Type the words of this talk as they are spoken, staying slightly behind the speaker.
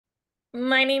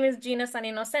My name is Gina San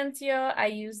Inocencio. I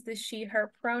use the she,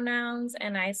 her pronouns,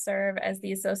 and I serve as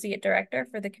the Associate Director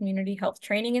for the Community Health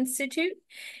Training Institute.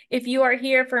 If you are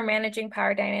here for Managing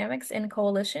Power Dynamics in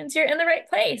Coalitions, you're in the right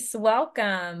place.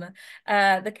 Welcome.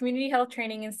 The Community Health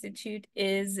Training Institute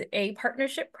is a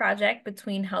partnership project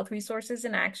between Health Resources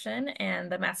in Action and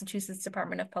the Massachusetts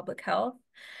Department of Public Health.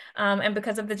 And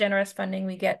because of the generous funding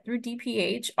we get through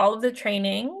DPH, all of the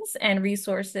trainings and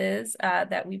resources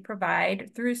that we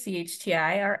provide through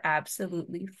CHTI are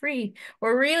absolutely free.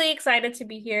 We're really excited to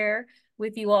be here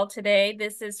with you all today.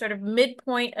 This is sort of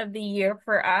midpoint of the year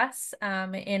for us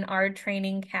in our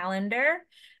training calendar.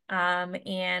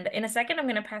 And in a second, I'm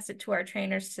going to pass it to our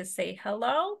trainers to say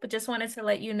hello, but just wanted to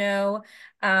let you know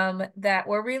that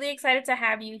we're really excited to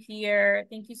have you here.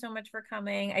 Thank you so much for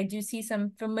coming. I do see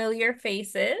some familiar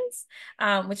faces,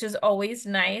 which is always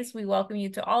nice. We welcome you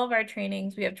to all of our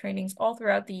trainings. We have trainings all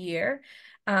throughout the year.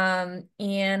 And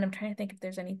I'm trying to think if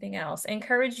there's anything else. I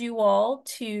encourage you all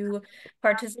to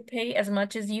participate as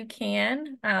much as you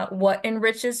can. What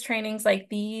enriches trainings like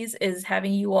these is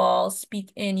having you all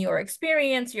speak in your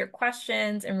experience, your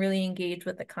questions, and really engage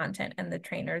with the content and the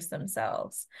trainers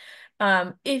themselves.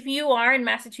 If you are in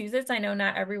Massachusetts, I know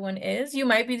not everyone is, you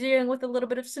might be dealing with a little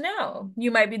bit of snow.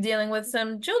 You might be dealing with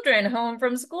some children home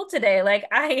from school today, like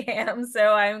I am.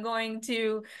 So I'm going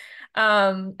to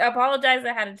apologize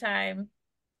ahead of time.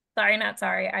 Sorry, not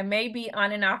sorry. I may be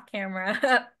on and off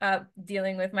camera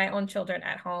dealing with my own children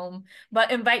at home,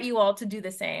 but invite you all to do the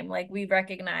same. Like we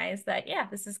recognize that, yeah,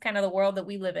 this is kind of the world that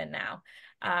we live in now.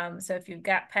 So if you've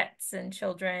got pets and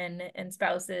children and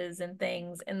spouses and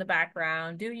things in the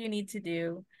background, do what you need to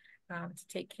do to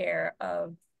take care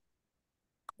of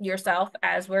yourself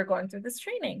as we're going through this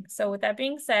training. So with that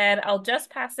being said, I'll just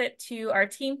pass it to our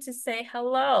team to say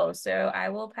hello. So I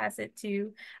will pass it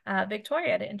to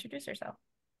Victoria to introduce herself.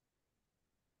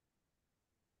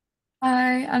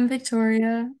 Hi, I'm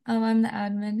Victoria. I'm the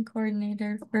admin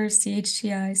coordinator for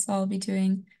CHTI, so I'll be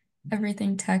doing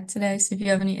everything tech today. So if you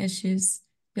have any issues,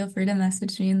 feel free to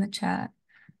message me in the chat,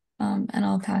 and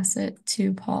I'll pass it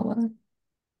to Paula.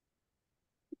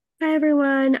 Hi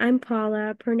everyone, I'm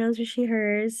Paula, pronouns are she,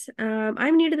 hers.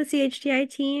 I'm new to the CHTI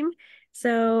team,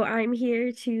 so I'm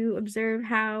here to observe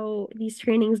how these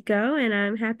trainings go, and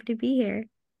I'm happy to be here.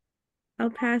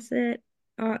 I'll pass it,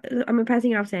 I'm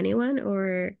passing it off to anyone,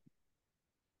 or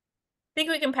Think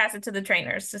we can pass it to the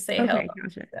trainers to say hello. okay,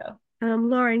 gotcha. So,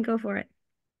 Lauren, go for it.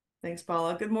 Thanks,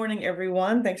 Paula. Good morning,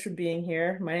 everyone. Thanks for being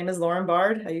here. My name is Lauren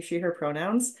Bard. I use she, her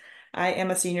pronouns. I am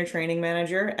a senior training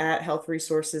manager at Health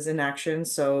Resources in Action.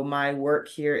 So my work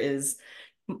here is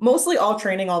mostly all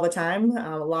training all the time,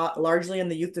 largely in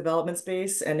the youth development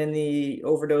space and in the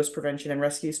overdose prevention and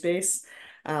rescue space.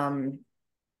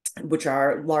 Which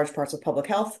are large parts of public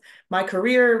health. My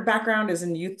career background is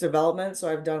in youth development, so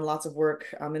I've done lots of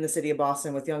work in the city of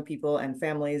Boston with young people and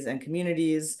families and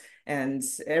communities and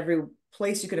every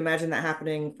place you could imagine that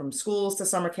happening, from schools to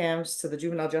summer camps to the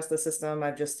juvenile justice system.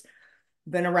 I've just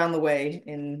been around the way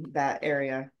in that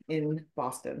area in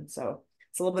Boston. So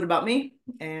it's a little bit about me,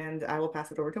 and I will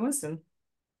pass it over to Winston.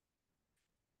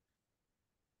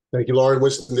 Thank you, Lauren.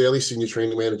 Winston Daly, Senior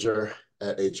Training Manager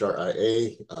at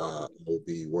HRIA. We'll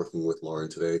be working with Lauren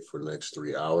today for the next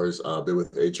 3 hours. I've been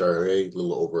with HRIA a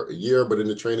little over a year, but in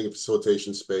the training and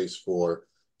facilitation space for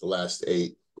the last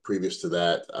 8. Previous to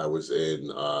that, I was in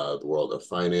the world of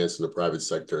finance in the private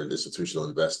sector and institutional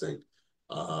investing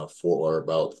for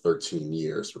about 13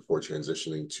 years before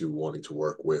transitioning to wanting to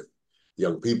work with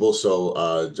young people.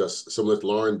 So just similar to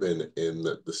Lauren, been in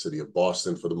the city of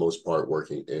Boston for the most part,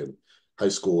 working in high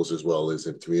schools as well as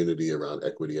in community around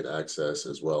equity and access,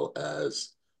 as well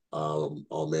as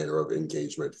all manner of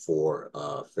engagement for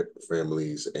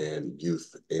families and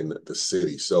youth in the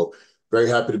city. So very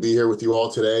happy to be here with you all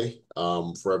today.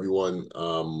 For everyone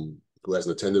who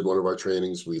hasn't attended one of our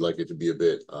trainings, we like it to be a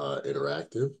bit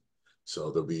interactive.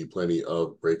 So there'll be plenty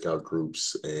of breakout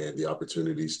groups and the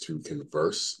opportunities to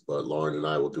converse, but Lauren and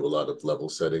I will do a lot of level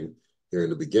setting here in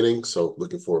the beginning. So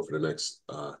looking forward for the next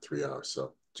 3 hours.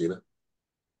 So Gina.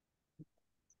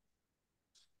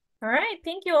 all right.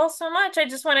 Thank you all so much. I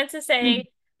just wanted to say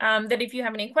that if you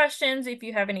have any questions, if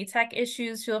you have any tech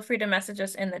issues, feel free to message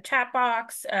us in the chat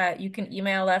box. You can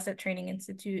email us at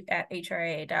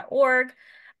traininginstitute@hria.org.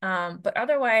 But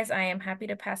otherwise, I am happy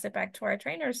to pass it back to our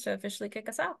trainers to officially kick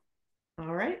us off.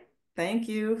 All right. Thank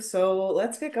you. So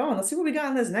let's get going. Let's see what we got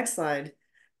on this next slide.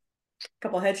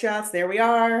 Couple headshots. There we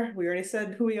are. We already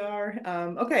said who we are.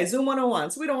 Okay, Zoom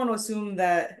 101. So we don't want to assume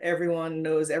that everyone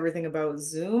knows everything about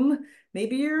Zoom.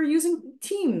 Maybe you're using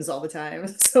Teams all the time.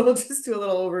 So we'll just do a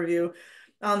little overview.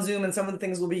 on Zoom and some of the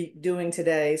things we'll be doing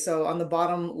today. So on the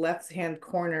bottom left-hand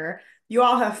corner, you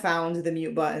all have found the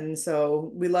mute button.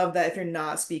 So we love that if you're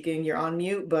not speaking, you're on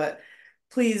mute, but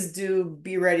please do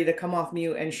be ready to come off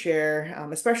mute and share,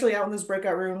 especially out in those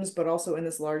breakout rooms, but also in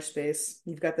this large space.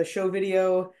 You've got the show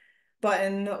video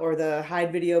button or the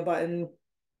hide video button.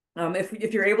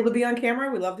 If you're able to be on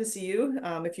camera, we love to see you.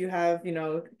 If you have,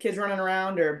 kids running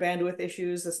around or bandwidth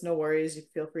issues, that's no worries. You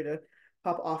feel free to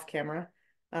pop off camera.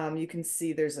 You can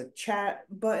see there's a chat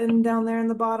button down there in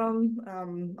the bottom,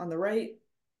 on the right,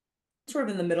 sort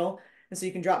of in the middle. And so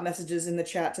you can drop messages in the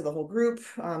chat to the whole group.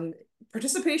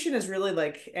 Participation is really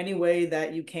like any way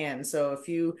that you can. So if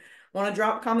you want to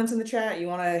drop comments in the chat, you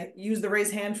want to use the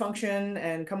raise hand function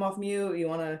and come off mute, you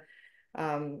want to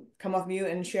come off mute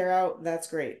and share out, that's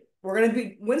great.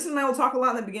 Winston and I will talk a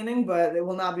lot in the beginning, but it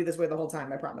will not be this way the whole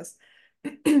time, I promise.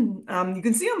 You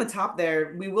can see on the top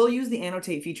there, we will use the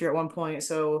annotate feature at one point.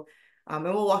 So, and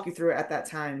we'll walk you through it at that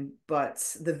time,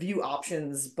 but the view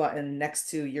options button next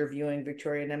to your viewing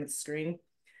Victoria Nemeth's screen,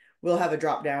 we'll have a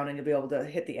drop down and you'll be able to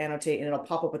hit the annotate and it'll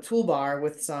pop up a toolbar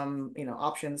with some,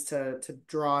 options to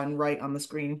draw and write on the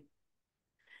screen.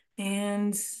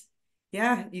 And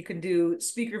yeah, you can do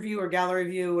speaker view or gallery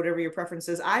view, whatever your preference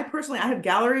is. I have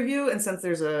gallery view, and since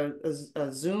there's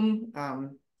a Zoom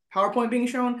PowerPoint being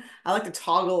shown, I like to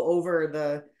toggle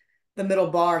over the middle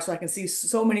bar so I can see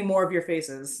so many more of your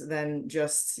faces than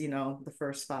just, the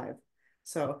first 5.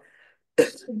 So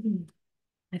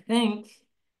I think,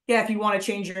 yeah, if you want to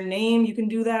change your name, you can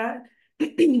do that.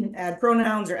 Add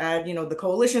pronouns or add, the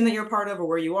coalition that you're part of or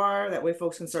where you are. That way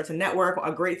folks can start to network.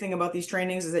 A great thing about these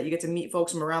trainings is that you get to meet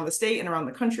folks from around the state and around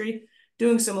the country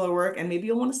doing similar work, and maybe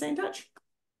you'll want to stay in touch.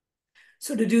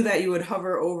 So to do that, you would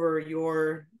hover over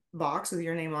your box with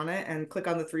your name on it and click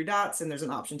on the 3 dots, and there's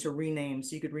an option to rename.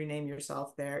 So you could rename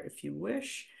yourself there if you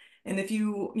wish. And if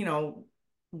you,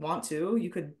 want to, you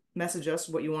could message us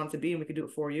what you want it to be and we could do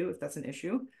it for you if that's an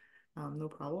issue. No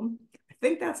problem. I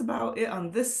think that's about it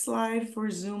on this slide for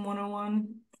Zoom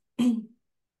 101.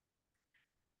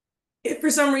 If for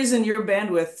some reason your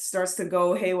bandwidth starts to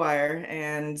go haywire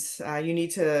and you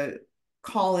need to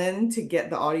call in to get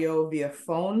the audio via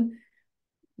phone,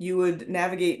 you would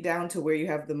navigate down to where you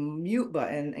have the mute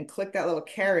button and click that little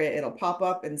caret. It'll pop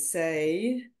up and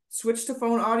say, switch to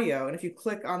phone audio. And if you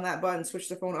click on that button, switch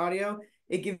to phone audio,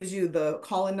 it gives you the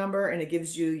call-in number and it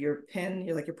gives you your PIN,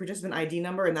 your participant ID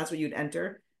number, and that's what you'd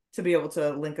enter to be able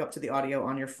to link up to the audio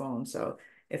on your phone. So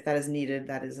if that is needed,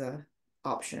 that is an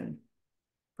option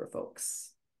for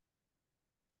folks.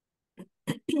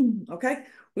 Okay,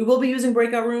 we will be using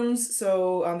breakout rooms.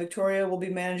 So Victoria will be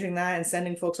managing that and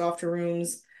sending folks off to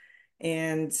rooms.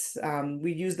 And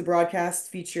we use the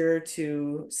broadcast feature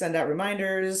to send out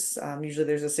reminders. Usually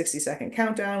there's a 60-second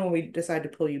countdown when we decide to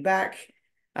pull you back.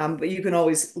 But you can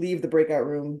always leave the breakout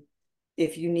room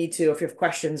if you need to, if you have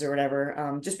questions or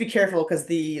whatever. Just be careful because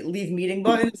the leave meeting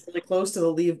button is really close to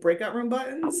the leave breakout room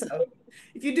button. So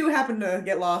if you do happen to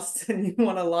get lost and you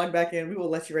want to log back in, we will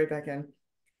let you right back in.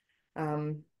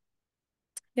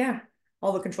 Yeah,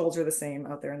 all the controls are the same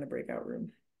out there in the breakout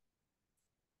room.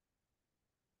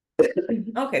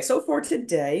 Okay, so for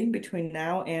today, between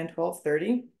now and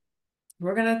 12:30,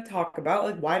 we're going to talk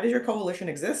about why does your coalition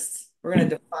exist? We're going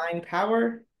to define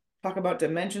power, talk about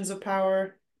dimensions of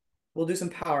power. We'll do some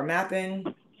power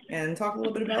mapping and talk a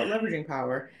little bit about leveraging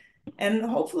power. And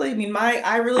hopefully,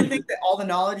 I really think that all the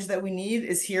knowledge that we need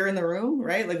is here in the room,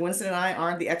 right? Like Winston and I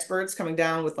aren't the experts coming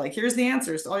down with here's the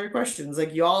answers to all your questions.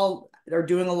 You all are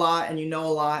doing a lot and you know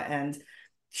a lot, and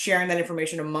sharing that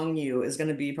information among you is going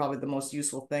to be probably the most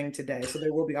useful thing today. So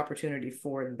there will be opportunity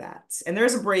for that. And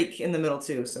there's a break in the middle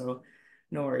too, so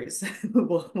no worries.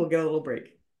 We'll get a little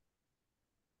break.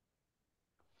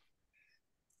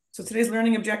 So today's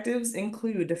learning objectives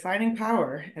include defining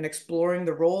power and exploring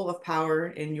the role of power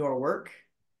in your work.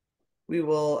 We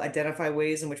will identify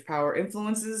ways in which power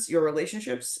influences your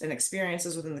relationships and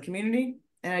experiences within the community,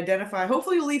 and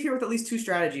hopefully you'll leave here with at least 2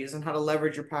 strategies on how to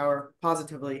leverage your power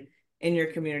positively in your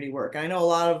community work. And I know a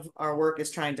lot of our work is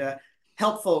trying to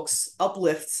help folks,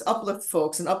 uplift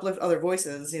folks and uplift other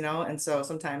voices, and so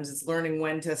sometimes it's learning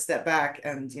when to step back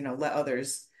and, let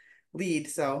others lead.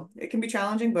 So it can be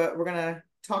challenging, but we're going to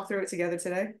talk through it together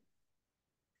today.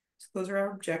 So those are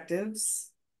our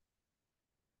objectives.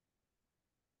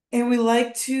 And we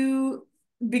like to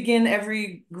begin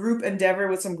every group endeavor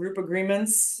with some group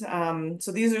agreements.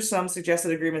 So these are some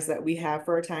suggested agreements that we have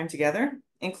for our time together,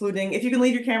 including if you can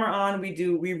leave your camera on,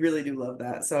 we really do love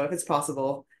that. So if it's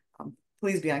possible,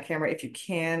 please be on camera if you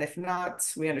can. If not,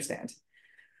 we understand.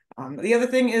 The other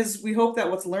thing is we hope that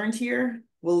what's learned here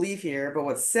will leave here, but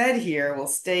what's said here will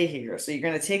stay here. So you're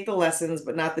going to take the lessons,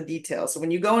 but not the details. So when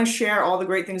you go and share all the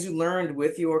great things you learned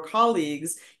with your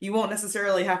colleagues, you won't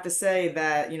necessarily have to say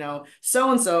that, you know,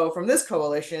 so-and-so from this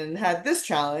coalition had this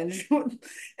challenge.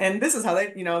 And this is how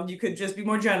they, you know, you could just be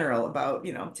more general about,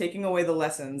 you know, taking away the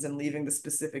lessons and leaving the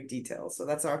specific details. So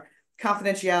that's our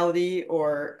confidentiality,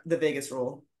 or the Vegas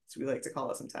rule, as we like to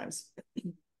call it sometimes.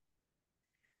 The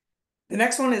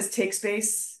next one is take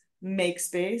space, make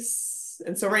space.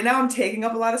 And so right now I'm taking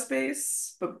up a lot of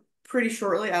space, but pretty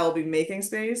shortly I will be making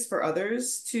space for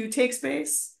others to take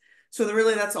space. So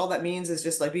really that's all that means, is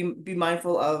just like be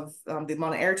mindful of the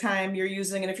amount of airtime you're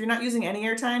using. And if you're not using any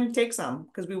airtime, take some,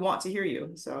 because we want to hear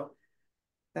you. So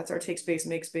that's our take space,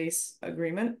 make space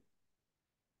agreement.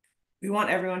 We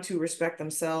want everyone to respect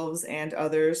themselves and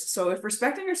others. So if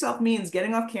respecting yourself means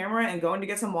getting off camera and going to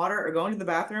get some water or going to the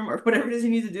bathroom or whatever it is you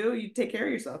need to do, you take care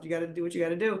of yourself. You got to do what you got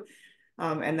to do.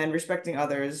 And then respecting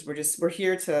others. We're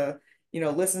here to, you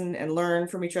know, listen and learn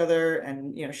from each other,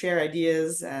 and, you know, share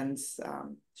ideas, and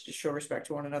just show respect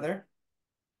to one another.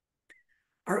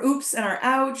 Our oops and our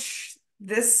ouch.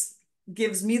 This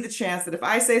gives me the chance that if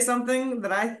I say something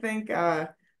that I think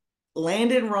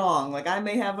landed wrong, like I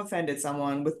may have offended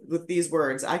someone with these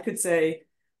words, I could say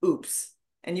oops,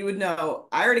 and you would know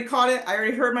I already caught it, I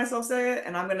already heard myself say it,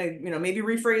 and I'm gonna, you know, maybe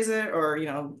rephrase it, or, you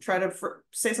know, try to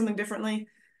say something differently.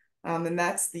 And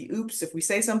that's the oops. If we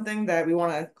say something that we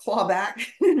want to claw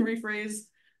back and rephrase,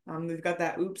 we've got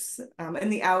that oops.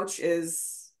 And the ouch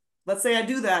is, let's say I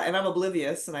do that and I'm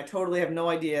oblivious and I totally have no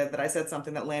idea that I said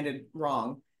something that landed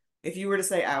wrong. If you were to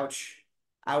say ouch,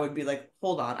 I would be like,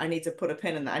 hold on, I need to put a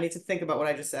pin in that. I need to think about what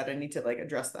I just said. I need to like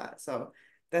address that. So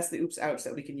that's the oops ouch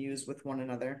that we can use with one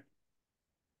another.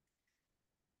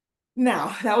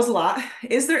 Now, that was a lot.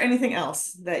 Is there anything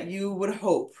else that you would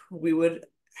hope we would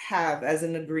have as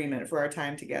an agreement for our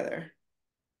time together?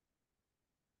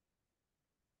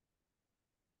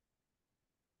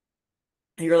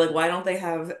 You're like, why don't they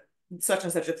have such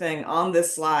and such a thing on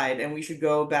this slide, and we should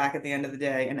go back at the end of the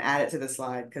day and add it to the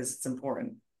slide because it's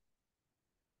important?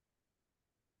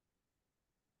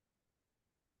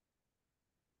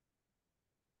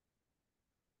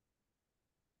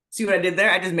 See what I did there?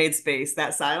 I just made space.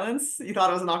 That silence, you thought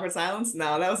it was an awkward silence?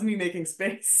 No, that was me making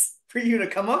space for you to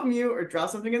come up mute or drop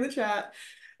something in the chat.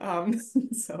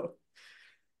 So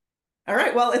all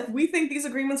right, well, if we think these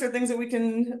agreements are things that we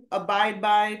can abide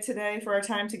by today for our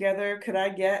time together, could I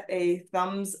get a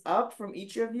thumbs up from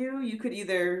each of you? You could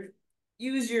either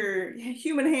use your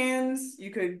human hands,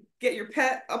 you could get your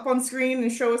pet up on screen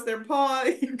and show us their paw,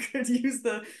 you could use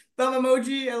the thumb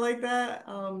emoji, I like that.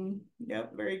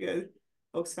 Yep, very good.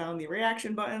 Folks found the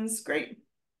reaction buttons, great.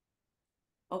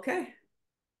 Okay.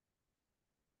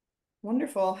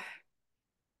 Wonderful.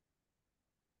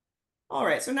 All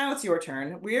right, so now it's your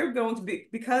turn. We're going to be,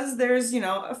 because there's, you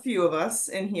know, a few of us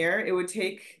in here, it would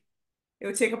take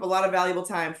up a lot of valuable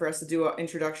time for us to do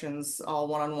introductions all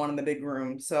one-on-one in the big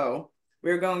room. So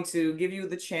we're going to give you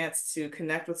the chance to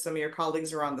connect with some of your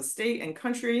colleagues around the state and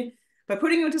country by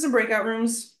putting you into some breakout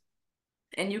rooms,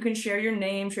 and you can share your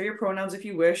name, share your pronouns if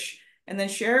you wish, and then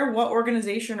share what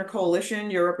organization or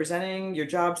coalition you're representing, your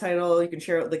job title. You can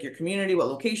share like your community, what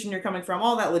location you're coming from,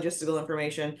 all that logistical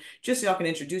information, just so y'all can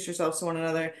introduce yourselves to one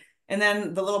another. And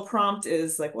then the little prompt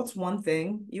is like, what's one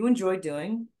thing you enjoy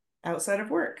doing outside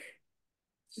of work?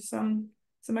 Just some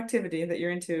activity that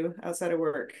you're into outside of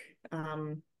work.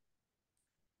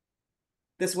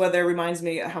 This weather reminds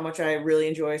me how much I really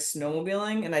enjoy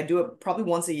snowmobiling, and I do it probably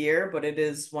once a year, but it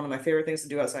is one of my favorite things to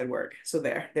do outside work. So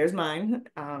there's mine.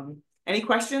 Any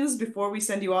questions before we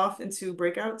send you off into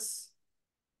breakouts?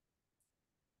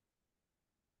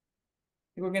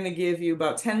 We're going to give you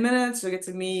about 10 minutes. You'll get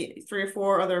to meet 3 or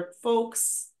 4 other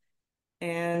folks.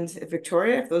 And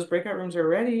Victoria, if those breakout rooms are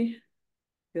ready,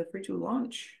 feel free to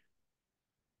launch.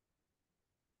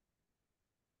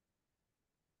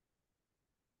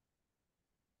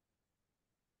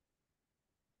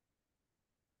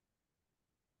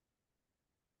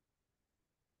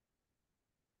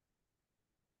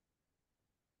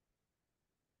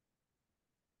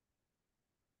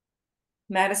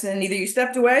 Madison, either you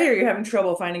stepped away or you're having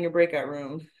trouble finding your breakout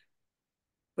room.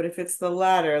 But if it's the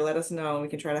latter, let us know and we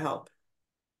can try to help.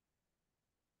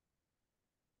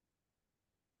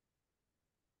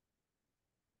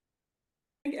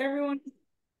 Thank everyone.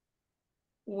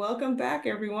 Welcome back,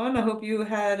 everyone. I hope you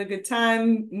had a good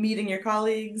time meeting your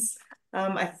colleagues.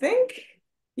 I think,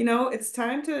 you know, it's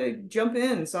time to jump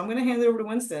in. So I'm going to hand it over to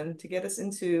Winston to get us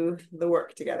into the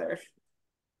work together.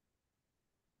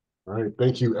 All right,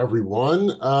 thank you,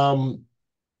 everyone.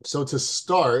 So to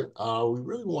start, we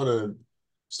really want to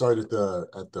start at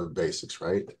the basics,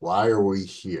 right? Why are we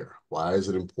here? Why is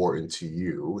it important to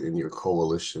you in your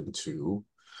coalition to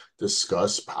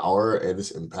discuss power and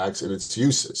its impacts and its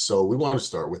uses? So we want to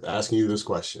start with asking you this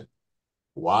question.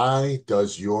 Why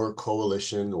does your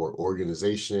coalition or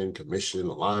organization, commission,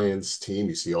 alliance, team,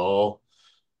 you see all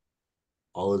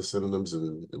of the synonyms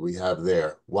and we have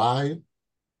there, why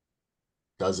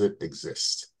does it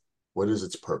exist? What is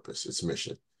its purpose, its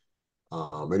mission?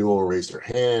 Anyone will raise their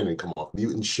hand and come off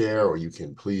mute and share, or you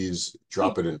can please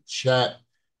drop it in the chat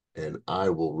and I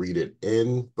will read it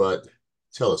in. But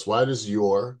tell us, why does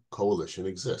your coalition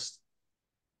exist?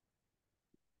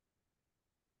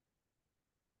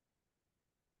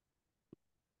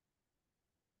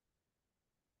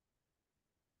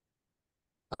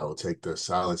 I will take the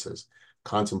silence as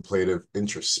contemplative,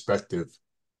 introspective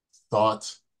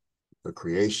thought, the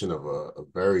creation of a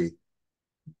very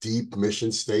deep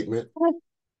mission statement,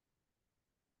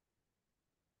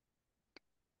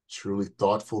 truly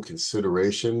thoughtful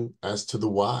consideration as to the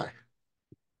why.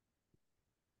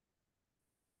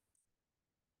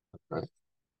 All right.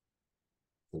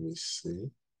 Let me see.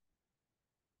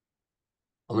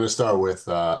 I'm going to start with,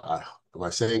 am I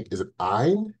saying, is it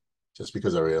Ein? Just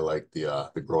because I really like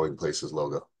the Growing Places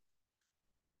logo.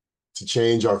 To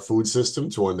change our food system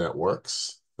to one that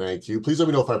works. Thank you. Please let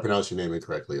me know if I pronounce your name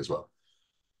incorrectly as well.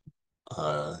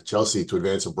 Chelsea, to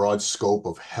advance a broad scope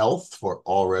of health for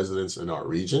all residents in our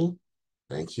region.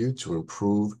 Thank you. To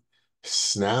improve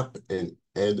SNAP and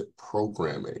ED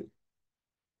programming.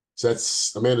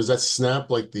 Amanda, is that SNAP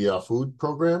like the food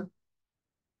program?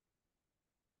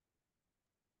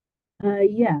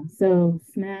 Yeah, so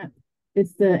SNAP,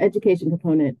 it's the education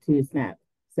component to SNAP,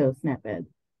 so SNAP Ed.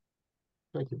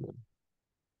 Thank you, man.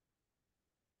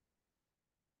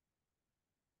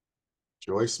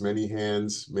 Joyce, many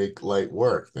hands make light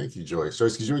work. Thank you, Joyce.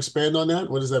 Joyce, could you expand on that?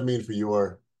 What does that mean for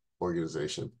your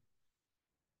organization?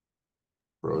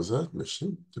 Rosa,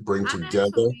 mission to bring I'm together.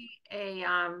 actually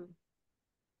a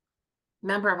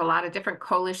member of a lot of different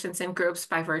coalitions and groups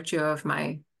by virtue of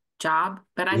my job.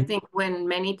 But I think when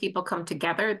many people come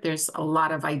together, there's a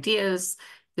lot of ideas,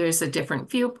 there's a different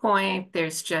viewpoint,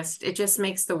 it just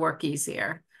makes the work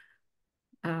easier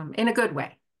in a good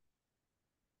way.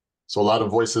 So a lot of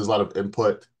voices, a lot of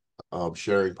input,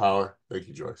 sharing power. Thank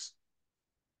you, Joyce.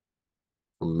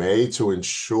 May, to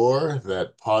ensure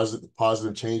that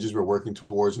positive changes we're working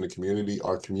towards in the community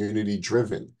are community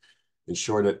driven.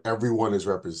 Ensure that everyone is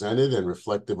represented and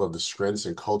reflective of the strengths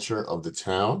and culture of the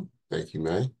town. Thank you,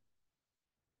 May.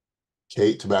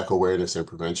 Kate, tobacco awareness and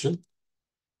prevention.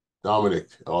 Dominic,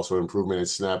 also improvement in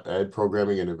SNAP Ed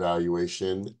programming and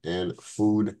evaluation and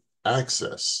food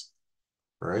access.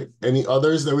 All right. Any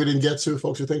others that we didn't get to,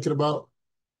 folks are thinking about?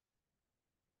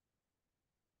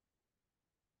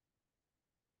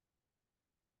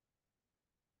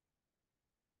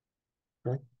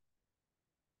 Okay.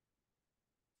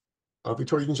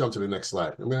 Victoria, you can jump to the next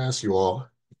slide. I'm going to ask you all.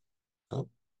 Oh,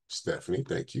 Stephanie,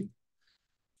 thank you.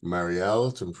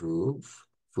 Marielle, to improve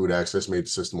food access, made the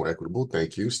system more equitable.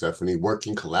 Thank you. Stephanie,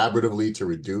 working collaboratively to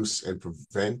reduce and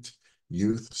prevent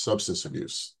youth substance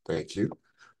abuse. Thank you.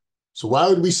 So why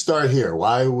would we start here?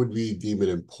 Why would we deem it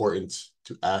important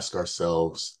to ask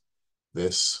ourselves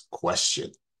this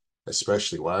question?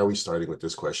 Especially, why are we starting with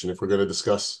this question if we're going to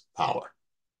discuss power?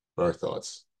 What are our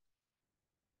thoughts?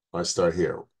 Why start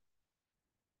here?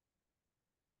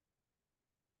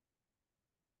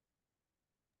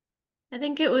 I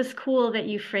think it was cool that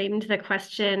you framed the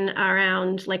question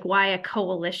around like why a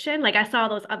coalition. Like I saw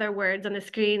those other words on the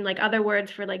screen, like other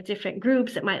words for like different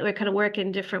groups. It might kind of work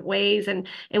in different ways. And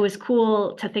it was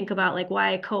cool to think about like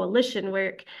why a coalition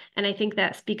work. And I think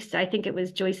that speaks to, I think it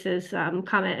was Joyce's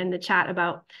comment in the chat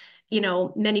about, you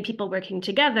know, many people working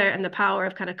together and the power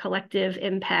of kind of collective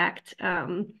impact.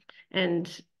 Yeah.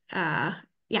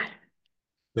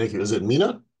 Thank you. Is it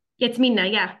Mina? It's Mina.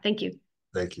 Yeah. Thank you.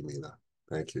 Thank you, Mina.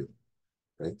 Thank you.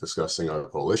 Okay. Discussing our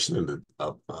coalition and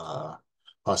the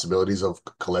possibilities of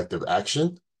collective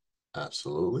action.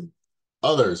 Absolutely.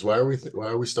 Others, why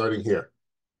are we starting here?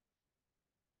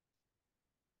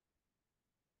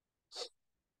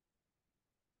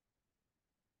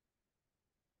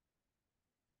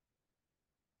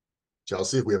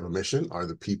 Chelsea, if we have a mission, are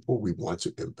the people we want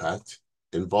to impact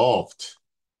involved?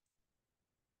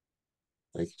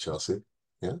 Thank you, Chelsea.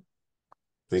 Yeah.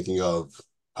 Thinking of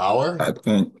power, I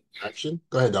think, action.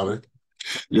 Go ahead, Dominic.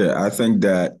 yeah, I think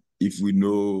that if we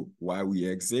know why we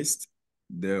exist,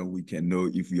 then we can know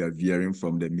if we are veering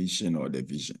from the mission or the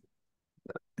vision.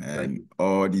 And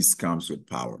all this comes with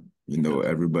power. You know,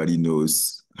 everybody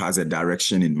has a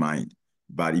direction in mind,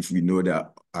 But if we know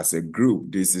that as a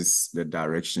group, this is the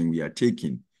direction we are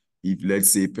taking. If,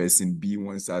 let's say, person B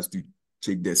wants us to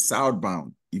take the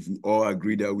southbound, if we all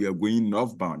agree that we are going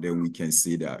northbound, then we can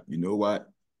say that, you know what,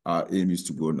 our aim is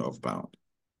to go northbound.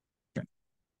 Okay.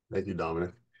 Thank you,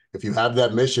 Dominic. If you have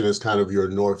that mission as kind of your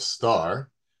North Star,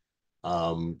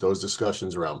 those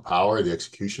discussions around power, the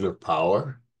execution of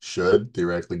power should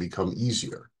theoretically become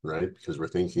easier, right? Because we're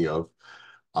thinking of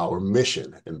our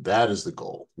mission, and that is the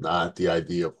goal, not the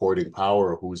idea of hoarding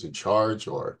power or who's in charge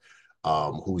or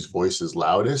whose voice is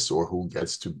loudest or who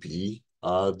gets to be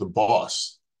the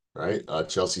boss, right?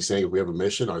 Chelsea saying, if we have a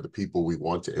mission, are the people we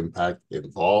want to impact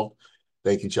involved?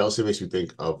 Thank you, Chelsea. It makes me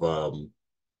think of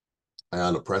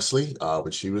Ayanna Pressley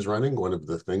when she was running. One of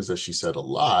the things that she said a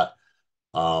lot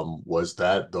was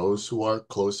that those who are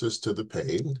closest to the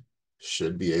pain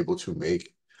should be able to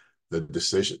make the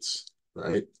decisions,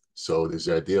 right? So there's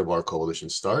the idea of our coalition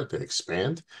start, they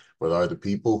expand. What are the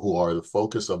people who are the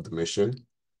focus of the mission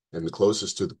and the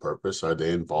closest to the purpose? Are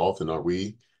they involved? And are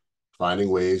we finding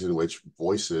ways in which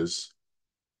voices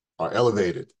are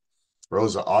elevated?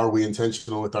 Rosa, are we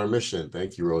intentional with our mission?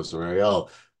 Thank you, Rosa Marielle.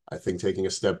 I think taking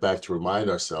a step back to remind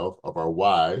ourselves of our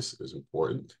whys is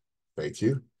important. Thank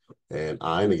you. And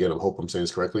again, I hope I'm saying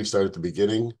this correctly, start at the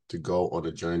beginning to go on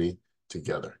a journey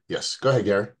together. Yes, go ahead,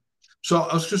 Gary. So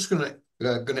I was just gonna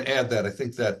add that I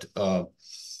think that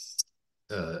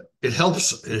it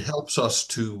helps us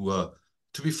to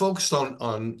be focused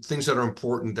on things that are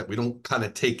important, that we don't kind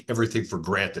of take everything for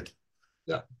granted.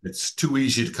 Yeah, it's too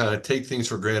easy to kind of take things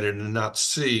for granted and not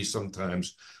see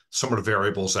sometimes some of the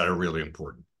variables that are really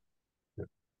important. Yeah.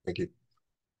 Thank you.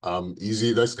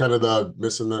 Easy. That's kind of the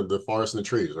missing the forest and the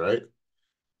trees, right?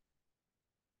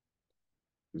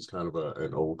 It's kind of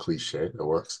an old cliche that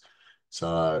works.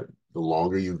 So the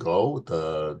longer you go,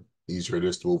 the easier it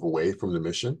is to move away from the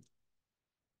mission.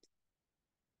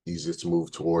 Easier to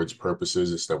move towards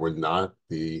purposes is that we're not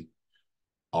the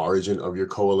origin of your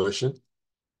coalition.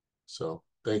 So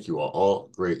thank you all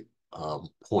great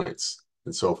points.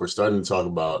 And so if we're starting to talk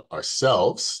about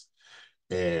ourselves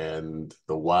and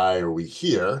the why are we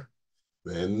here,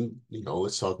 then,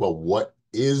 let's talk about what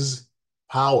is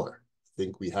power. I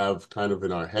think we have kind of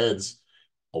in our heads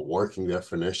a working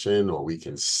definition, or we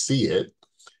can see it,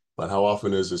 but how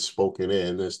often is it spoken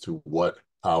in as to what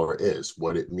power is,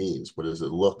 what it means, what does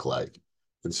it look like?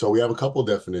 And so we have a couple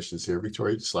definitions here.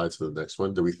 Victoria, slide to the next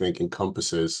one that we think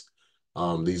encompasses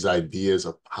these ideas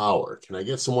of power. Can I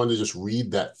get someone to just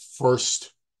read that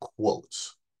first quote?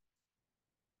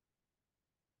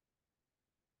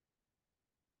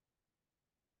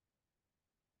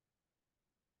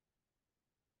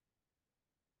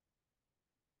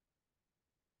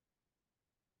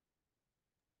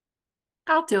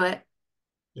 I'll do it.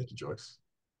 Thank you, Joyce.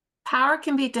 Power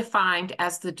can be defined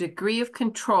as the degree of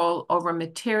control over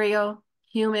material,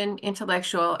 human,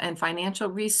 intellectual, and financial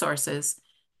resources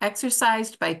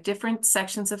exercised by different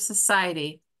sections of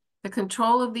society. The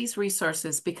control of these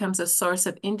resources becomes a source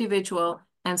of individual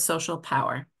and social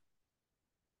power.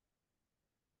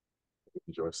 Thank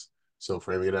you, Joyce. So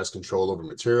framing it as control over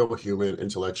material, human,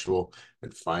 intellectual,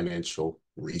 and financial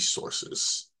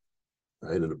resources,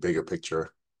 right? In the bigger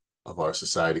picture of our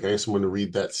society. Can I get someone to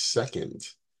read that second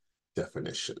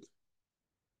definition?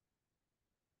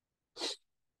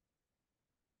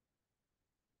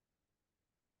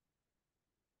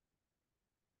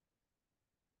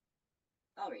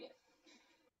 I'll read it.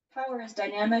 Power is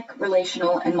dynamic,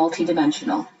 relational, and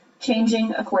multidimensional,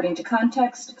 changing according to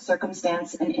context,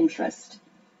 circumstance, and interest.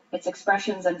 Its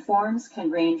expressions and forms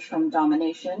can range from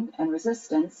domination and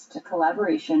resistance to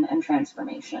collaboration and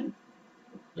transformation.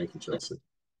 Thank you, Chelsea.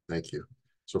 Thank you.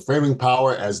 So framing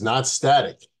power as not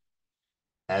static,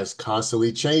 as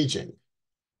constantly changing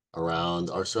around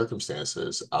our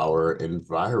circumstances, our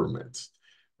environment,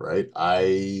 right?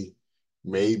 I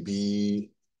may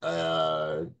be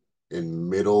in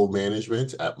middle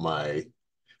management at my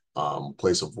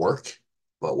place of work,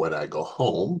 but when I go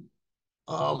home,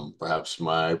 perhaps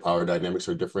my power dynamics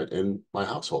are different in my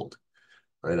household,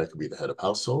 right? I could be the head of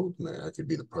household, and I could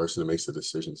be the person that makes the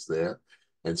decisions there.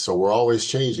 And so we're always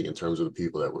changing in terms of the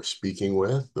people that we're speaking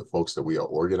with, the folks that we are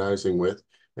organizing with,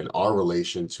 and our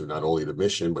relation to not only the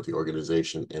mission, but the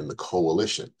organization and the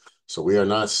coalition. So we are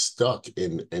not stuck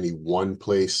in any one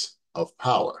place of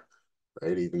power,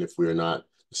 right? Even if we are not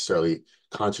necessarily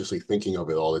consciously thinking of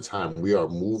it all the time, we are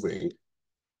moving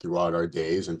throughout our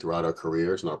days and throughout our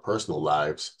careers and our personal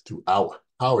lives throughout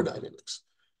power dynamics,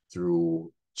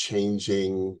 through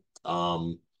changing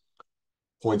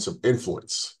points of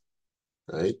influence,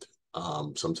 right?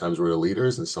 Sometimes we're the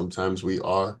leaders and sometimes we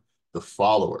are the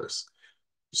followers.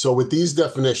 So with these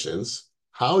definitions,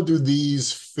 how do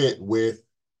these fit with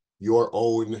your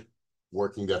own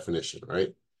working definition,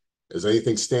 right? Does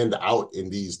anything stand out in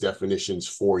these definitions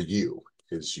for you?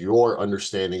 Is your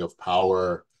understanding of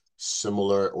power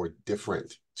similar or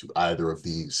different to either of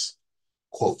these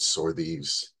quotes or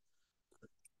these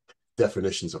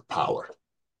definitions of power? Is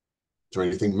there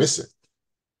anything missing?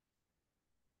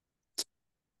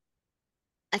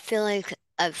 I feel like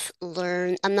I've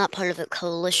learned, I'm not part of a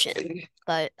coalition,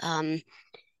 but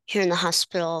here in the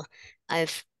hospital,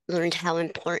 I've learned how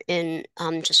important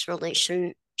just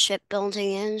relationship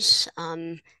building is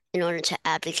in order to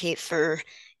advocate for,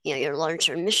 your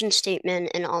larger mission statement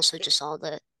and also just all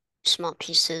the small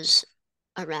pieces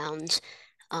around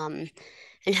and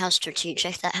how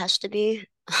strategic that has to be.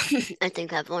 I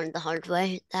think I've learned the hard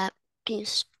way, that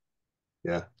piece.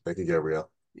 Yeah, thank you, Gabrielle.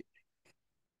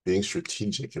 Being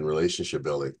strategic in relationship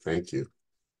building. Thank you.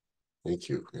 Thank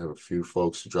you. We have a few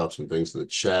folks who dropped some things in the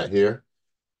chat here.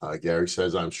 Gary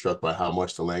says, I'm struck by how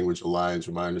much the language aligns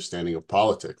with my understanding of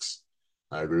politics.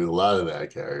 I agree with a lot of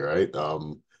that, Gary, right?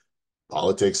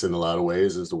 Politics in a lot of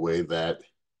ways is the way that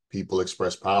people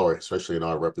express power, especially in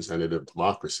our representative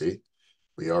democracy.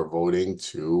 We are voting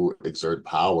to exert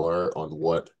power on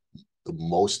what the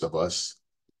most of us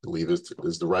believe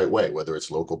is the right way, whether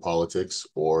it's local politics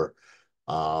or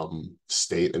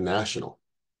state and national,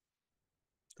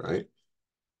 right?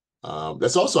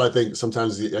 That's also, I think,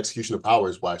 sometimes the execution of power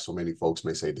is why so many folks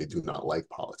may say they do not like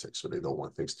politics or they don't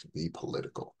want things to be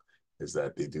political, is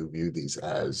that they do view these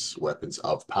as weapons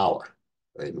of power,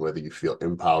 right? And whether you feel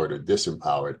empowered or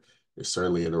disempowered, it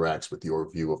certainly interacts with your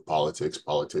view of politics,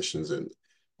 politicians, and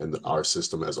our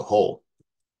system as a whole.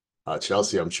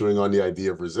 Chelsea, I'm chewing on the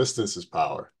idea of resistance as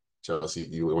power. Chelsea,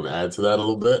 you want to add to that a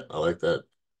little bit? I like that.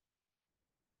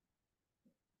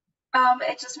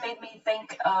 It just made me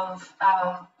think of,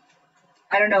 I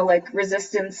don't know, like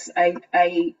resistance,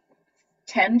 I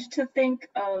tend to think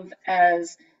of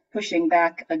as pushing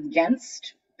back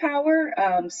against power,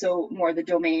 so more the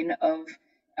domain of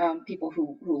people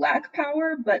who lack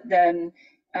power, but then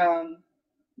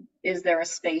is there a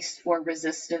space for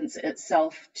resistance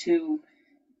itself to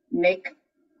make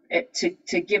it,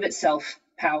 to give itself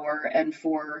power and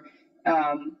for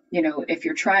if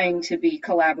you're trying to be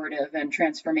collaborative and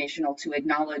transformational, to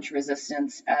acknowledge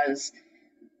resistance as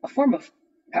a form of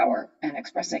power and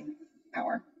expressing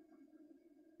power.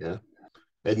 Yeah.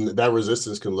 And that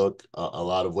resistance can look a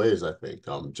lot of ways, I think.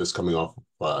 Just coming off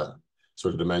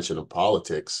sort of dimension of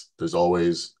politics, there's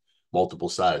always multiple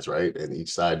sides, right? And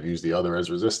each side views the other as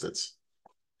resistance.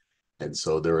 And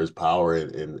so there is power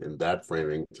in that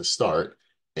framing to start.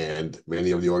 And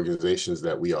many of the organizations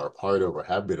that we are a part of or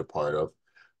have been a part of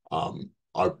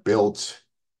are built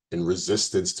in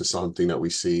resistance to something that we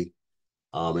see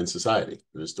in society.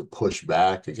 Just to push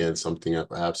back against something that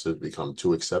perhaps has become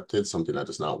too accepted, something that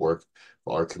does not work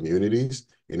for our communities.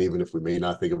 And even if we may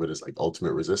not think of it as like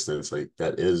ultimate resistance, like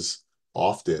that is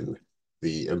often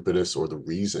the impetus or the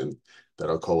reason that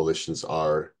our coalitions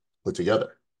are put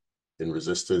together, in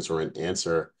resistance or in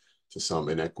answer to some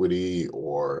inequity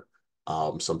or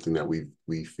something that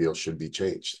we feel should be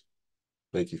changed.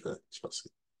 Thank you for that, Chelsea.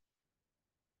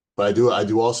 But I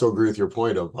do also agree with your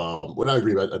point of, well, I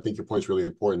agree, but I think your point's really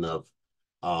important of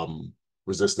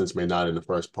resistance may not in the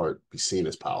first part be seen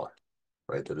as power,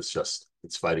 right? That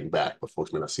it's fighting back, but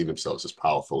folks may not see themselves as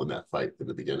powerful in that fight in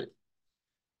the beginning.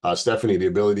 Stephanie, the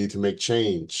ability to make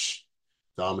change.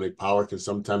 Dominic, power can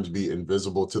sometimes be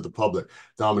invisible to the public.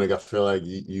 Dominic, I feel like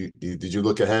did you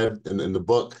look ahead in the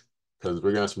book? Because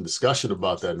we're gonna have some discussion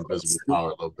about that invisible power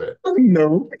a little bit.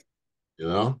 No. You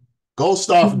know? Gold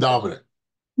star for Dominic.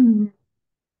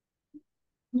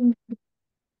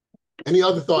 Any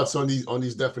other thoughts on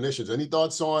these definitions? Any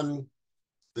thoughts on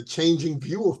the changing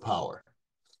view of power?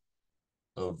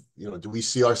 Of, do we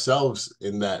see ourselves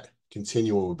in that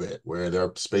continuum a bit, where there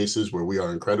are spaces where we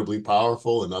are incredibly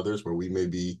powerful and others where we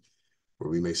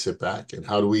may sit back? And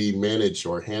how do we manage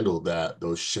or handle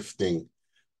those shifting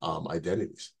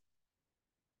identities?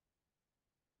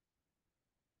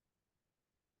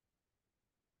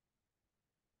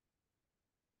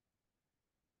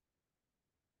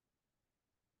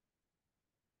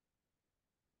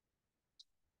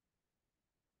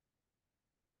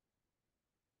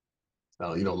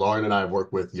 Lauren and I have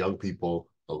worked with young people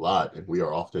a lot, and we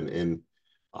are often in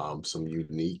some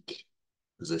unique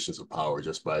positions of power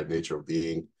just by nature of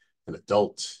being an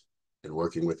adult and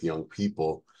working with young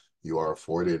people. You are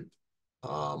afforded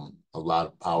a lot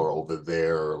of power over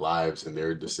their lives and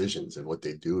their decisions and what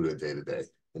they do day to day.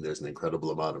 And there's an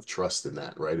incredible amount of trust in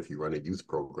that, right? If you run a youth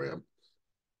program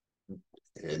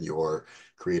and you're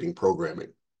creating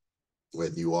programming,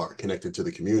 when you are connected to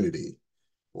the community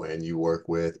when you work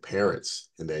with parents,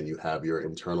 and then you have your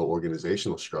internal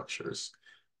organizational structures,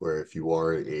 where if you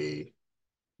are a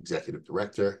executive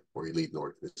director or you lead an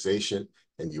organization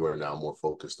and you are now more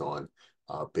focused on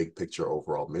big picture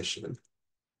overall mission,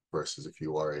 versus if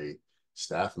you are a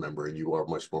staff member and you are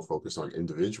much more focused on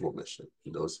individual mission,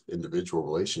 those individual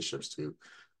relationships, to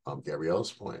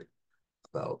Gabrielle's point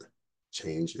about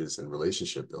changes in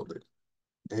relationship building.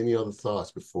 Any other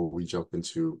thoughts before we jump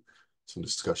into some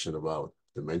discussion about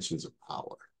dimensions of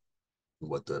power and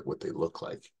what they look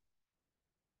like?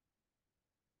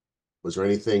 Was there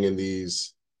anything in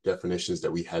these definitions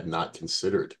that we had not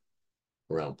considered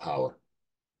around power?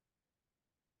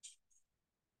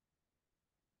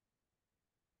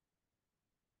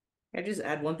 I just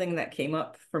add one thing that came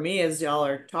up for me as y'all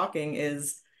are talking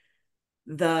is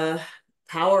the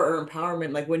power or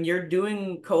empowerment. Like when you're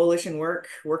doing coalition work,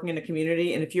 working in a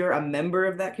community, and if you're a member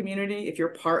of that community, if you're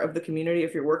part of the community,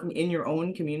 if you're working in your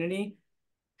own community,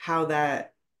 how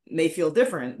that may feel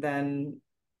different than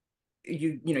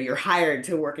you're hired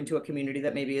to work into a community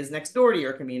that maybe is next door to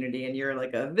your community, and you're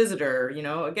like a visitor,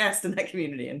 a guest in that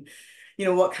community. And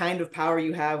what kind of power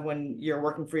you have when you're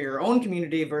working for your own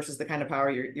community versus the kind of power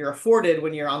you're afforded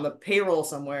when you're on the payroll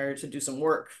somewhere to do some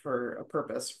work for a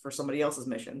purpose for somebody else's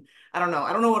mission. I don't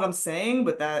know what I'm saying,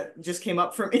 but that just came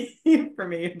up for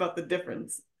me about the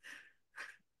difference.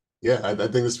 Yeah, I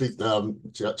think this week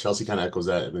Chelsea kind of echoes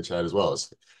that in the chat as well.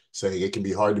 It's saying it can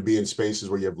be hard to be in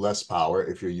spaces where you have less power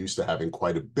if you're used to having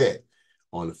quite a bit.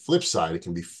 On the flip side, it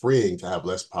can be freeing to have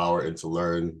less power and to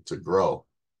learn to grow.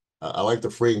 I like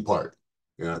the freeing part.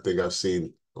 I think I've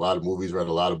seen a lot of movies, read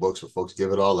a lot of books where folks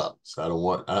give it all up. So I don't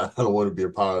want to be a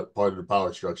part of the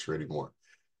power structure anymore.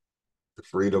 The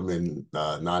freedom and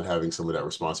not having some of that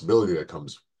responsibility that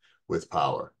comes with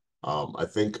power. I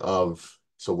think so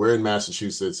we're in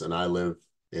Massachusetts and I live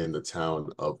in the town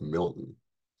of Milton.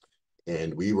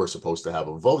 And we were supposed to have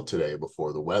a vote today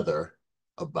before the weather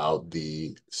about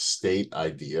the state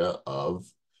idea of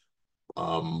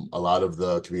a lot of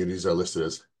the communities are listed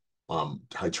as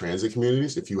high transit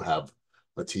communities. If you have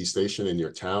a T station in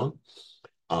your town,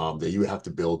 that you have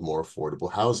to build more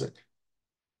affordable housing.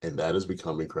 And that has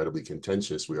become incredibly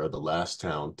contentious. We are the last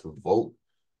town to vote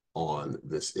on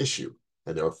this issue.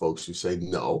 And there are folks who say,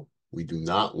 no, we do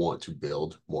not want to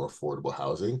build more affordable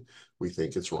housing. We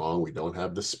think it's wrong. We don't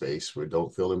have the space. We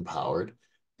don't feel empowered.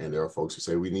 And there are folks who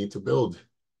say we need to build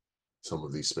some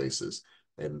of these spaces,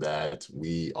 and that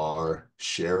we are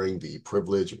sharing the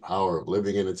privilege and power of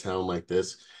living in a town like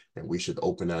this, and we should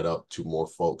open that up to more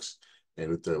folks. And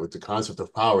with the concept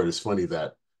of power, it is funny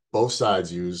that both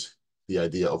sides use the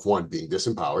idea of one being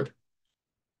disempowered,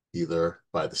 either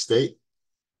by the state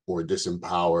or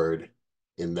disempowered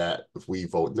in that if we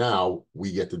vote now,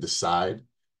 we get to decide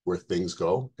where things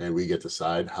go, and we get to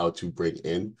decide how to bring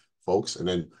in folks. And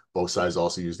then both sides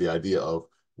also use the idea of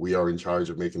we are in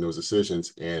charge of making those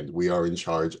decisions, and we are in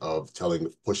charge of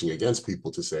pushing against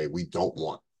people to say we don't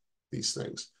want these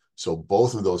things. So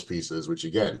both of those pieces, which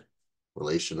again,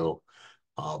 relational,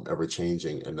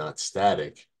 ever-changing and not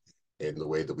static, in the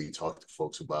way that we talk to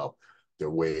folks about their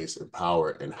ways and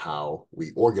power and how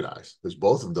we organize, because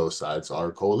both of those sides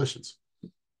are coalitions.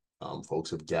 Folks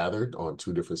have gathered on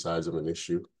two different sides of an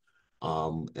issue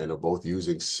and are both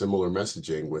using similar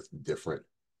messaging with different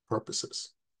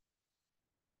purposes.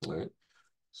 All right.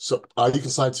 So you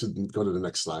can go to the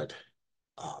next slide.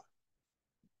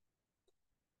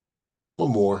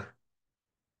 One more.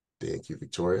 Thank you,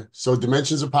 Victoria. So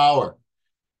dimensions of power.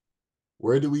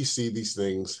 Where do we see these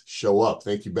things show up?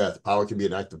 Thank you, Beth. Power can be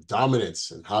an act of dominance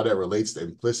and how that relates to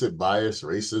implicit bias,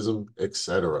 racism,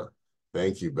 etc.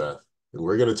 Thank you, Beth. And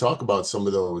we're going to talk about some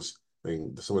of those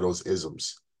things, some of those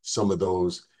isms, some of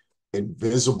those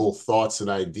invisible thoughts and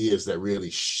ideas that really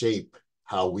shape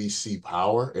how we see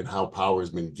power and how power has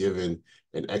been given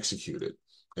and executed.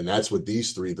 And that's what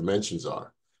these three dimensions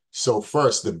are. So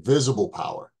first, the visible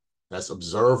power. That's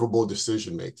observable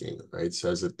decision-making, right? It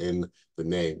says it in the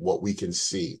name, what we can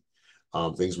see,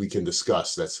 things we can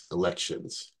discuss. That's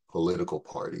elections, political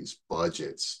parties,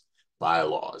 budgets,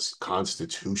 bylaws,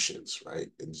 constitutions, right?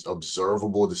 It's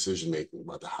observable decision-making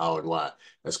about the how and why.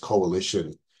 That's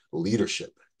coalition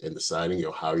leadership and deciding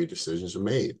how your decisions are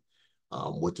made.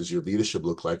 What does your leadership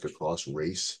look like across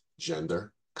race,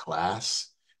 gender, class,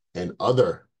 and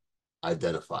other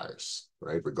identifiers,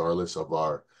 right? Regardless of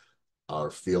our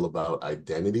feel about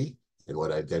identity and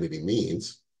what identity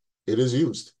means, it is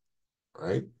used,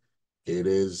 right? It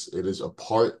is a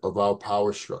part of our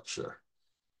power structure,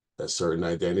 that certain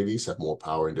identities have more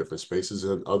power in different spaces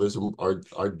and others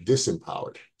are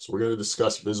disempowered. So we're going to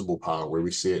discuss visible power, where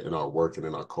we see it in our work and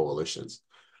in our coalitions.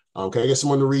 Can I get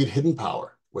someone to read hidden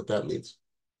power? what that means.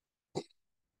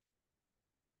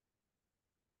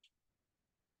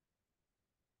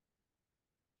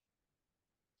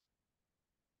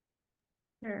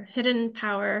 Sure. Hidden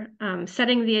power,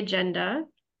 setting the agenda.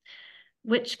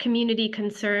 Which community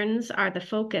concerns are the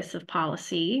focus of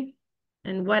policy?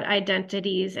 And what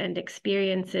identities and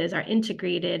experiences are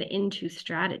integrated into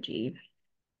strategy?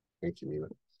 Thank you, Mina.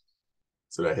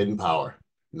 So that hidden power,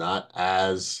 not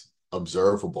as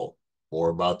observable, more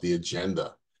about the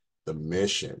agenda, the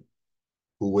mission,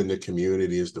 who in the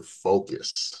community is the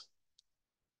focus.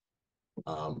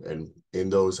 And in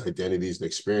those identities and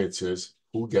experiences,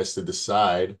 who gets to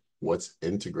decide what's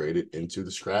integrated into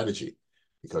the strategy?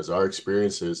 Because our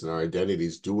experiences and our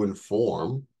identities do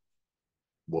inform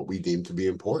what we deem to be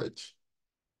important.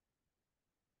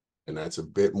 And that's a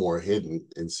bit more hidden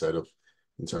in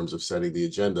terms of setting the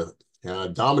agenda.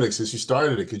 Dominic, since you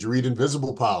started it, could you read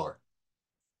Invisible Power?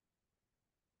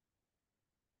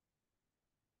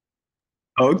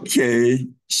 Okay,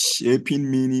 shaping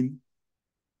meaning.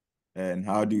 And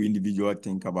how do individuals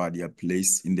think about their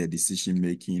place in the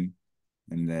decision-making,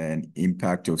 and then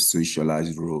impact of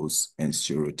socialized roles and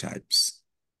stereotypes.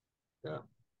 Yeah.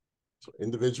 So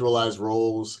individualized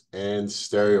roles and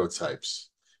stereotypes,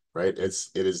 right? It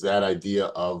is that idea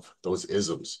of those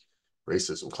isms,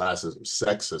 racism, classism,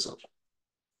 sexism,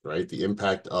 right? The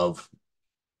impact of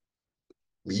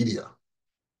media,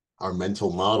 our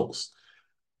mental models.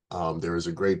 There is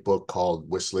a great book called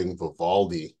Whistling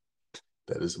Vivaldi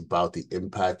that is about the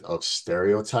impact of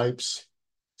stereotypes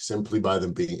simply by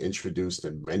them being introduced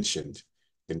and mentioned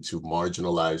into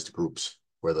marginalized groups,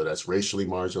 whether that's racially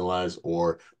marginalized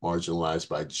or marginalized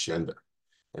by gender.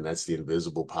 And that's the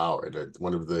invisible power. And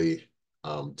one of the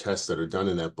tests that are done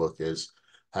in that book is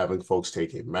having folks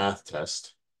take a math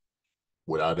test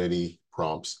without any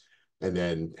prompts, and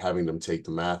then having them take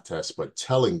the math test, but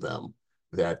telling them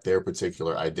that their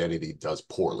particular identity does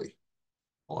poorly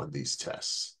on these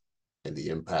tests, and the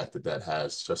impact that that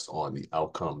has just on the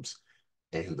outcomes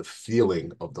and the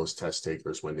feeling of those test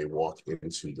takers when they walk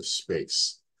into the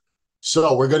space.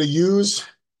 So we're going to use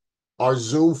our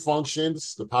Zoom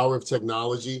functions, the power of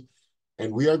technology,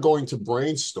 and we are going to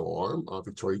brainstorm.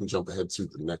 Victoria, you can jump ahead to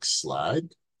the next slide.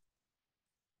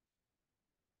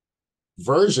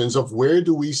 Versions of where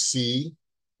do we see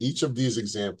each of these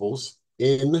examples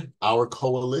in our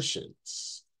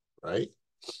coalitions, right?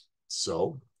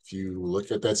 So if you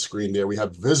look at that screen there, we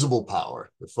have visible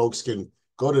power. The folks can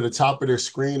go to the top of their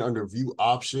screen under view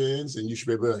options, and you should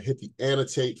be able to hit the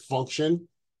annotate function.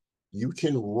 You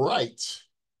can write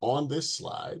on this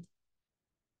slide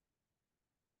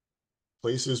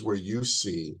places where you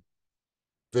see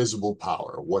visible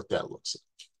power, what that looks like.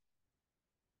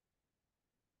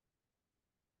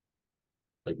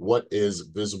 Like, what is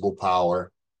visible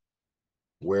power?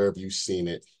 Where have you seen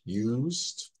it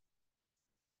used?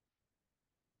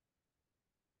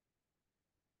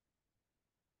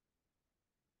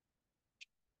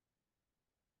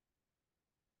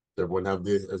 Is everyone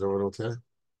okay?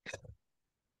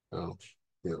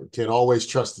 Can't always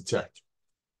trust the tech.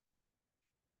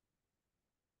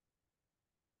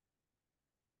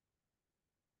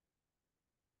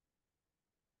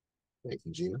 Thank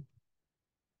you, Gina.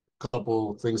 A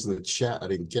couple things in the chat I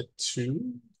didn't get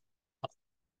to.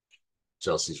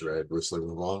 Chelsea's read Whistling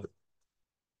Vivaldi.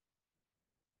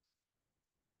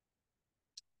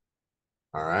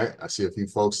 All right, I see a few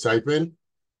folks typing.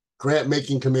 Grant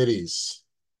making committees.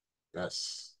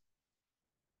 Yes.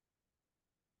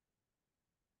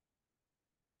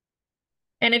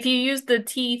 And if you use the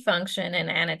T function and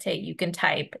annotate, you can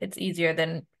type. It's easier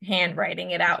than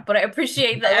handwriting it out, but I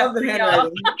appreciate that. I love the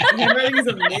handwriting. Handwriting is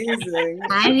amazing.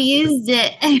 I've used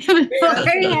it.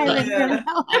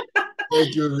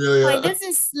 Thank you, Amelia. Like, this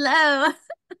is slow.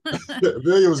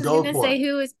 Amelia was going gonna for say it.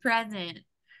 who was present,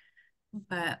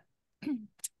 but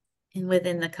and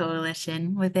within the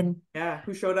coalition, within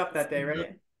who showed up that day,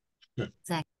 right?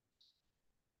 Exactly.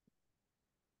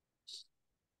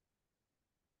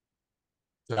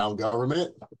 Town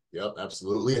government. Yep,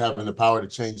 absolutely. Having the power to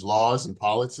change laws and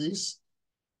policies.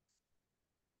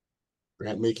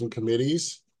 Grant making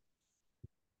committees.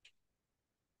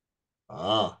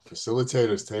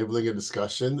 Facilitators tabling a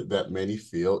discussion that many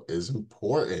feel is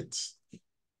important.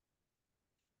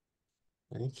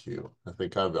 Thank you. I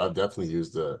think I've definitely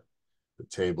used the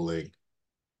tabling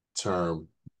term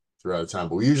throughout the time,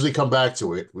 but we usually come back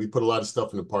to it. We put a lot of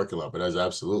stuff in the parking lot, but that's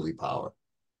absolutely power,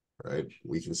 right?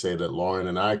 We can say that Lauren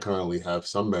and I currently have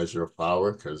some measure of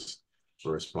power because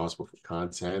we're responsible for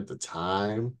content, the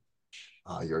time,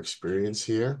 your experience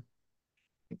here.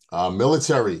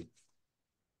 Military.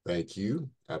 Thank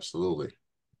you. Absolutely.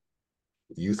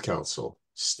 Youth Council.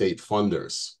 state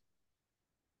funders,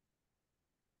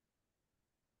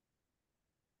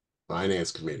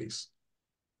 finance committees.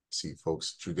 See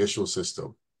folks, judicial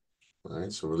system. All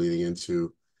right, so we're leading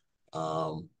into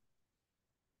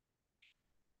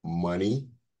money,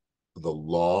 the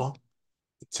law,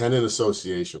 the tenant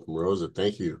association from Rosa.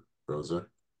 Thank you, Rosa.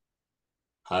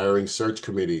 Hiring search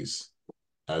committees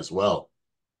as well.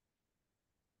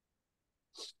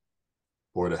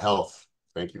 Board of Health.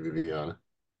 Thank you, Viviana.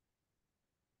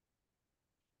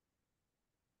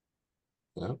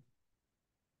 Yeah.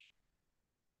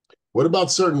 What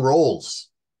about certain roles?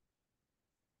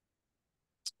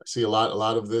 I see a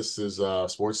lot of this is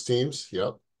sports teams.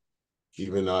 Yep.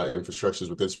 Even infrastructures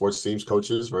within sports teams,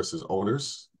 coaches versus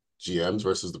owners, GMs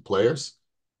versus the players.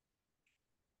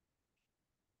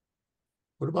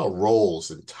 What about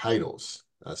roles and titles?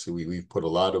 See, we've put a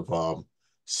lot of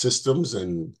systems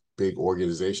and big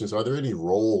organizations. Are there any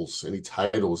roles, any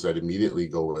titles that immediately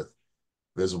go with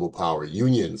visible power?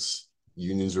 Unions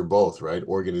are both, right?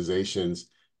 Organizations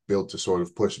built to sort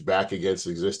of push back against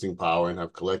existing power and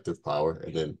have collective power,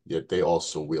 and then yet they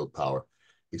also wield power.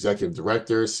 Executive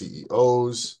directors,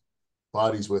 CEOs,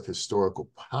 bodies with historical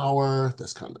power.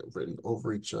 That's kind of written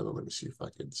over each other. Let me see if I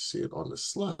can see it on the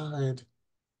slide.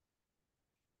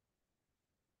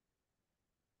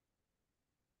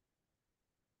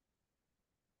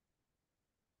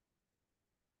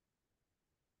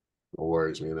 No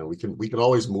worries, man. We can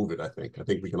always move it, I think. I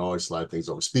think we can always slide things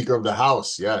over. Speaker of the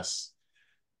House, yes.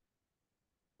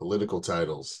 Political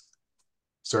titles.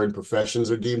 Certain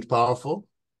professions are deemed powerful.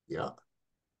 Yeah.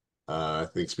 I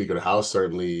think Speaker of the House,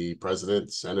 certainly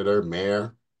president, senator,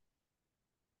 mayor.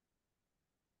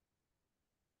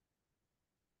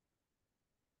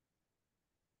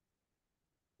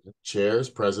 Chairs,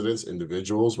 presidents,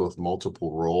 individuals with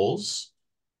multiple roles,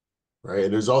 right?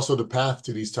 And there's also the path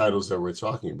to these titles that we're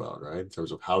talking about, right? In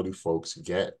terms of how do folks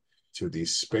get to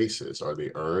these spaces? Are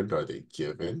they earned? Are they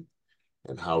given?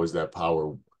 And how is that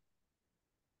power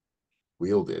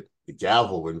wielded? The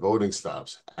gavel when voting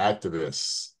stops,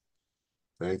 activists.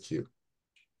 Thank you.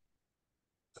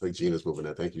 I think Gina's moving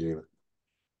that. Thank you, Gina.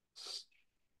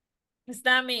 It's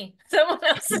not me. Someone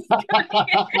else is doing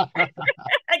it.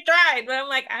 I tried, but I'm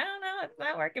like, I don't know. It's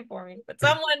not working for me. But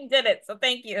someone did it, so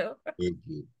thank you. Thank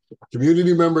you.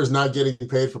 Community members not getting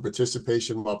paid for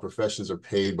participation while professions are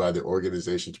paid by the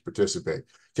organization to participate.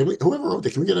 Whoever wrote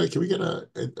that, can we get a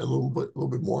little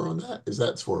bit more on that? Is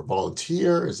that for a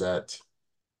volunteer? Is that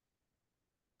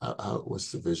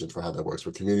what's the vision for how that works?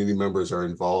 Where community members are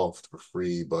involved for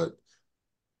free, but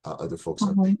other folks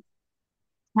are paid.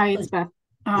 Hi, it's Beth.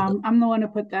 I'm the one who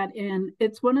put that in.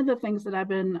 It's one of the things that I've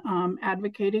been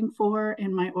advocating for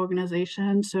in my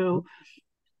organization. So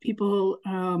people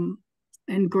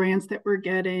and grants that we're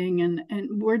getting, and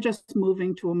we're just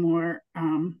moving to a more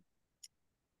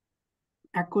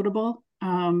equitable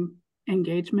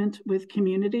engagement with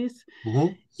communities.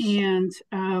 And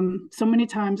so many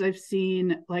times I've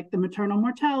seen like the maternal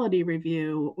mortality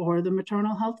review or the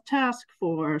maternal health task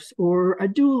force or a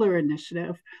doula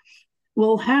initiative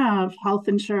will have health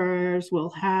insurers, will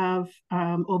have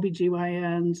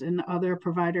OBGYNs and other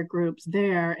provider groups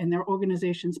there, and their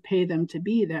organizations pay them to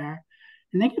be there.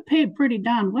 And they get paid pretty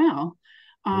darn well.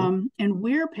 And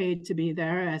we're paid to be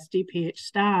there as DPH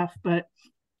staff, but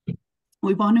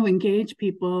we want to engage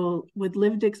people with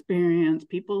lived experience,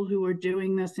 people who are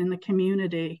doing this in the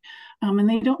community, and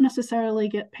they don't necessarily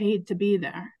get paid to be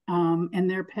there, and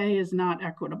their pay is not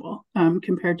equitable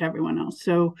compared to everyone else.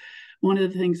 So one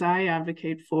of the things I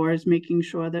advocate for is making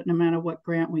sure that no matter what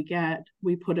grant we get,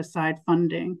 we put aside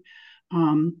funding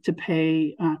to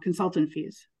pay consultant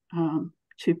fees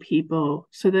to people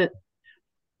so that,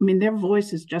 I mean, their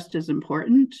voice is just as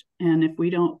important. And if we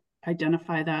don't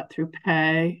identify that through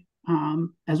pay,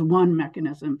 as one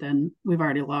mechanism, then we've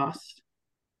already lost.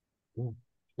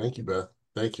 Thank you, Beth.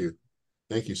 Thank you.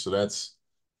 So that's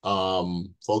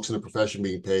folks in the profession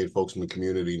being paid, folks in the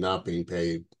community not being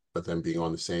paid, but then being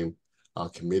on the same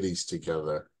committees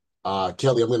together.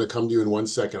 Kelly, I'm going to come to you in 1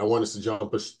 second. I want us to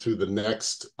jump us to the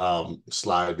next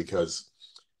slide because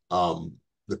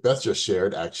that Beth just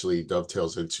shared actually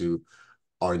dovetails into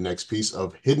our next piece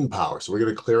of hidden power. So we're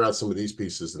going to clear out some of these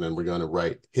pieces and then we're going to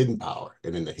write hidden power.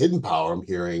 And in the hidden power, I'm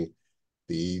hearing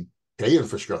the pay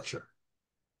infrastructure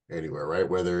anywhere, right?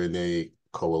 Whether in a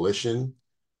coalition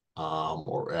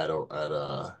or at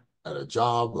a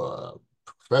job,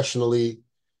 professionally,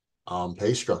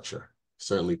 pay structure,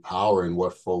 certainly power in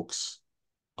what folks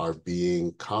are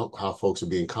being, how folks are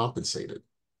being compensated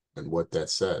and what that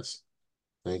says.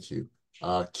 Thank you.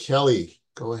 Kelly,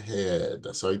 go ahead.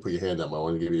 I saw you put your hand up. I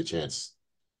want to give you a chance.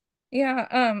 Yeah,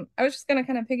 I was just gonna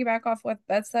kind of piggyback off what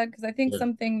Beth said, because I think Yeah.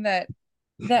 something that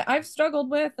I've struggled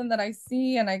with and that I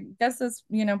see, and I guess is,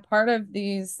 part of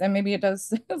these, and maybe it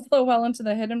does flow well into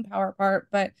the hidden power part,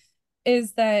 but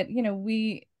is that,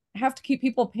 we have to keep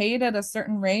people paid at a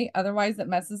certain rate, otherwise it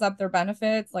messes up their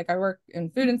benefits. Like I work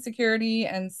in food insecurity,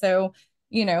 and so,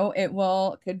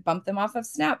 could bump them off of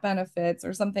SNAP benefits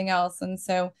or something else. And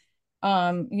so,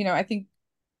 I think,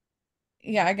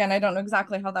 yeah, again, I don't know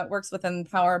exactly how that works within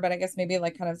power, but I guess maybe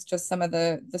like kind of just some of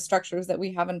the structures that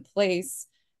we have in place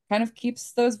kind of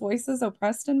keeps those voices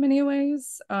oppressed in many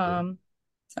ways.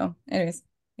 So anyways,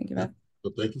 thank you, Beth.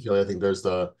 So thank you, Kelly. I think there's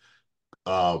the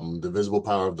visible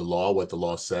power of the law, what the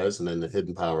law says, and then the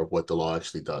hidden power of what the law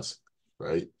actually does,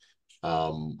 right?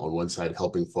 On one side,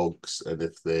 helping folks, and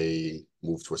if they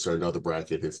move to a certain other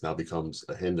bracket, it now becomes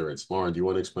a hindrance. Lauren, do you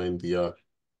want to explain the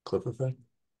cliff effect?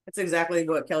 That's exactly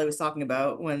what Kelly was talking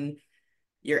about. When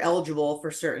you're eligible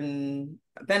for certain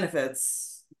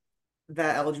benefits,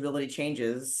 that eligibility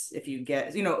changes if you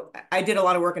get, I did a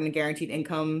lot of work in the guaranteed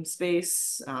income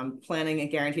space, planning a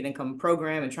guaranteed income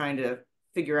program and trying to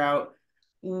figure out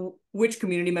which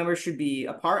community members should be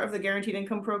a part of the guaranteed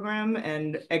income program,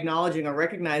 and acknowledging or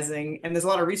recognizing, and there's a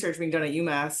lot of research being done at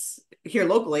UMass here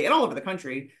locally and all over the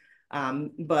country,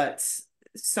 but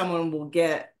someone will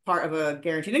get part of a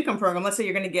guaranteed income program. Let's say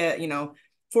you're going to get,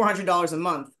 $400 a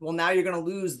month. Well, now you're going to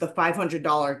lose the $500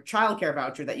 childcare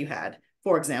voucher that you had,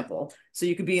 for example. So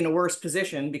you could be in a worse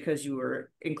position because you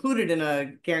were included in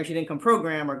a guaranteed income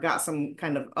program or got some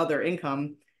kind of other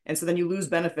income. And so then you lose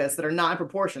benefits that are not in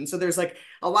proportion. So there's like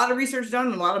a lot of research done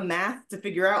and a lot of math to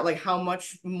figure out like how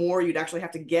much more you'd actually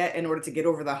have to get in order to get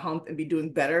over the hump and be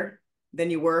doing better than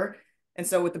you were. And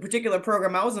so with the particular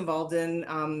program I was involved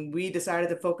in, we decided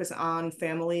to focus on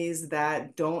families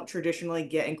that don't traditionally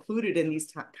get included in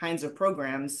these kinds of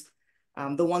programs.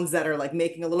 The ones that are like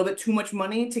making a little bit too much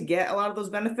money to get a lot of those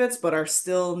benefits, but are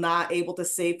still not able to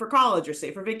save for college or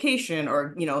save for vacation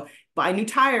or, buy new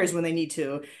tires when they need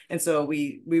to. And so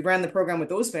we ran the program with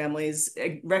those families,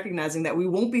 recognizing that we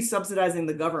won't be subsidizing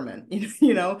the government,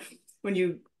 when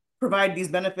you provide these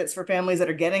benefits for families that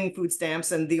are getting food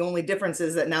stamps, and the only difference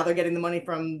is that now they're getting the money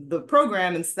from the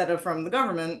program instead of from the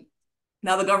government.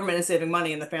 Now the government is saving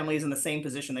money and the family is in the same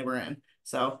position they were in.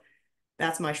 So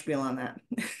that's my spiel on that.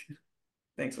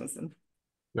 Thanks, Winston.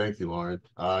 Thank you, Lauren.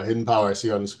 Hidden power, I see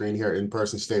on the screen here,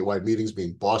 in-person statewide meetings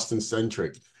being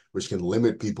Boston-centric, which can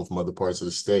limit people from other parts of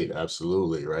the state.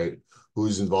 Absolutely, right?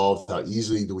 Who's involved? How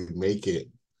easily do we make it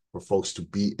for folks to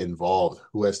be involved?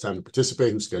 Who has time to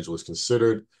participate? Whose schedule is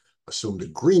considered? Assumed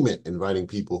agreement, inviting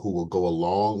people who will go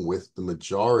along with the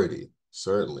majority,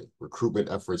 certainly.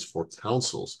 Recruitment efforts for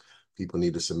councils. People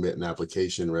need to submit an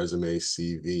application, resume,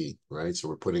 CV, right? So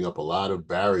we're putting up a lot of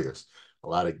barriers, a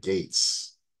lot of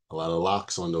gates, a lot of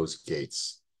locks on those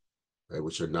gates, right,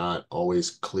 which are not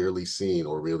always clearly seen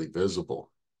or really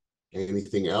visible.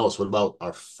 Anything else? What about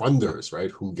our funders, right?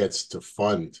 Who gets to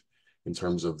fund in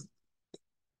terms of,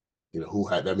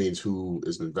 that means who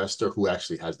is an investor, who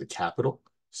actually has the capital,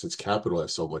 since capital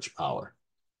has so much power,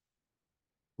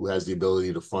 who has the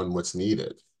ability to fund what's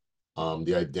needed,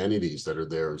 the identities that are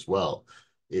there as well.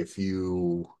 If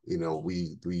there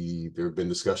have been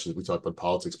discussions, we talked about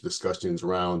politics, discussions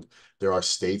around, there are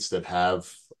states that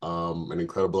have an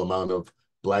incredible amount of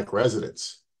Black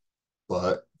residents,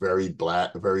 but very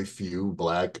few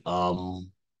Black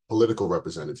political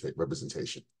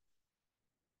representation.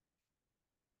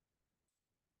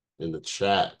 In the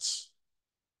chats,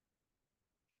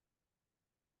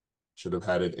 should have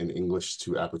had it in English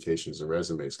to applications and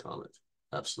resumes comment.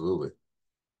 Absolutely.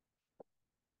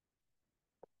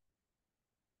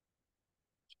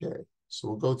 Okay, so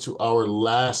we'll go to our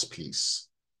last piece,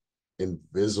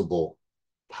 invisible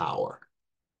power.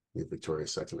 Give Victoria a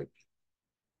second to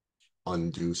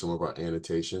undo some of our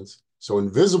annotations. So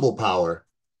invisible power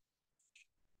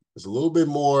is a little bit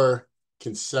more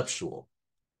conceptual,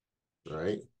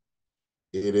 right?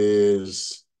 It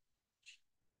is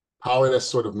power that's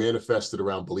sort of manifested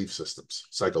around belief systems,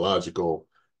 psychological,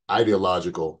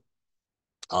 ideological,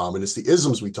 and it's the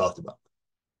isms we talked about.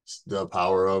 It's the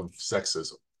power of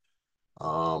sexism,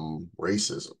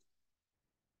 racism.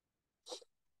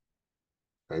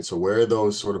 Right? So where are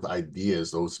those sort of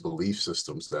ideas, those belief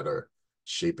systems that are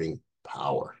shaping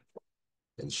power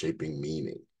and shaping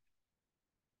meaning,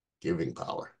 giving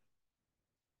power?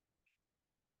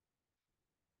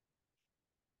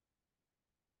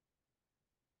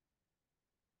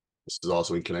 This is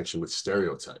also in connection with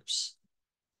stereotypes.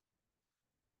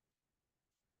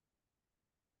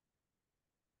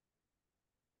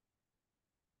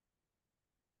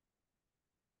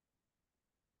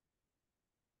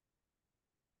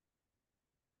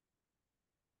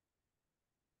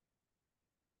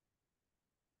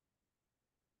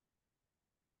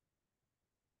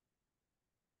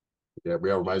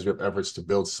 Gabrielle reminds me of efforts to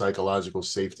build psychological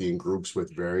safety in groups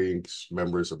with varying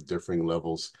members of differing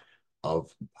levels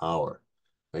of power.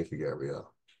 Thank you,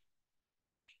 Gabrielle.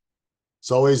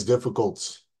 It's always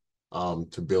difficult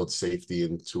to build safety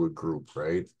into a group,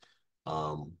 right?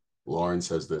 Lauren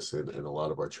says this in a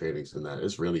lot of our trainings, and that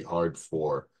it's really hard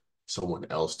for someone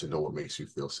else to know what makes you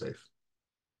feel safe,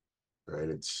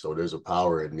 right? So there's a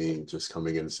power in me just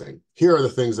coming in and saying, here are the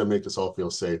things that make us all feel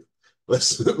safe.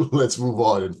 Let's move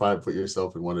on and put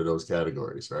yourself in one of those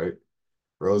categories, right?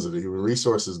 Rosa, the Human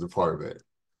Resources Department.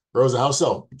 Rosa, how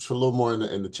so? Put a little more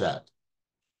in the chat.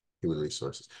 Human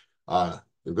Resources.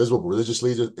 Invisible religious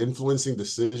leaders influencing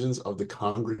decisions of the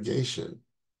congregation.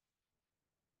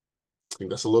 I think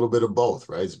that's a little bit of both,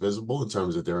 right? It's visible in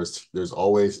terms of there's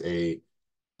always a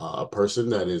person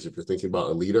that is, if you're thinking about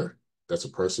a leader, that's a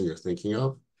person you're thinking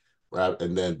of, right?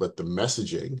 And then, but the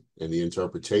messaging and the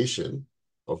interpretation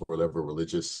of whatever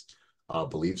religious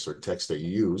beliefs or text that you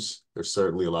use, there's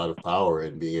certainly a lot of power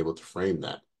in being able to frame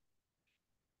that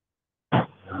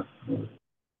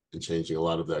and changing a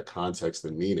lot of that context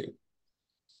and meaning.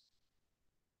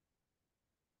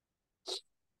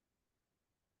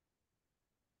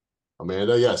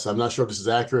 Amanda, yes, I'm not sure if this is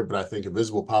accurate, but I think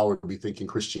invisible power would be thinking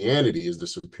Christianity is the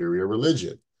superior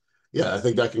religion. Yeah, I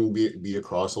think that can be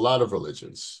across a lot of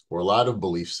religions or a lot of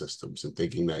belief systems, and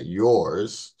thinking that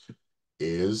yours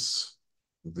is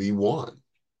the one,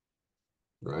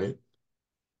 right?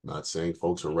 Not saying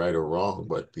folks are right or wrong,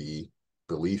 but the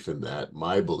belief in that,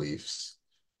 my beliefs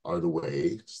are the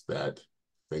ways that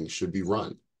things should be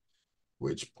run,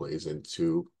 which plays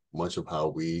into much of how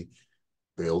we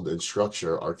build and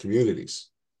structure our communities.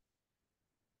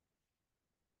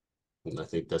 And I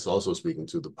think that's also speaking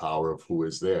to the power of who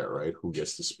is there, right? Who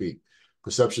gets to speak.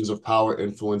 Perceptions of power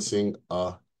influencing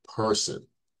a person.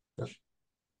 Yeah.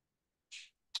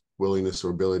 Willingness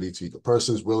or ability to, a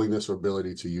person's willingness or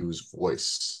ability to use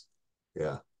voice.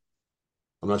 Yeah.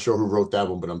 I'm not sure who wrote that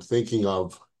one, but I'm thinking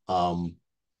of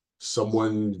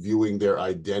someone viewing their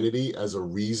identity as a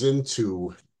reason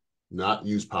to not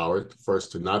use power,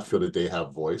 first to not feel that they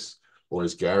have voice, or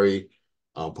as Gary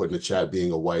put in the chat,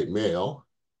 being a white male,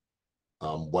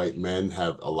 white men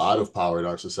have a lot of power in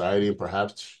our society, and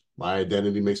perhaps my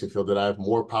identity makes me feel that I have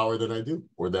more power than I do,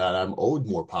 or that I'm owed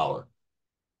more power.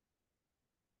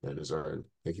 That is earned.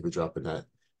 Thank you for dropping that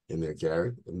in there,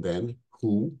 Gary. And then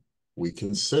who we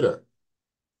consider.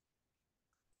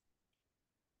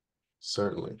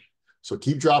 Certainly. So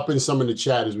keep dropping some in the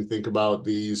chat as we think about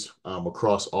these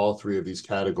across all three of these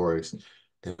categories.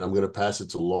 And I'm going to pass it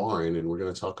to Lauren, and we're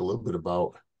going to talk a little bit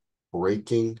about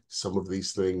breaking some of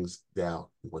these things down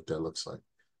and what that looks like.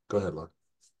 Go ahead, Lauren.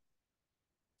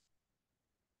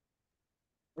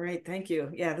 Great, thank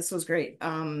you. Yeah, this was great.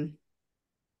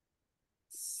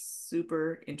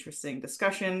 Super interesting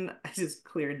discussion. I just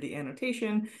cleared the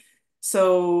annotation.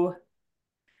 So,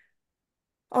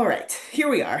 all right, here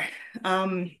we are.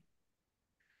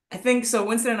 I think so.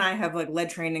 Winston and I have led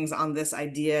trainings on this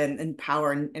idea and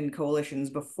power and coalitions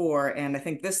before, and I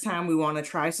think this time we want to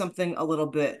try something a little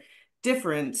bit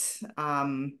different.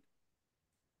 When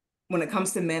it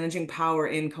comes to managing power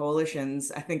in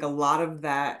coalitions, I think a lot of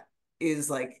that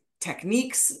is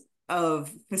techniques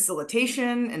of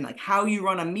facilitation and how you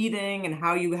run a meeting and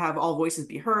how you have all voices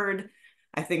be heard.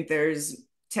 I think there's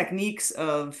techniques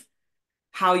of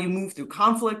how you move through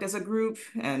conflict as a group,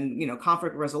 and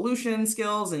conflict resolution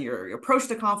skills and your approach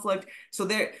to conflict. So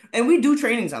and we do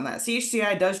trainings on that.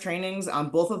 CHCI does trainings on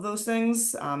both of those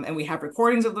things, and we have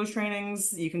recordings of those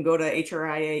trainings. You can go to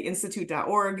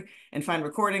hriainstitute.org and find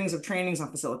recordings of trainings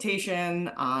on facilitation,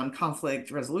 on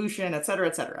conflict resolution, et cetera,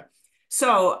 et cetera.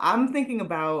 So I'm thinking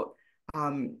about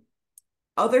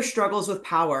other struggles with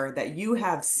power that you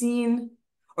have seen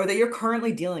or that you're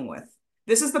currently dealing with.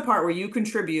 This is the part where you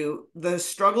contribute the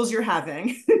struggles you're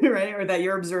having, right? Or that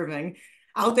you're observing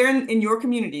out there in your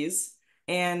communities,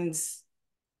 and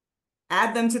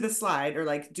add them to the slide,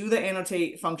 or do the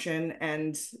annotate function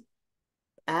and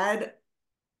add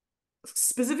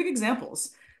specific examples.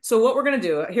 So what we're going to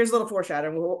do, here's a little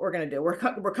foreshadowing of what we're going to do.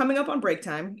 We're coming up on break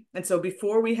time. And so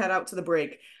before we head out to the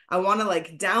break, I want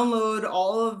to download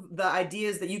all of the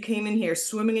ideas that you came in here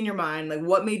swimming in your mind.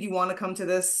 What made you want to come to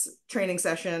this training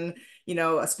session?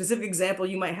 A specific example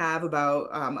you might have about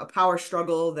a power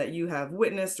struggle that you have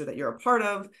witnessed or that you're a part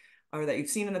of or that you've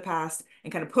seen in the past,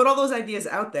 and kind of put all those ideas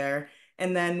out there.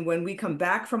 And then when we come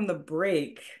back from the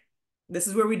break, this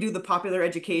is where we do the popular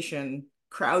education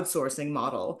crowdsourcing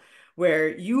model, where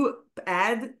you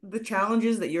add the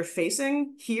challenges that you're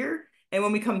facing here. And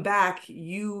when we come back,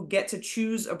 you get to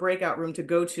choose a breakout room to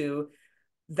go to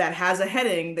that has a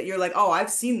heading that you're like, oh,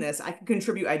 I've seen this. I can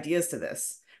contribute ideas to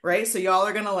this. right? So y'all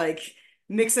are gonna like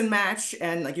mix and match,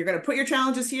 and like you're gonna put your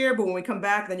challenges here, but when we come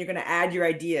back, then you're gonna add your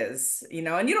ideas, you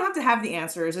know, and you don't have to have the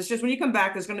answers. It's just when you come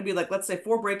back, there's gonna be like, let's say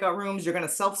 4 breakout rooms. You're gonna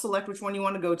self-select which one you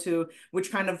want to go to,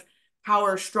 which kind of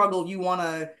power struggle you want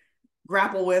to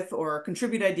grapple with or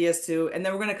contribute ideas to, and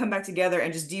then we're going to come back together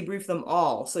and just debrief them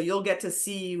all. So you'll get to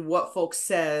see what folks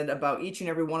said about each and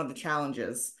every one of the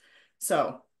challenges.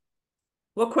 So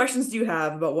what questions do you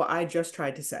have about what I just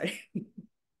tried to say?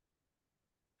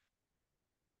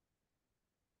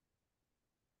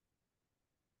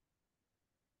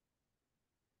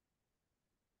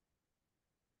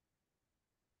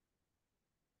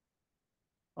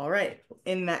 All right,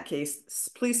 in that case,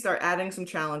 please start adding some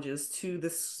challenges to the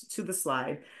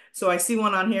slide. So I see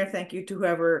one on here. Thank you to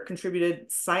whoever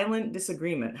contributed. Silent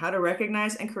disagreement, how to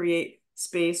recognize and create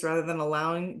space rather than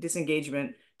allowing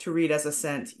disengagement to read as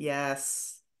assent.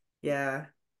 Yes, yeah,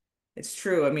 it's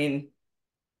true. I mean,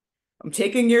 I'm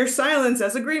taking your silence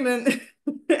as agreement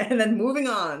and then moving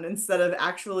on instead of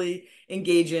actually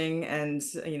engaging and,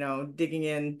 you know, digging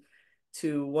in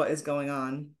to what is going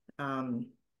on.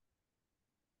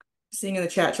 Seeing in the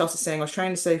chat, Chelsea saying, I was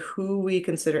trying to say who we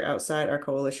consider outside our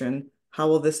coalition. How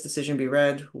will this decision be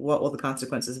read? What will the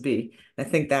consequences be? I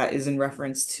think that is in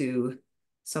reference to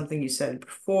something you said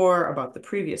before about the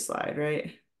previous slide,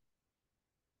 right?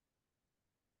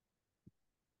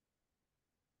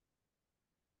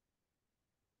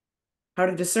 How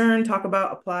to discern, talk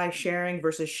about, apply, sharing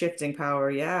versus shifting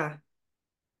power. Yeah.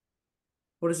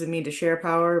 What does it mean to share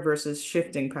power versus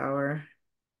shifting power?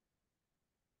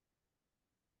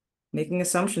 Making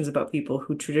assumptions about people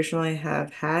who traditionally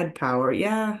have had power.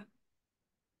 Yeah.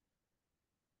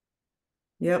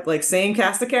 Yep, like same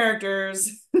cast of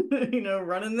characters, you know,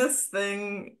 running this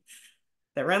thing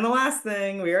that ran the last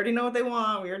thing. We already know what they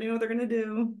want. We already know what they're gonna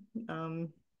do.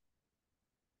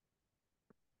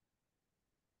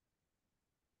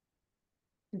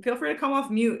 Feel free to come off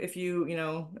mute if you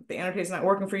know, if the annotate's not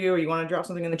working for you or you want to drop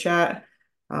something in the chat.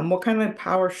 What kind of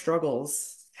power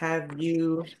struggles have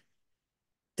you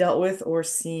dealt with or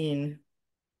seen,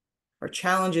 or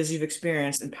challenges you've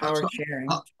experienced in power sharing?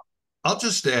 I'll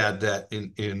just add that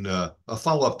in a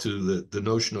follow-up to the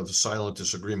notion of a silent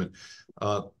disagreement,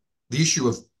 the issue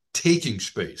of taking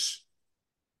space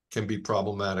can be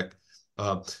problematic.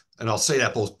 And I'll say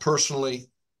that both personally,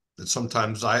 that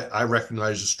sometimes I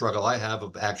recognize the struggle I have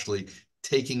of actually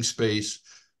taking space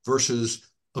versus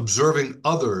observing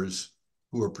others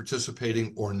who are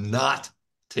participating or not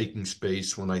taking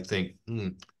space when I think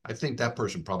that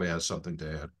person probably has something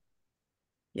to add.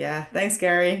 Yeah, thanks,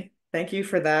 Gary. Thank you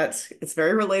for that. It's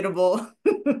very relatable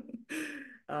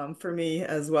for me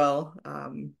as well.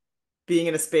 Being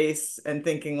in a space and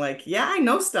thinking like, yeah, I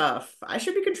know stuff. I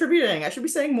should be contributing. I should be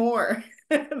saying more.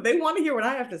 They want to hear what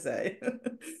I have to say.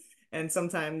 And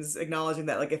sometimes acknowledging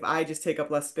that, like, if I just take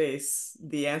up less space,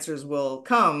 the answers will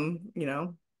come, you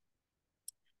know.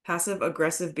 Passive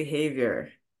aggressive behavior.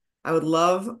 I would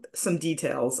love some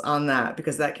details on that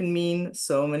because that can mean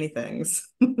so many things.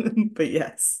 But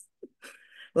yes.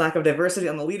 Lack of diversity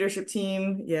on the leadership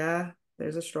team. Yeah,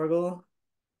 there's a struggle.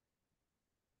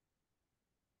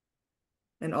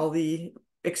 And all the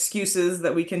excuses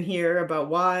that we can hear about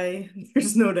why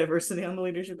there's no diversity on the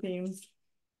leadership teams.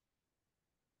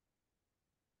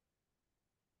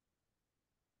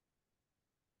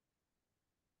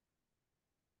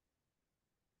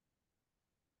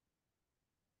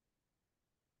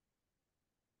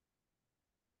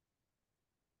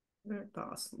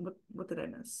 Thoughts. What did I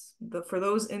miss? For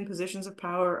those in positions of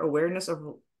power, awareness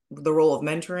of the role of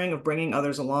mentoring, of bringing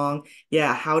others along.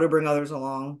 Yeah, how to bring others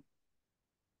along.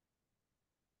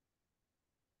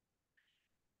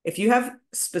 If you have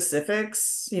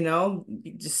specifics, you know,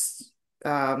 you just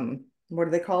what do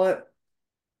they call it?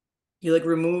 You like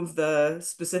remove the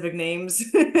specific names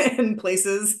and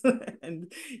places,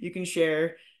 and you can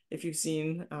share if you've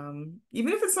seen,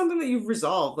 even if it's something that you've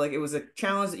resolved, like it was a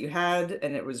challenge that you had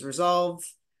and it was resolved,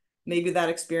 maybe that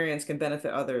experience can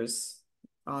benefit others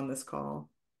on this call.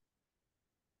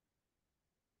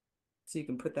 So you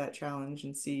can put that challenge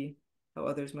and see how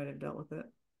others might have dealt with it.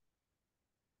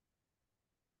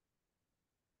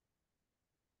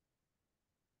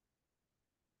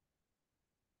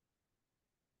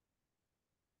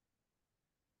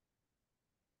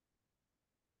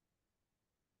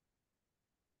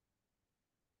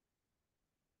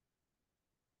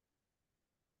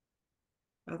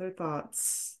 Other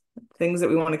thoughts, things that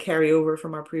we want to carry over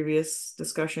from our previous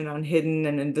discussion on hidden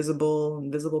and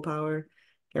invisible power.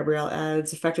 Gabrielle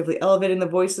adds, effectively elevating the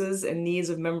voices and needs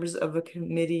of members of a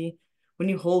committee when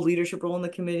you hold leadership role in the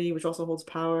committee, which also holds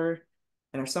power.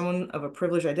 and are someone of a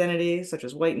privileged identity, such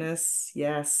as whiteness.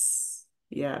 Yes,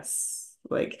 yes.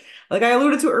 Like I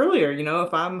alluded to earlier, you know,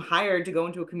 if I'm hired to go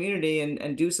into a community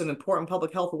and do some important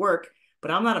public health work, but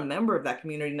I'm not a member of that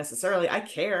community necessarily, I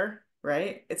care,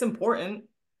 right? It's important,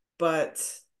 but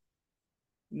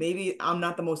maybe I'm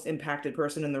not the most impacted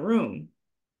person in the room.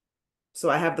 So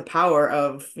I have the power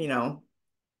of, you know,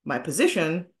 my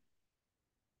position,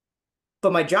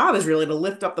 but my job is really to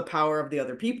lift up the power of the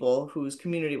other people whose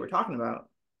community we're talking about.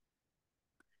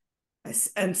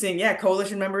 I'm seeing, yeah,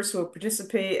 coalition members who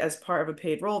participate as part of a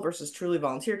paid role versus truly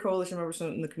volunteer coalition members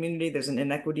in the community. There's an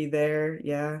inequity there.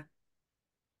 Yeah.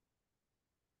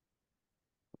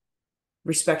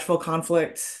 Respectful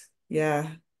conflict. Yeah.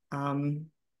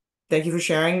 Thank you for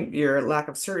sharing your lack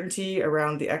of certainty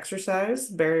around the exercise.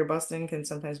 Barrier busting can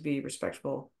sometimes be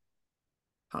respectful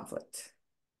conflict.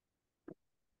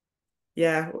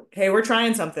 Yeah. Hey, we're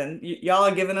trying something. Y'all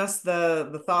are giving us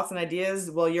the thoughts and ideas.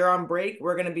 While you're on break,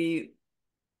 we're going to be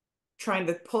trying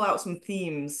to pull out some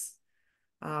themes,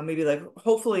 maybe like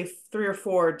hopefully 3 or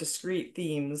 4 discrete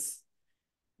themes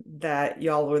that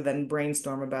y'all will then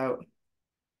brainstorm about.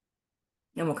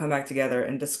 And we'll come back together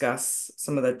and discuss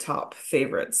some of the top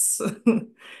favorites.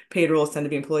 Paid roles tend to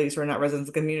be employees who are not residents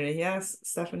of the community. Yes,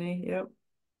 Stephanie. Yep.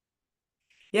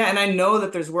 Yeah, and I know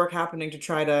that there's work happening to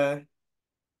try to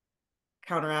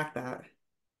counteract that.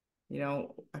 You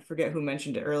know, I forget who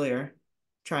mentioned it earlier,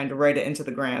 trying to write it into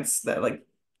the grants that like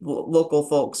local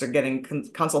folks are getting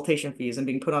consultation fees and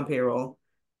being put on payroll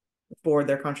for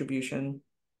their contribution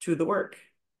to the work.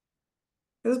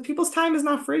 Because people's time is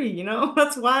not free, you know?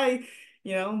 That's why,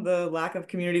 you know, the lack of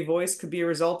community voice could be a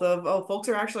result of, oh, folks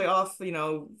are actually off, you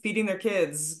know, feeding their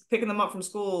kids, picking them up from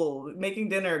school, making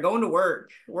dinner, going to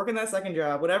work, working that second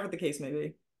job, whatever the case may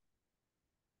be.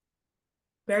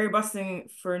 Barrier busting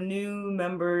for new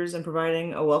members and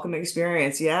providing a welcoming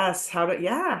experience. Yes, how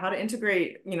to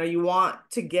integrate. You know, you want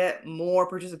to get more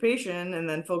participation, and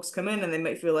then folks come in and they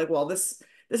might feel like, well, this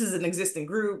is an existing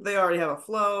group. They already have a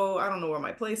flow. I don't know where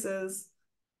my place is.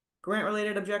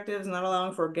 Grant-related objectives, not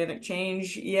allowing for organic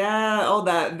change. Yeah, all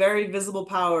that very visible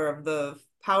power of the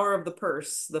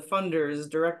purse, the funders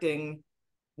directing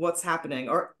what's happening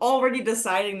or already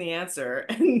deciding the answer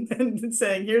and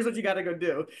saying, here's what you got to go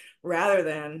do, rather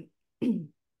than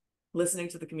listening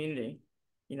to the community.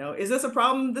 You know, is this a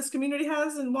problem this community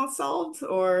has and wants solved?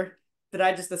 Or did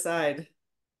I just decide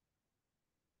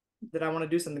that I want to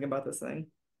do something about this thing?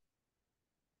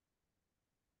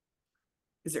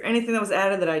 Is there anything that was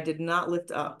added that I did not lift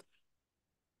up?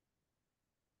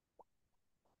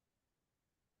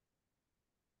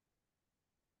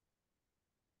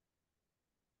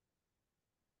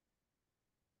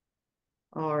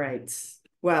 All right.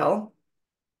 Well,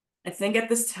 I think at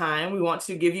this time we want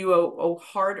to give you a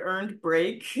hard-earned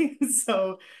break.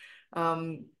 So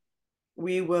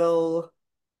we will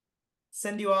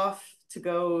send you off to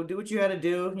go do what you had to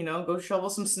do, you know, go shovel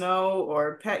some snow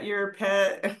or pet your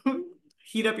pet,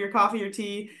 heat up your coffee or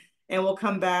tea, and we'll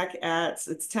come back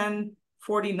it's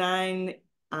 10:49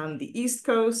 on the East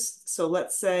Coast. So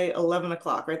let's say 11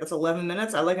 o'clock, right? That's 11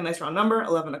 minutes. I like a nice round number,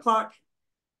 11 o'clock.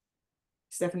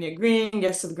 Stephanie agreeing,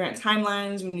 yes to the grant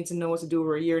timelines. We need to know what to do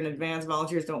over a year in advance.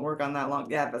 Volunteers don't work on that long.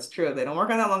 Yeah, that's true. They don't work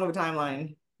on that long of a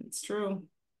timeline. It's true.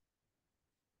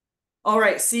 All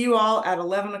right, see you all at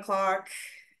 11 o'clock.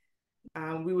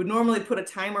 We would normally put a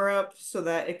timer up so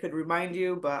that it could remind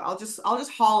you, but I'll just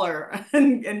holler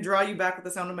and draw you back with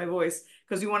the sound of my voice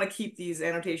because we want to keep these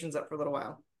annotations up for a little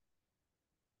while.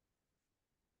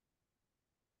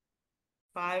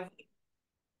 5.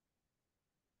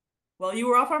 While you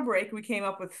were off on break, we came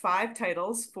up with 5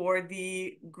 titles for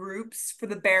the groups, for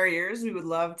the barriers we would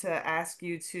love to ask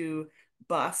you to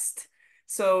bust.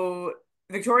 So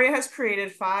Victoria has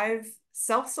created 5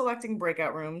 self-selecting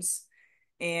breakout rooms,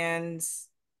 and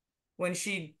when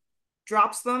she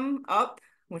drops them up,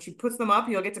 when she puts them up,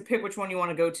 you'll get to pick which one you want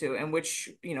to go to and which,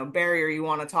 you know, barrier you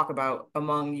want to talk about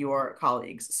among your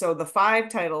colleagues. So the 5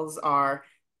 titles are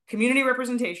community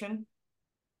representation.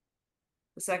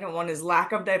 The second one is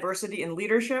lack of diversity in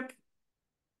leadership.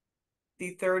 The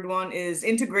third one is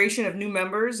integration of new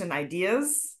members and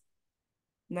ideas.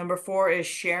 Number 4 is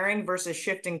sharing versus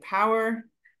shifting power.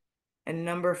 And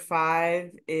number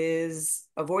 5 is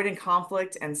avoiding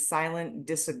conflict and silent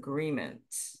disagreement.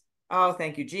 Oh,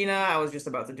 thank you, Gina. I was just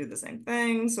about to do the same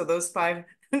thing. So those 5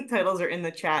 titles are in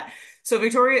the chat. So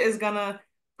Victoria is gonna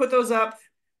put those up.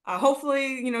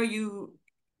 Hopefully, you know, you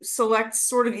select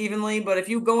sort of evenly, but if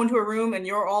you go into a room and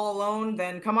you're all alone,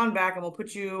 then come on back and we'll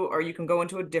put you, or you can go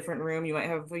into a different room. You might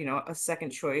have, you know, a second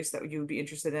choice that you would be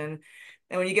interested in.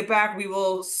 And when you get back, we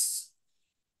will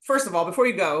first of all, before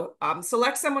you go,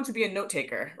 select someone to be a note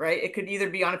taker, right? It could either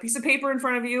be on a piece of paper in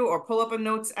front of you or pull up a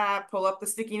notes app, pull up the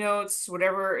sticky notes,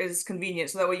 whatever is convenient,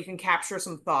 so that way you can capture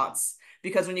some thoughts.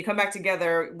 Because when you come back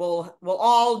together, we'll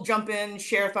all jump in,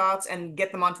 share thoughts, and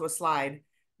get them onto a slide.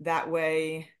 That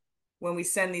way, when we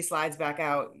send these slides back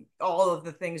out, all of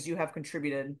the things you have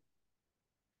contributed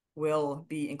will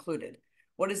be included.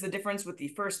 What is the difference with the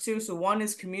first two? So one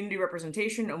is community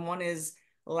representation and one is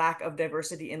lack of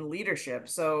diversity in leadership.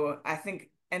 So I think,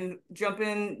 and jump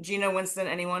in, Gina, Winston,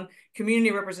 anyone,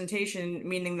 community representation,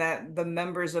 meaning that the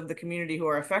members of the community who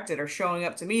are affected are showing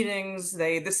up to meetings.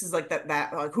 This is like that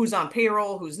like who's on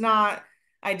payroll, who's not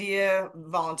idea,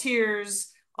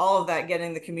 volunteers, all of that,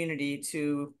 getting the community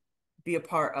to be a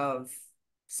part of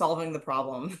solving the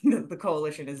problem that the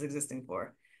coalition is existing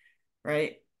for,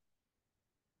 right?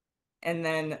 And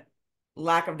then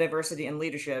lack of diversity in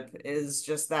leadership is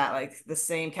just that, like the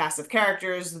same cast of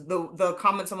characters. The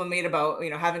comment someone made about,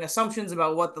 having assumptions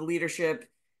about what the leadership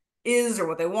is or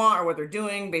what they want or what they're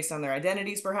doing based on their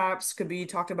identities perhaps could be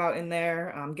talked about in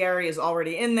there. Gary is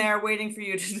already in there waiting for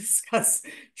you to discuss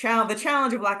the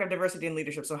challenge of lack of diversity in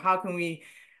leadership. So how can we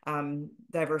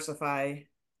diversify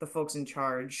the folks in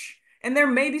charge? And there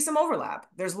may be some overlap.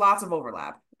 There's lots of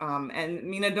overlap. And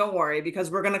Mina, don't worry, because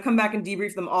we're going to come back and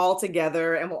debrief them all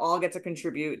together and we'll all get to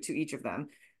contribute to each of them.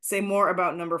 Say more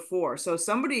about number 4. So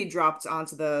somebody dropped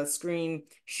onto the screen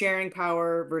sharing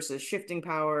power versus shifting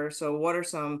power. So what are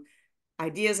some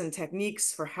ideas and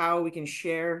techniques for how we can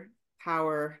share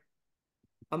power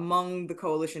among the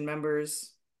coalition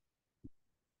members?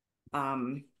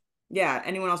 Yeah,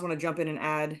 anyone else want to jump in and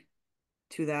add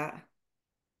to that?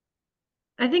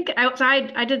 I think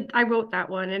I wrote that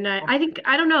one, and I think,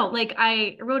 I don't know, like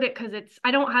I wrote it because I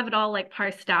don't have it all like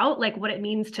parsed out, like what it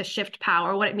means to shift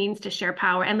power, what it means to share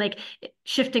power, and like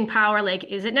shifting power, like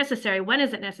is it necessary? When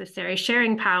is it necessary?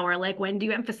 Sharing power, like when do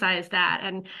you emphasize that?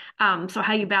 And so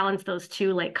how you balance those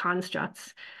two like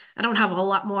constructs. I don't have a whole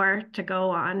lot more to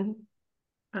go on,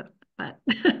 but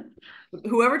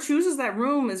whoever chooses that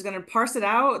room is going to parse it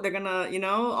out. They're going to,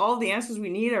 all the answers we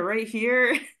need are right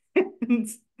here.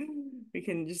 We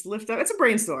can just lift up. It's a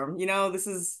brainstorm. This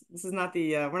is not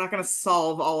the, we're not going to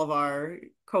solve all of our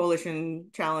coalition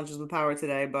challenges with power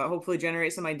today, but hopefully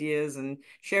generate some ideas and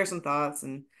share some thoughts.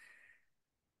 And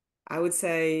I would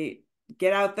say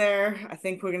get out there. I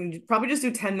think we're going to probably just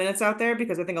do 10 minutes out there,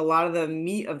 because I think a lot of the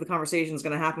meat of the conversation is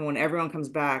going to happen when everyone comes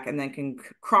back, and then can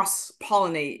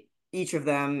cross-pollinate each of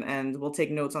them, and we'll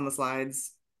take notes on the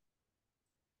slides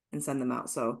and send them out.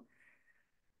 So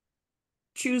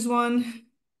choose one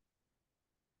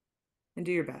and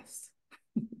do your best.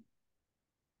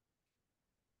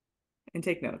 And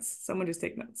take notes. Someone just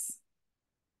take notes.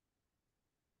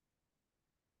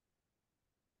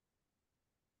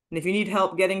 And if you need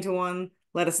help getting to one,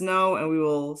 let us know and we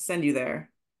will send you there.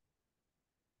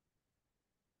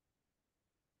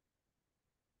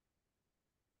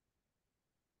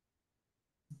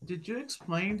 Did you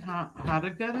explain how to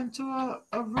get into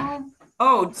a room?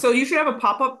 Oh, so you should have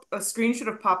a screen should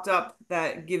have popped up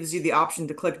that gives you the option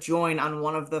to click join on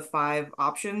one of the 5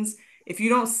 options. If you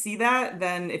don't see that,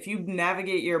 then if you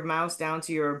navigate your mouse down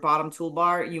to your bottom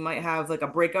toolbar, you might have like a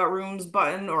breakout rooms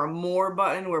button or a more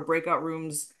button where breakout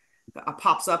rooms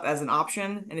pops up as an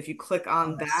option. And if you click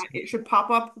on that, it should pop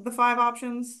up the 5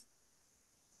 options.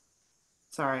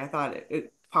 Sorry, I thought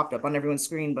it popped up on everyone's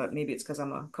screen, but maybe it's because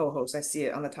I'm a co-host. I see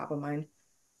it on the top of mine.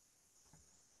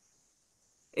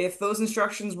 If those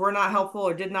instructions were not helpful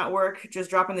or did not work, just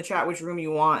drop in the chat which room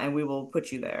you want and we will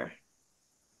put you there.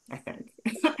 I think.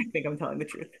 I think I'm telling the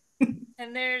truth.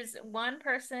 And there's one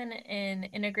person in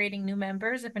integrating new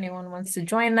members, if anyone wants to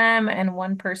join them, and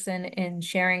one person in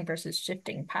sharing versus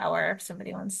shifting power, if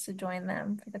somebody wants to join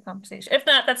them for the conversation. If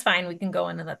not, that's fine. We can go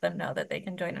in and let them know that they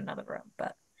can join another room.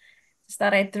 But just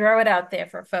thought I'd throw it out there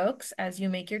for folks as you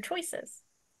make your choices.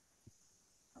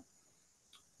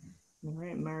 All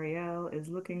right, Marielle is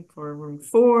looking for room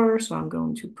 4, so I'm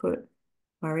going to put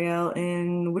Marielle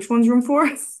in, which one's room 4?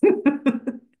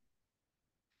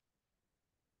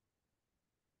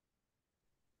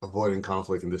 Avoiding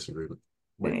conflict and disagreement.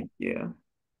 Wait. Thank you.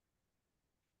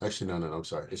 Actually, no, I'm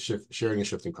sorry. It's sharing and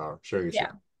shifting power. Sharing and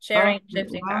shifting. Sharing and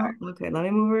shifting power. Okay, let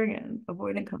me move her again.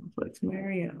 Avoiding conflict,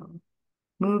 Marielle.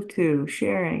 Move to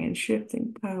sharing and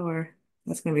shifting power.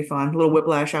 That's going to be fun. A little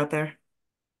whiplash out there.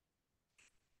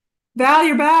 Val,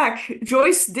 you're back.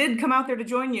 Joyce did come out there to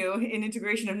join you in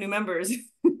integration of new members.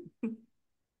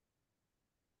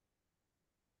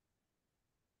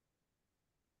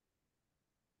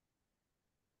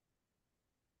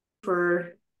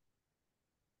 For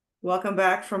Welcome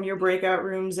back from your breakout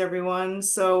rooms, everyone.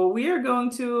 So we are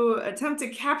going to attempt to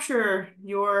capture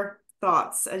your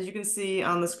thoughts. As you can see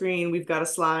on the screen, we've got a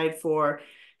slide for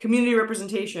community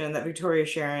representation that Victoria's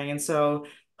sharing. And so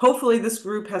hopefully this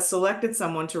group has selected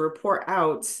someone to report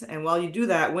out. And while you do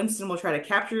that, Winston will try to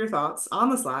capture your thoughts on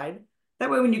the slide.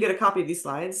 That way, when you get a copy of these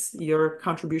slides, your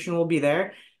contribution will be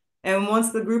there. And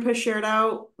once the group has shared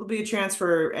out, there'll be a chance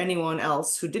for anyone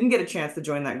else who didn't get a chance to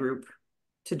join that group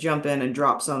to jump in and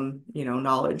drop some,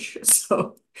 knowledge.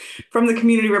 So from the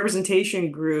community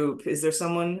representation group, is there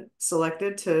someone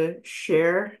selected to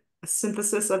share a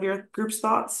synthesis of your group's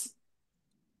thoughts?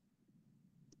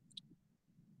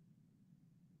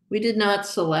 We did not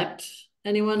select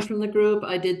anyone from the group.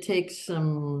 I did take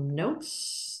some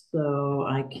notes, so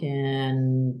I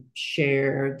can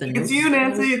share the notes. It's you,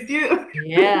 Nancy, it's you.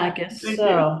 Yeah, I guess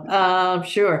so.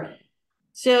 Sure.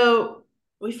 So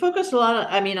we focused a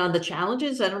lot on the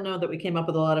challenges. I don't know that we came up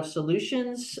with a lot of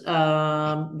solutions.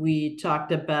 We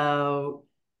talked about,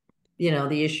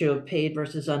 the issue of paid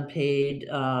versus unpaid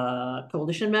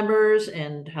coalition members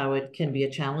and how it can be a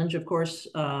challenge, of course,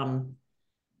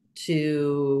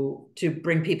 to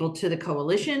bring people to the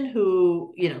coalition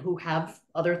who have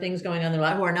other things going on in their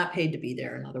life, who are not paid to be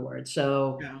there, in other words.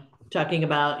 So talking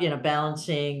about,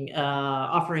 balancing,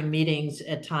 offering meetings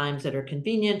at times that are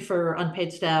convenient for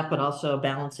unpaid staff, but also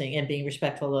balancing and being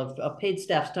respectful of paid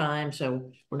staff's time. So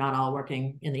we're not all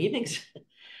working in the evenings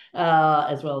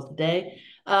as well as the day.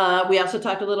 We also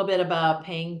talked a little bit about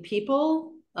paying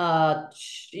people, and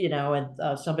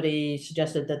somebody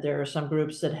suggested that there are some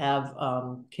groups that have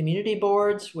community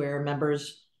boards where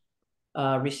members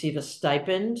receive a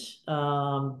stipend,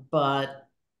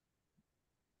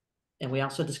 and we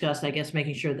also discussed, I guess,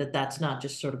 making sure that that's not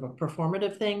just sort of a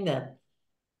performative thing,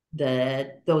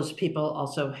 that those people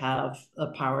also have a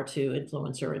power to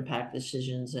influence or impact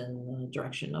decisions in the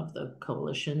direction of the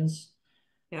coalitions.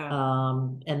 Yeah.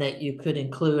 And that you could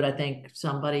include, I think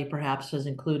somebody perhaps has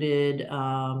included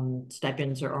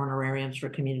stipends or honorariums for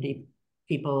community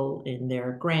people in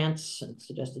their grants and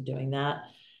suggested doing that.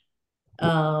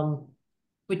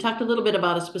 We talked a little bit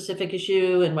about a specific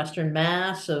issue in Western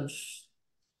Mass of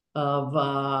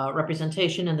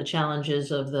representation and the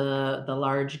challenges of the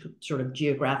large sort of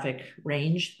geographic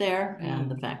range there, and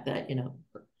the fact that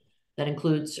that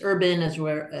includes urban as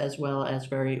well as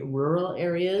very rural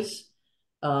areas.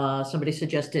 Somebody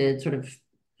suggested sort of,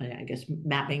 I guess,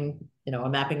 mapping, a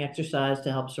mapping exercise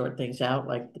to help sort things out,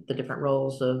 like the different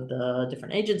roles of the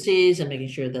different agencies and making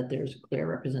sure that there's clear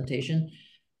representation.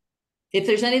 If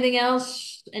there's anything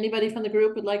else anybody from the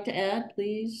group would like to add,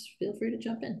 please feel free to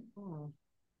jump in.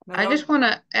 I just want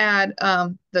to add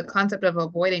the concept of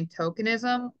avoiding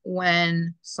tokenism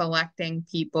when selecting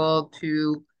people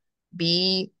to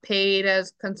be paid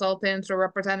as consultants or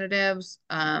representatives.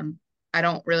 I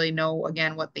don't really know,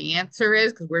 again, what the answer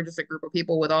is because we're just a group of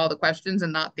people with all the questions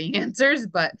and not the answers.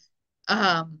 But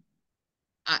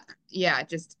yeah,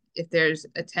 just if there's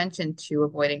attention to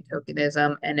avoiding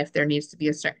tokenism and if there needs to be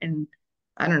a certain,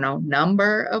 I don't know,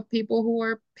 number of people who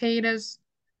are paid as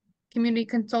community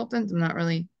consultants, I'm not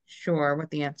really sure what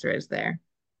the answer is there.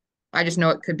 I just know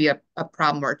it could be a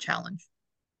problem or a challenge.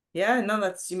 Yeah,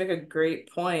 no, you make a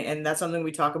great point. And that's something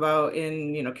we talk about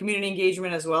in, community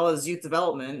engagement as well as youth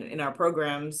development in our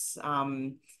programs.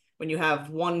 When you have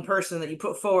one person that you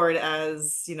put forward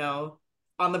as,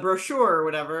 on the brochure or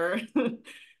whatever,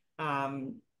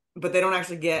 but they don't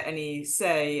actually get any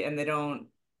say and they're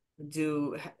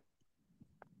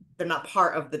not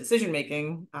part of the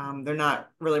decision-making. They're not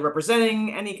really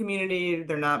representing any community.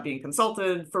 They're not being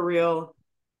consulted for real.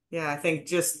 Yeah, I think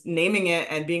just naming it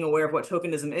and being aware of what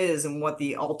tokenism is and what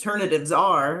the alternatives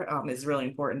are is really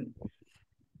important.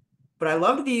 But I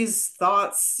loved these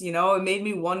thoughts, it made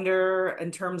me wonder in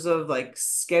terms of like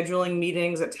scheduling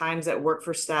meetings at times that work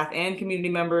for staff and community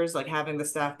members, like having the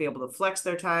staff be able to flex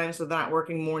their time so they're not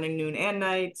working morning, noon, and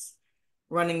nights,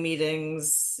 running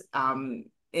meetings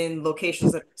in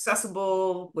locations that are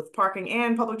accessible with parking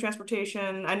and public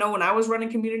transportation. I know when I was running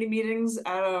community meetings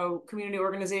at a community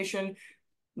organization,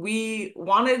 we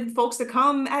wanted folks to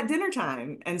come at dinner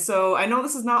time. And so I know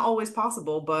this is not always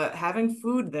possible, but having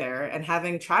food there and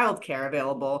having childcare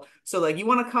available. So like you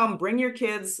want to come, bring your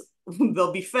kids,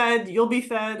 they'll be fed, you'll be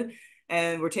fed,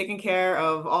 and we're taking care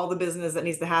of all the business that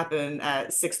needs to happen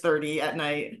at 6:30 at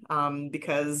night,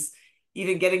 because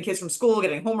even getting kids from school,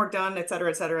 getting homework done, et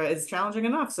cetera, is challenging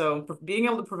enough. So being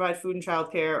able to provide food and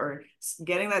childcare or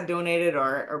getting that donated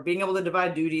or being able to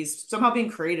divide duties, somehow being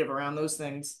creative around those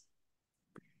things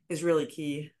is really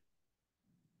key.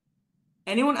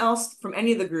 Anyone else from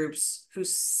any of the groups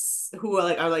who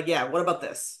are like, yeah, what about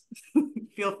this?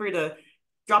 Feel free to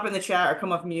drop in the chat or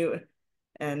come off mute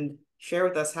and share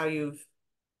with us how you've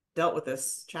dealt with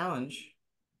this challenge.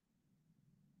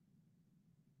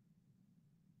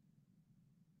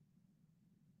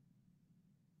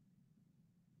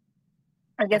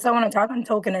 I guess I want to talk on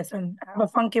tokenism. I have a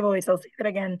funky voice, I'll say it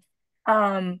again.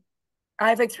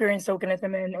 I've experienced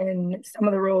tokenism in some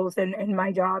of the roles in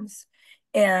my jobs,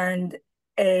 and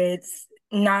it's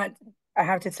not, I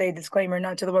have to say disclaimer,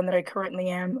 not to the one that I currently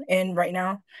am in right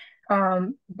now.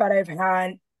 But I've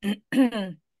had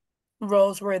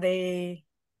roles where they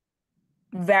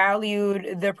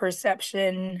valued the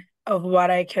perception of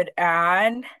what I could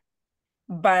add,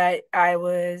 but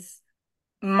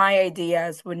my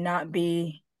ideas would not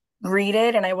be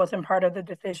greeted, and I wasn't part of the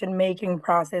decision-making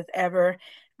process ever.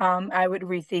 I would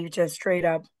receive just straight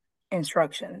up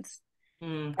instructions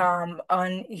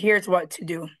on here's what to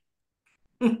do.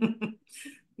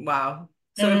 Wow.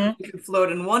 So if you could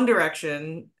float in one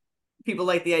direction, people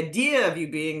like the idea of you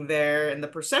being there and the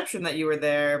perception that you were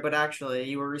there, but actually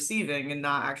you were receiving and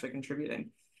not actually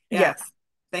contributing. Yeah. Yes.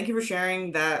 Thank you for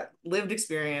sharing that lived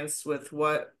experience with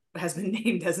what has been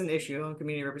named as an issue on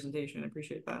community representation. I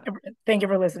appreciate that. Thank you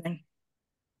for listening.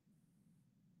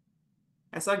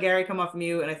 I saw Gary come off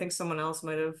mute, and I think someone else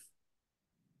might have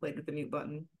played with the mute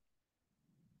button.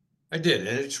 I did,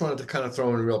 and I just wanted to kind of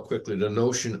throw in real quickly the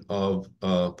notion of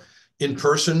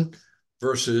in-person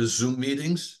versus Zoom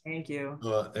meetings. Thank you.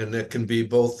 And that can be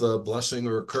both a blessing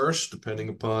or a curse, depending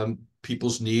upon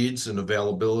people's needs and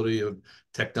availability of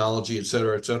technology, et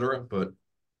cetera, et cetera. But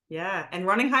yeah, and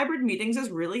running hybrid meetings is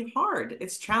really hard.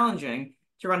 It's challenging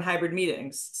to run hybrid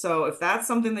meetings. So if that's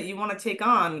something that you want to take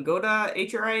on, go to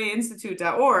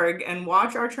hriainstitute.org and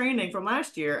watch our training from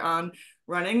last year on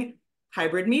running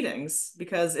hybrid meetings,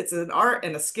 because it's an art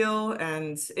and a skill,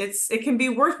 and it can be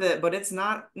worth it, but it's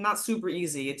not super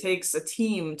easy. It takes a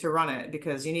team to run it,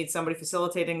 because you need somebody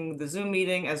facilitating the Zoom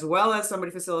meeting as well as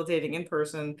somebody facilitating in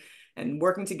person and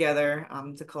working together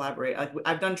to collaborate.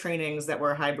 I've done trainings that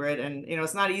were hybrid, and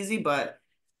it's not easy, but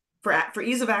for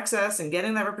ease of access and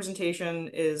getting that representation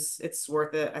it's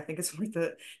worth it. I think it's worth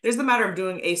it. There's the matter of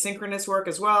doing asynchronous work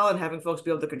as well, and having folks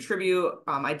be able to contribute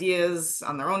ideas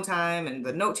on their own time, and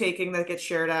the note taking that gets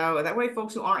shared out. That way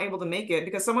folks who aren't able to make it,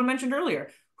 because someone mentioned earlier,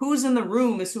 who's in the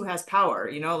room is who has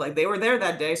power, like they were there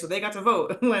that day, so they got to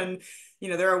vote. When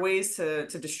there are ways to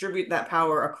distribute that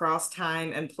power across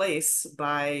time and place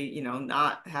by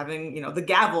not having the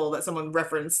gavel that someone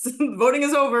referenced, voting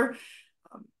is over,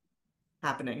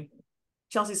 happening.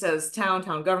 Chelsea says town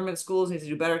government, schools need to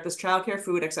do better at this childcare,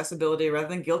 food accessibility, rather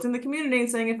than guilting the community and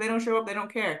saying if they don't show up, they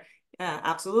don't care. Yeah,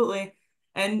 absolutely.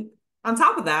 And on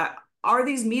top of that, are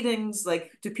these meetings,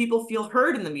 do people feel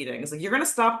heard in the meetings? You're going to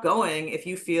stop going if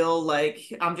you feel like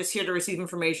I'm just here to receive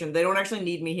information. They don't actually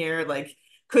need me here.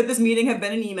 Could this meeting have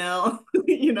been an email?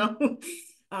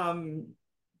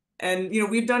 And,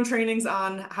 we've done trainings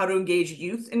on how to engage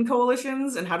youth in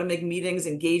coalitions and how to make meetings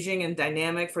engaging and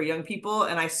dynamic for young people.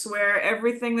 And I swear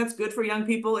everything that's good for young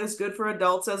people is good for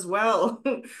adults as well.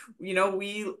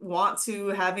 We want to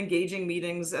have engaging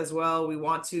meetings as well. We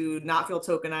want to not feel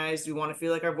tokenized. We want to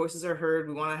feel like our voices are heard.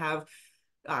 We want to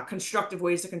have constructive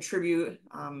ways to contribute.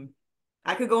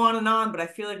 I could go on, but I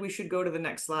feel like we should go to the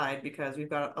next slide because we've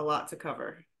got a lot to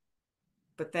cover.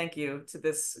 But thank you to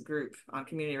this group on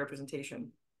community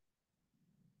representation.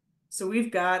 So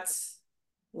we've got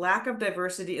lack of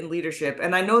diversity in leadership.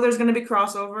 And I know there's going to be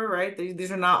crossover, right?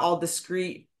 These are not all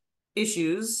discrete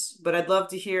issues, but I'd love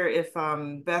to hear if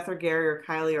Beth or Gary or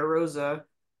Kylie or Rosa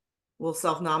will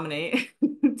self-nominate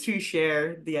to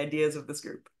share the ideas of this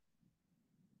group.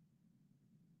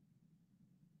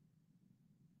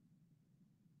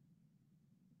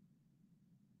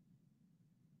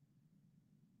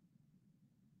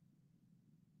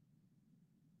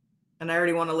 And I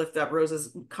already want to lift up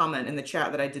Rosa's comment in the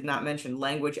chat that I did not mention: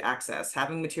 language access,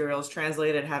 having materials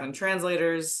translated, having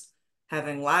translators,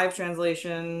 having live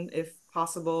translation if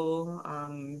possible,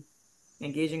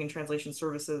 engaging in translation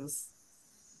services.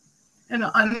 And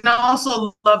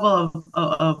also level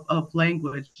of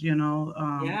language,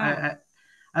 Yeah.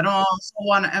 I don't also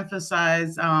want to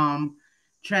emphasize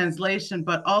translation,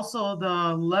 but also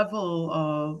the level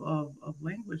of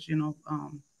language,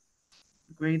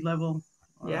 grade level.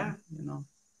 Yeah.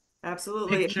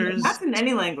 Absolutely. Pictures. That's in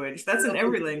any language. That's in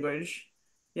every language.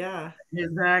 Yeah.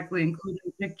 Exactly,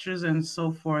 including pictures and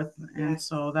so forth. And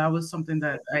so that was something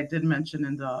that I did mention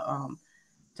in the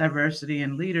diversity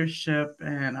and leadership.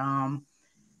 And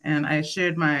I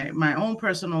shared my own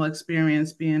personal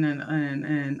experience being in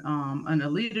a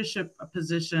leadership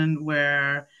position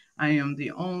where I am the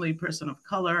only person of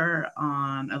color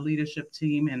on a leadership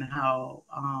team, and how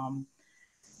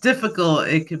difficult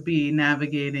it could be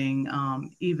navigating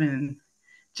even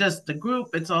just the group.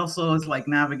 It's also is like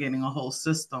navigating a whole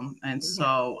system, and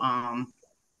so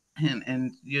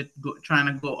and you're trying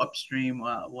to go upstream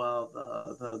while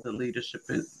the leadership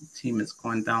team is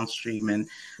going downstream. And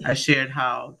I shared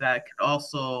how that could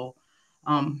also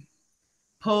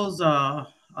pose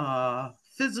a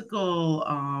physical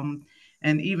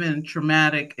and even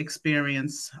traumatic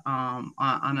experience on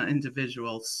an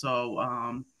individual.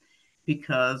 So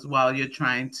because while you're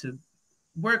trying to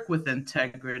work with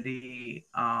integrity,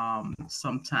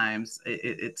 sometimes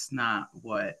it's not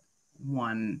what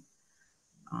one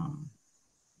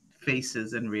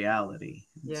faces in reality.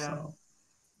 Yeah. So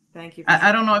thank you.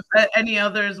 I don't know if any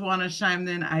others want to chime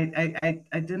in. I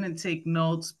didn't take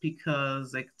notes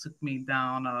because it took me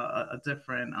down a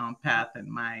different path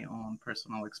in my own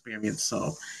personal experience.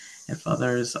 So if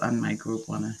others on my group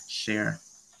want to share.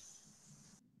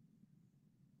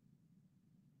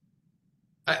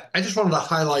 I just wanted to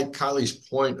highlight Kylie's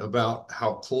point about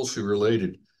how closely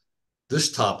related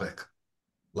this topic,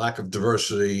 lack of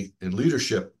diversity in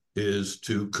leadership, is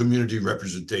to community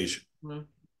representation. Mm-hmm.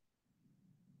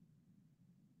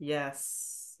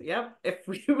 Yes. Yep. If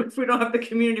we don't have the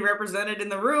community represented in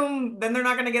the room, then they're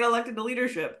not going to get elected to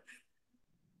leadership.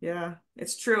 Yeah,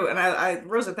 it's true. And I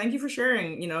Rosa, thank you for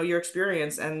sharing, your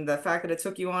experience, and the fact that it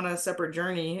took you on a separate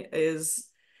journey is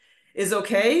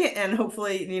okay, and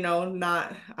hopefully,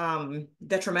 not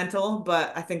detrimental,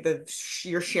 but I think that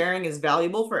your sharing is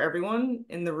valuable for everyone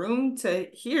in the room to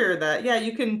hear that, yeah,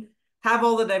 you can have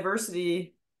all the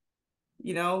diversity,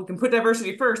 we can put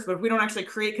diversity first, but if we don't actually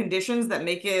create conditions that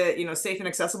make it, safe and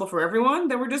accessible for everyone,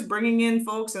 then we're just bringing in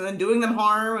folks and then doing them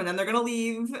harm, and then they're going to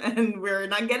leave and we're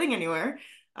not getting anywhere,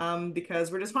 because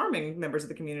we're just harming members of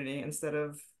the community instead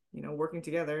of, working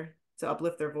together to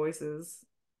uplift their voices.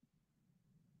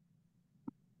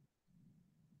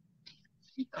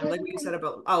 I like what you said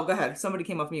about, oh, go ahead. Somebody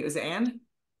came off mute. Is it Anne?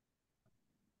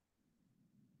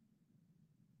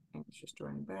 It's just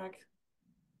joining back.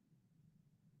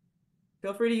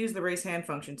 Feel free to use the raise hand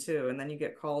function too, and then you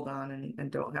get called on and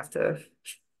don't have to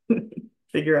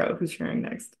figure out who's sharing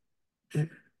next.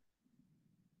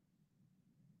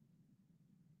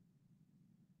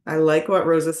 I like what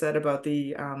Rosa said about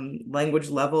the language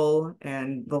level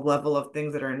and the level of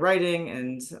things that are in writing,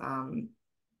 and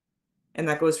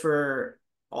that goes for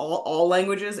all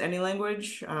languages, any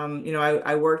language.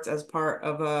 I worked as part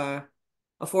of a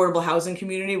affordable housing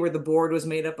community where the board was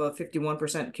made up of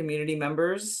 51% community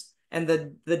members, and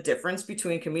the difference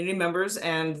between community members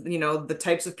and the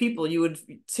types of people you would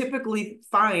typically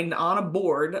find on a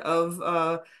board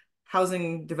of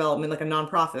housing development, like a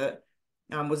nonprofit,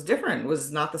 was different,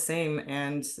 was not the same,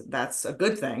 and that's a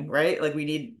good thing, right? Like we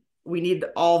need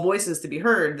all voices to be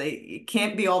heard. It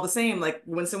can't be all the same. Like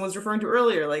Winston was referring to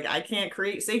earlier, like I can't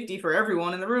create safety for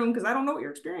everyone in the room because I don't know what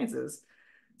your experience is.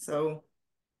 So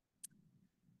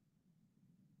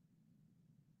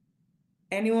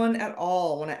anyone at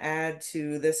all want to add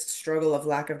to this struggle of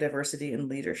lack of diversity in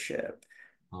leadership?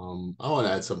 I want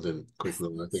to add something quickly.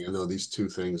 I know these two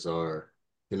things are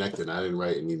connected. I didn't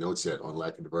write any notes yet on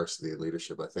lack of diversity in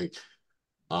leadership. I think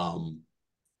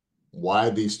why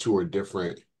these two are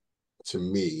different to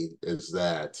me is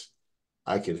that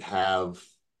I can have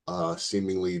a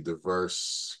seemingly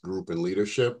diverse group in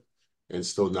leadership and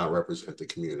still not represent the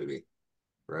community,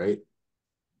 right?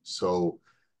 So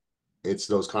it's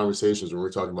those conversations when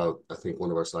we're talking about, I think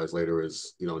one of our slides later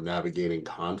is, navigating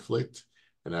conflict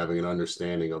and having an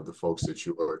understanding of the folks that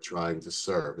you are trying to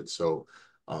serve. And so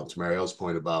to Marielle's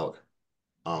point about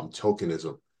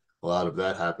tokenism, a lot of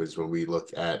that happens when we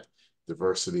look at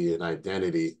diversity and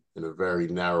identity in a very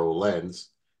narrow lens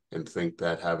and think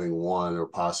that having one or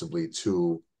possibly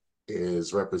two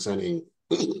is representing,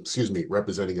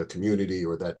 representing a community,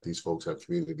 or that these folks have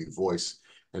community voice,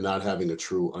 and not having a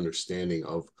true understanding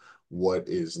of what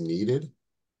is needed,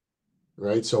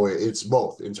 right? So it's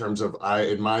both in terms of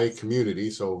in my community.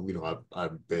 So,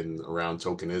 I've been around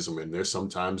tokenism, and there's some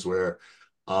times where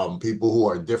people who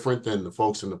are different than the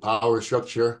folks in the power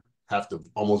structure have to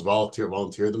almost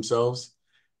volunteer themselves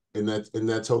in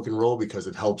that token role, because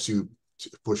it helps you to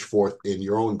push forth in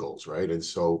your own goals, right? And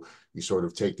so you sort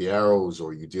of take the arrows,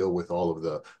 or you deal with all of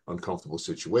the uncomfortable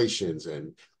situations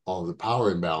and all of the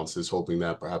power imbalances, hoping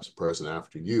that perhaps a person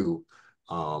after you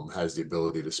has the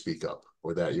ability to speak up,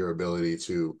 or that your ability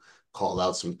to call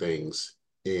out some things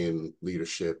in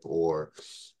leadership or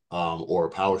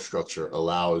power structure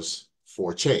allows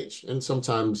for change. And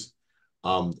sometimes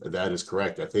that is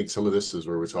correct. I think some of this is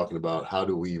where we're talking about how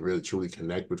do we really truly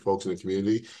connect with folks in the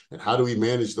community, and how do we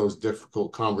manage those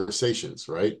difficult conversations,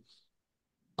 right?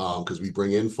 because we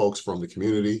bring in folks from the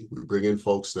community. We bring in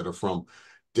folks that are from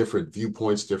different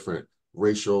viewpoints, different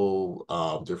racial,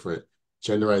 different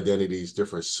gender identities,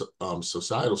 different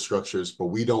societal structures, but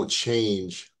we don't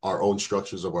change our own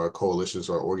structures of our coalitions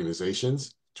or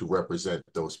organizations to represent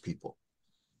those people.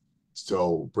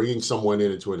 So bringing someone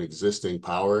into an existing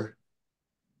power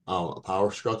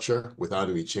structure without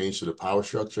any change to the power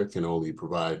structure can only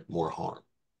provide more harm,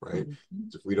 right?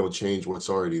 If we don't change what's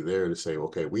already there to say,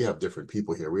 okay, we have different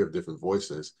people here, we have different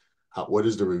voices. What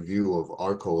is the review of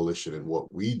our coalition and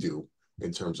what we do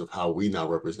in terms of how we now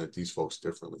represent these folks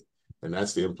differently? And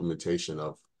that's the implementation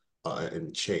of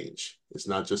and change. It's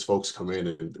not just folks come in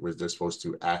and they're supposed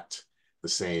to act the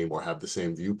same or have the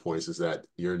same viewpoints. Is that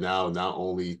you're now not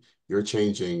only, you're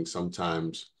changing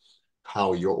sometimes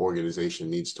how your organization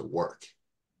needs to work.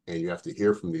 And you have to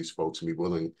hear from these folks and be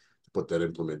willing to put that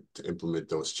implement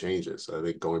those changes. I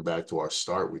think going back to our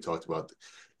start, we talked about,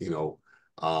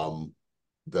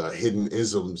 the hidden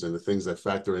isms and the things that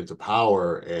factor into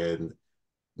power, and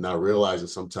not realizing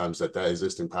sometimes that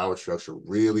existing power structure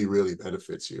really, really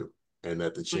benefits you, and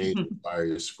that the change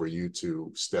requires for you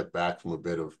to step back from a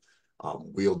bit of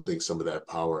wielding some of that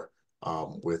power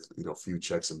with few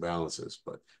checks and balances.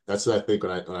 But that's what I think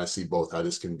when I see both, how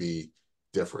this can be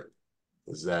different,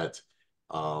 is that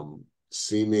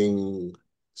seeming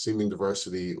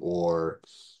diversity or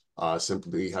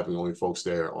simply having only folks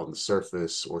there on the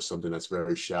surface or something that's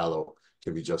very shallow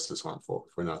can be just as harmful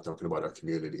if we're not talking about our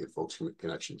community and folks'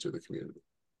 connection to the community.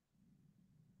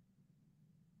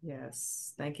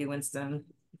 Yes, thank you, Winston.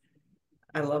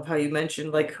 I love how you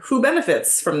mentioned like who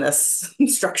benefits from this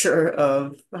structure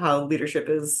of how leadership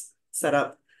is set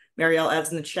up. Marielle adds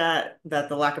in the chat that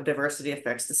the lack of diversity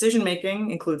affects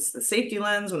decision-making, includes the safety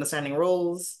lens when assigning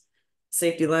roles,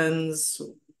 safety lens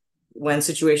when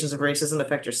situations of racism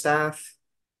affect your staff.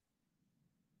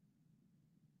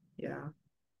 Yeah.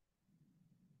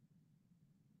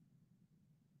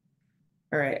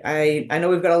 All right, I know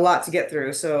we've got a lot to get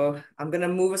through, so I'm going to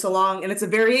move us along. And it's a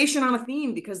variation on a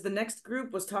theme because the next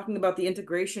group was talking about the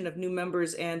integration of new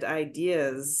members and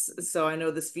ideas. So I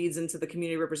know this feeds into the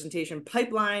community representation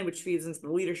pipeline, which feeds into the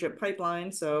leadership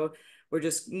pipeline. So we're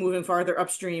just moving farther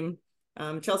upstream.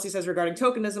 Chelsea says regarding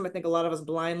tokenism, I think a lot of us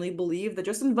blindly believe that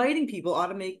just inviting people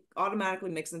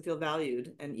automatically makes them feel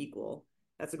valued and equal.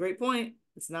 That's a great point.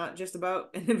 It's not just about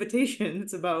an invitation.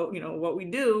 It's about, what we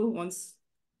do once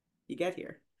you get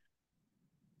here.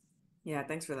 Yeah,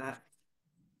 thanks for that.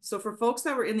 So for folks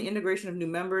that were in the integration of new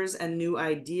members and new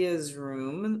ideas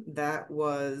room, that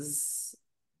was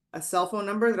a cell phone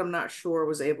number that I'm not sure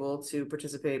was able to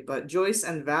participate, but Joyce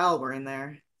and Val were in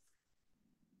there.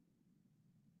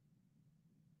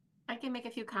 I can make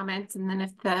a few comments, and then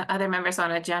if the other members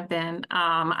want to jump in.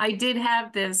 I did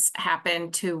have this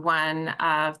happen to one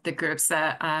of the groups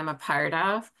that I'm a part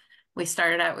of. We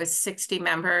started out with 60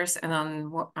 members, and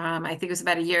then I think it was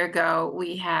about a year ago,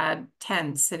 we had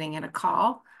 10 sitting in a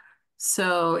call.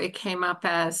 So it came up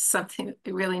as something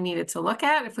we really needed to look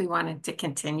at if we wanted to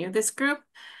continue this group.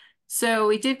 So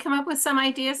we did come up with some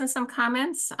ideas and some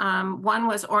comments. One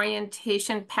was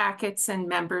orientation packets and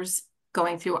members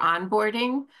going through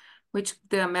onboarding, which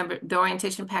the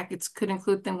orientation packets could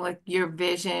include things like your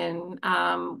vision,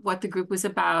 what the group was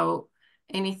about,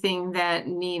 anything that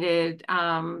needed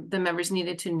the members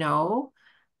needed to know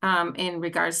in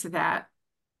regards to that.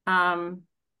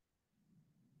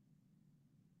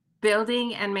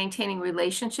 Building and maintaining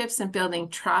relationships and building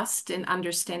trust and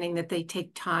understanding that they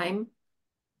take time,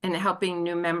 and helping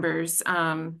new members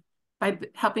by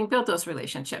helping build those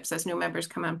relationships as new members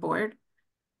come on board.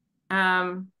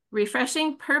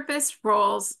 Refreshing purpose,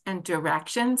 roles, and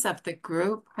directions of the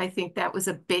group. I think that was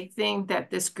a big thing that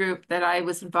this group that I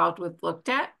was involved with looked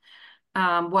at.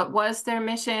 What was their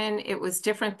mission? It was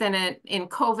different than in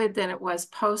COVID than it was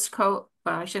post-COVID.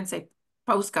 Well, I shouldn't say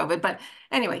post-COVID, but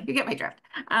anyway, you get my drift.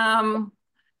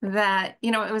 That,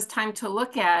 it was time to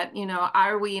look at,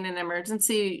 are we in an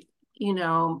emergency,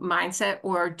 mindset,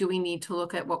 or do we need to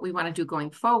look at what we want to do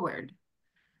going forward?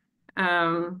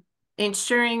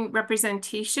 Ensuring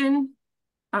representation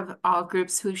of all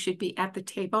groups who should be at the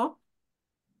table.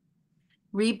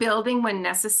 Rebuilding when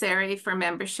necessary for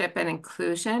membership and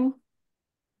inclusion.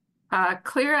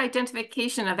 Clear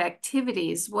identification of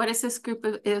activities. What is this group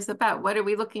is about? What are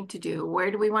we looking to do?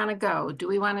 Where do we want to go? Do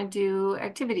we want to do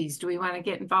activities? Do we want to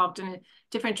get involved in a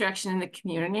different direction in the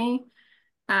community?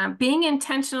 Being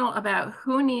intentional about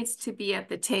who needs to be at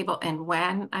the table and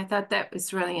when. I thought that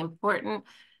was really important.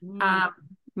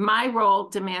 My role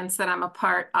demands that I'm a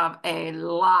part of a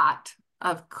lot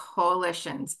of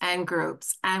coalitions and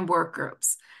groups and work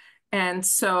groups. And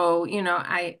so,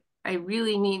 I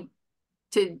really need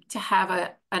to have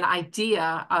an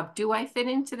idea of, do I fit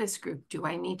into this group? Do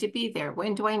I need to be there?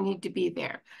 When do I need to be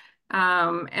there?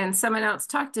 And someone else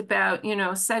talked about, you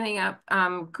know, setting up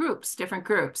groups, different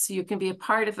groups. You can be a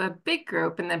part of a big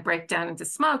group and then break down into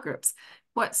small groups.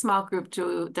 What small group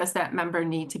does that member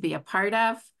need to be a part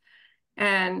of?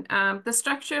 And the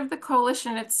structure of the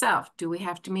coalition itself. Do we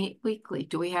have to meet weekly?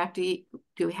 Do we have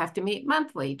to meet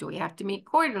monthly? Do we have to meet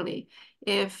quarterly?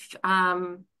 If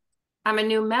I'm a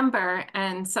new member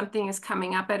and something is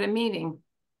coming up at a meeting,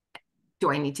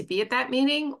 do I need to be at that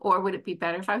meeting, or would it be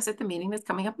better if I was at the meeting that's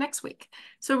coming up next week?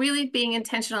 So really being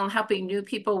intentional and helping new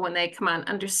people when they come on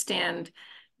understand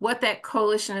what that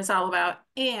coalition is all about,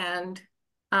 and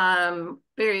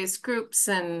various groups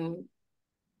and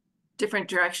different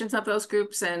directions of those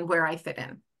groups and where I fit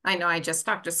in. I know I just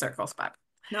talked to circles, but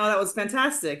no, that was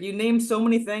fantastic. You named so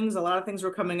many things. A lot of things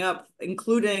were coming up,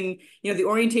 including, you know, the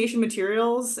orientation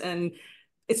materials, and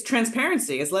it's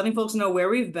transparency. It's letting folks know where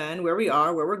we've been, where we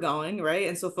are, where we're going, right?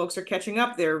 And so folks are catching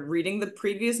up. They're reading the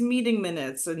previous meeting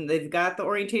minutes, and they've got the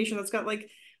orientation that's got like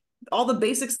all the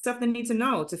basic stuff they need to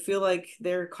know to feel like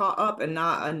they're caught up and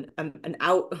not an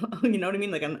out, you know what I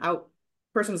mean? Like an out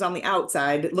person's on the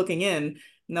outside looking in.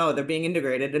 No, they're being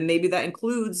integrated. And maybe that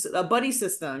includes a buddy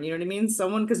system, you know what I mean?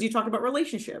 Someone, because you talk about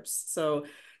relationships. So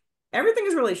everything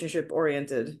is relationship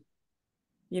oriented,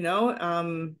 you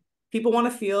know? People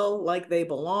want to feel like they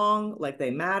belong, like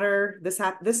they matter. This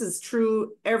is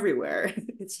true everywhere.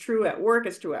 It's true at work,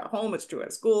 it's true at home, it's true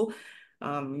at school.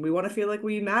 We want to feel like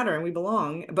we matter and we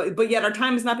belong, but yet our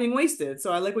time is not being wasted.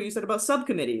 So I like what you said about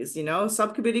subcommittees. You know,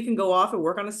 subcommittee can go off and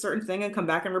work on a certain thing and come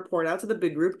back and report out to the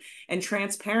big group, and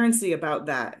transparency about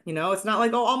that. You know, it's not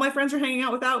like, oh, all my friends are hanging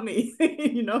out without me.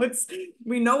 You know,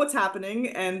 we know what's happening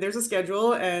and there's a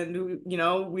schedule, and you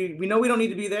know, we know we don't need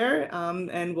to be there,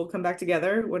 and we'll come back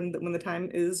together when the time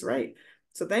is right.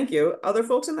 So thank you. Other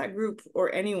folks in that group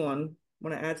or anyone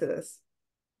want to add to this?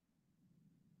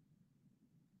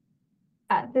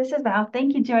 This is Val.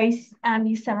 Thank you, Joyce.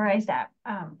 You summarized that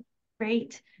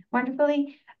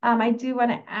wonderfully. I do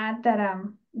want to add that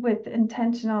with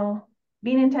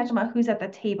being intentional about who's at the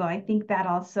table, I think that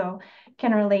also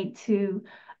can relate to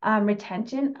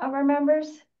retention of our members.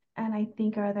 And I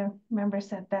think our other members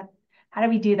said that, how do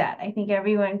we do that? I think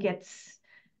everyone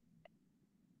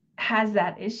has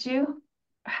that issue,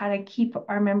 how to keep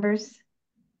our members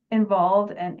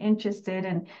involved and interested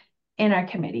in our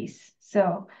committees.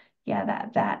 So yeah,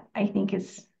 that I think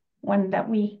is one that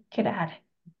we could add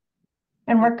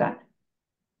and work on.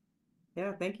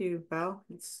 Yeah, thank you, Val.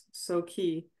 It's so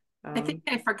key. I think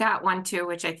I forgot one too,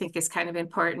 which I think is kind of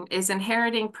important, is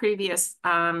inheriting previous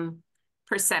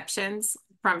perceptions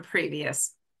from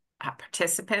previous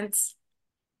participants.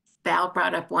 Val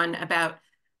brought up one about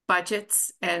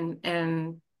budgets and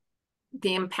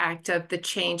the impact of the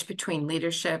change between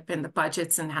leadership and the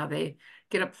budgets and how they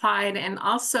get applied. And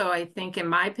also, I think in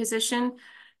my position,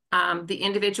 the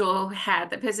individual who had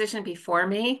the position before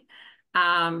me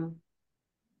had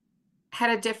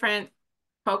a different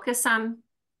focus on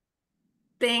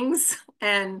things.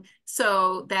 And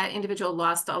so that individual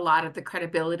lost a lot of the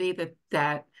credibility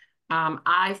that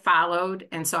I followed.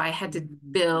 And so I had to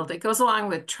build, it goes along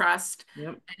with trust.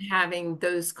 Yep. And having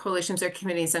those coalitions or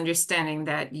committees understanding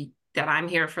that I'm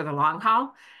here for the long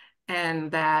haul,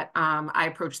 and that I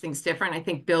approach things different. I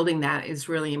think building that is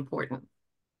really important.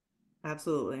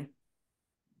 Absolutely.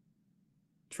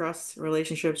 Trust,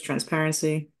 relationships,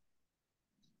 transparency.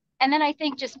 And then I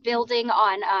think just building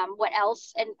on what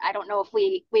else, and I don't know if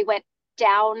we went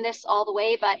down this all the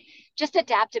way, but just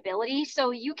adaptability.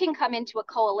 So you can come into a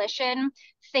coalition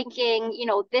thinking, you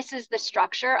know, this is the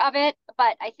structure of it,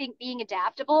 but I think being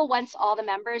adaptable once all the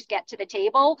members get to the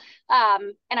table,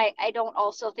 and I don't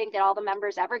also think that all the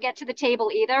members ever get to the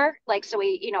table either. Like, so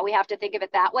we have to think of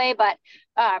it that way, but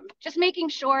just making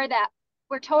sure that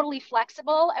we're totally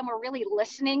flexible and we're really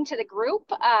listening to the group.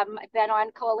 I've been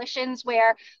on coalitions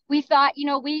where we thought, you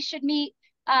know, we should meet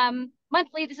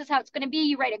monthly, this is how it's going to be.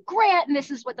 You write a grant and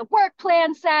this is what the work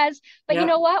plan says. But you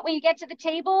know what, when you get to the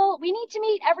table, we need to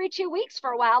meet every 2 weeks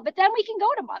for a while, but then we can go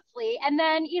to monthly. And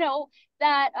then, you know,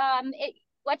 that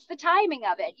what's the timing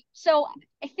of it? So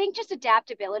I think just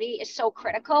adaptability is so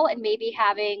critical, and maybe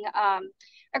having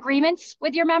agreements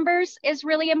with your members is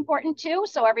really important too.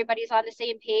 So everybody's on the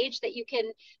same page, that you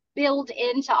can build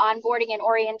into onboarding and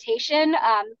orientation.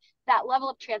 That level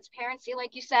of transparency,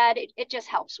 like you said, it just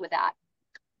helps with that.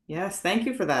 Yes, thank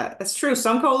you for that. That's true.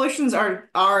 Some coalitions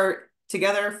are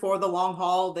together for the long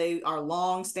haul. They are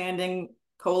long-standing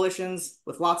coalitions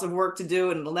with lots of work to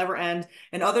do, and it'll never end.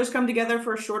 And others come together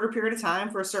for a shorter period of time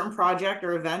for a certain project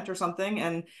or event or something.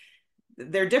 And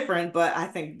they're different, but I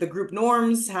think the group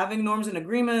norms, having norms and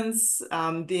agreements,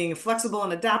 being flexible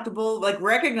and adaptable, like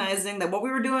recognizing that what we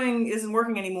were doing isn't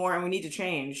working anymore and we need to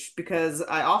change, because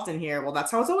I often hear, well,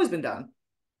 that's how it's always been done.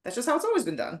 That's just how it's always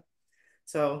been done.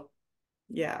 So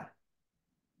yeah.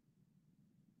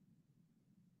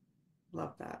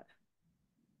 Love that.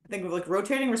 I think of like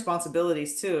rotating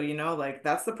responsibilities too, you know, like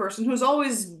that's the person who's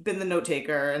always been the note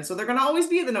taker. And so they're going to always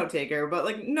be the note taker. But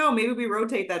like, no, maybe we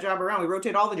rotate that job around. We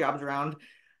rotate all the jobs around.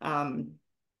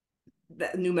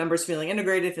 That new members feeling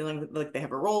integrated, feeling like they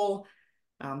have a role.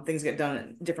 Things get done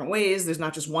in different ways. There's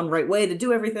not just one right way to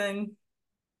do everything.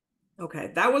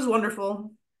 Okay, that was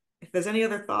wonderful. If there's any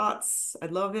other thoughts,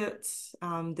 I'd love it.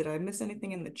 Did I miss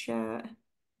anything in the chat?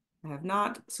 I have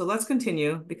not. So let's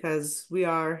continue because we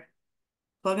are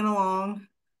plugging along.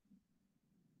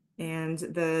 And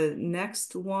the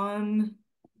next one,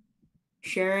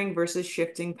 sharing versus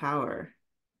shifting power.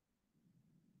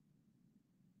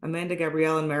 Amanda,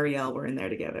 Gabrielle, and Marielle were in there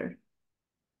together.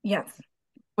 Yes.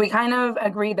 We kind of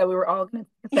agreed that we were all going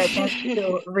to take seconds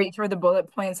to read through the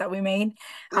bullet points that we made.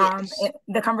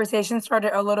 The conversation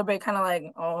started a little bit kind of like,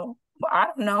 oh, I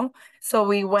don't know. So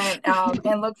we went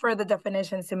and looked for the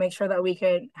definitions to make sure that we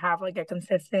could have like a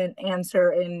consistent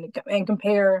answer and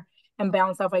compare and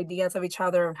bounce off ideas of each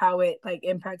other of how it like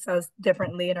impacts us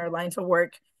differently in our lines of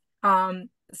work.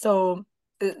 So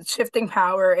shifting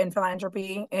power in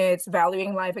philanthropy, it's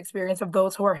valuing life experience of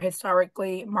those who are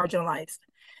historically marginalized.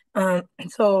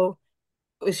 So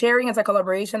sharing is a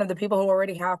collaboration of the people who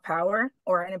already have power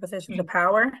or are in positions of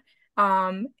power,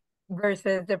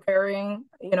 versus deferring,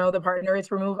 you know, the partner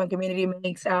is removed when community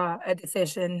makes a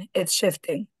decision, it's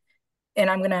shifting. And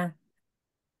I'm gonna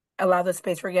allow the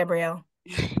space for Gabrielle.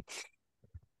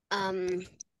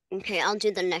 Okay, I'll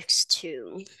do the next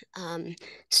two.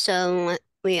 So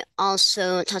we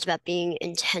also talked about being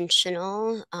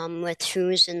intentional with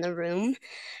who's in the room,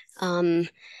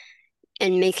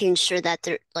 and making sure that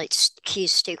they're like key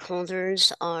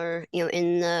stakeholders are, you know,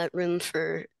 in the room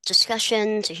for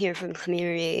discussion, to hear from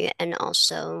community, and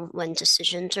also when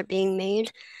decisions are being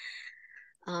made.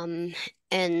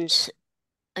 And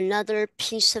another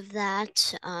piece of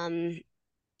that, and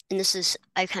this is,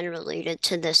 I kind of related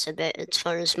to this a bit as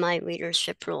far as my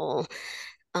leadership role,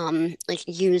 like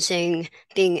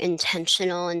being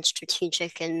intentional and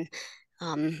strategic and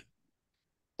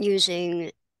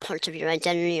using parts of your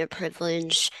identity or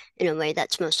privilege in a way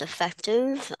that's most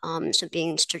effective. So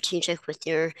being strategic with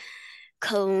your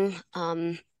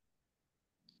co-leaders,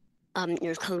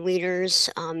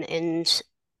 and,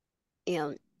 you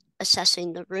know,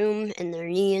 assessing the room and their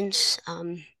needs.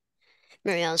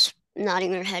 Marielle's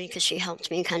nodding her head because she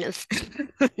helped me kind of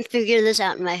figure this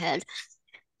out in my head,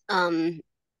 to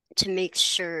make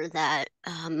sure that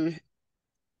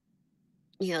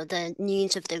you know, the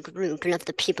needs of the group and of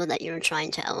the people that you're trying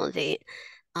to elevate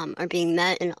are being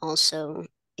met, and also,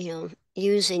 you know,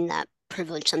 using that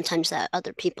privilege sometimes that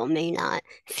other people may not.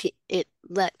 It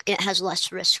has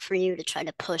less risk for you to try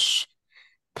to push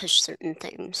certain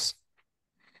things.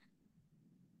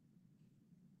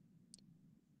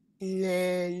 And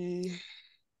then,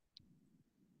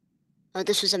 oh,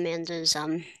 this was Amanda's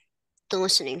the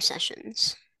listening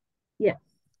sessions. Yeah.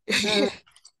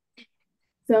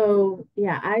 So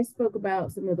yeah, I spoke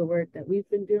about some of the work that we've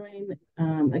been doing.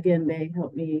 Again, they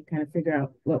helped me kind of figure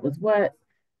out what was what.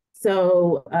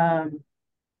 So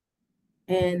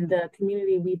in the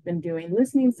community, we've been doing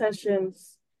listening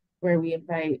sessions where we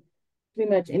invite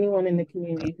pretty much anyone in the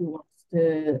community who wants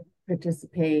to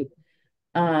participate,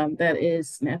 that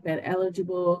is SNAP-Ed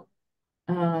eligible,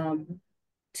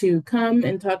 to come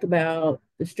and talk about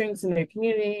the strengths in their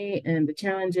community and the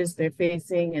challenges they're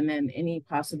facing, and then any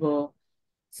possible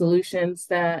solutions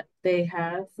that they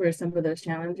have for some of those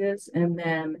challenges. And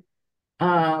then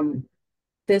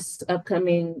this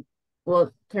upcoming,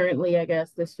 well, currently, I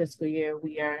guess this fiscal year,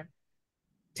 we are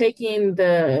taking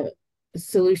the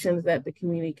solutions that the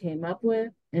community came up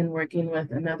with and working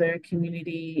with another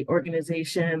community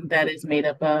organization that is made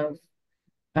up of,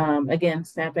 again,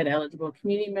 SNAP-Ed eligible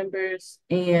community members,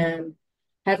 and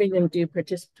having them do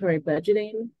participatory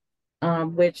budgeting,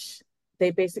 which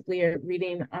they basically are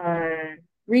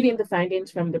reading the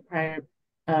findings from the prior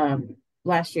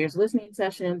last year's listening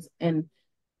sessions and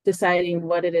deciding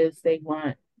what it is they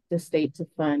want the state to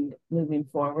fund moving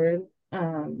forward.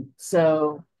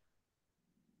 So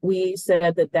we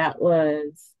said that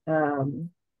was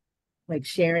like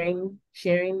sharing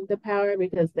the power,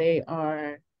 because they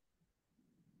are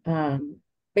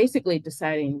basically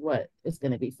deciding what is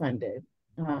going to be funded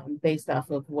based off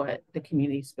of what the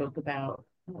community spoke about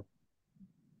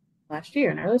last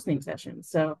year in our listening session.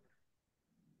 So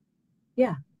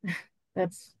yeah,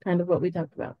 that's kind of what we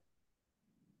talked about.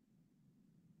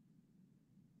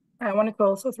 I wanted to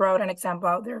also throw out an example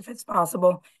out there if it's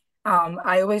possible.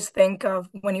 I always think of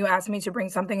when you ask me to bring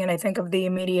something, and I think of the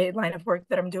immediate line of work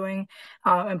that I'm doing,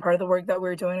 and part of the work that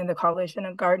we're doing in the Coalition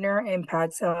of Gardner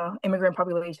impacts immigrant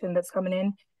population that's coming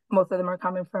in. Most of them are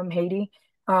coming from Haiti.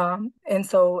 And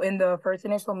so in the first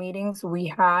initial meetings, we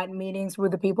had meetings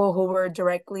with the people who were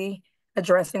directly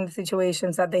addressing the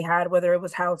situations that they had, whether it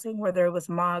was housing, whether it was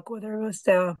MOC, whether it was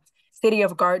the city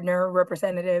of Gardner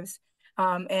representatives.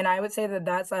 And I would say that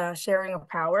that's a sharing of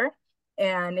power,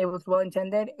 and it was well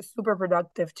intended, super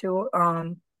productive too.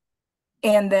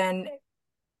 And then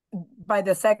by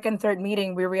the second, third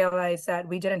meeting, we realized that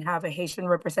we didn't have a Haitian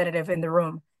representative in the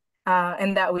room,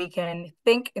 and that we can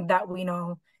think that we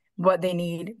know what they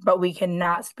need, but we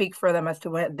cannot speak for them as to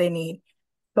what they need.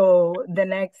 So the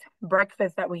next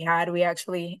breakfast that we had, we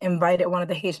actually invited one of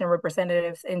the Haitian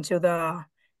representatives into the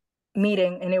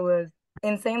meeting, and it was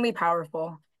insanely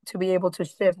powerful to be able to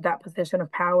shift that position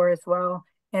of power as well,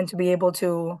 and to be able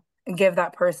to give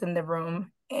that person the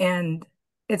room. And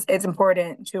it's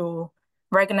important to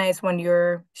recognize when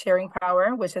you're sharing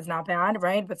power, which is not bad,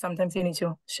 right? But sometimes you need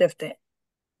to shift it.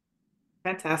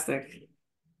 Fantastic.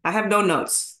 I have no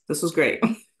notes. This was great.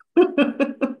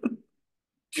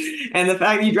 And the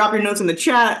fact you drop your notes in the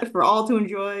chat for all to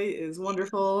enjoy is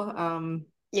wonderful.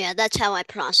 Yeah, that's how I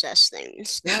process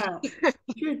things. Yeah,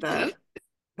 appreciate that.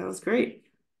 That was great.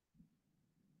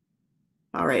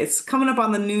 All right, it's coming up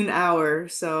on the noon hour,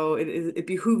 so it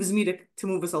behooves me to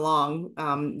move us along.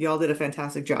 Y'all did a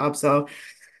fantastic job. So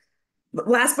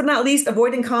last but not least,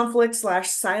 avoiding conflict /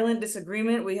 silent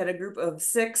disagreement. We had a group of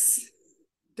 6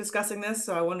 discussing this,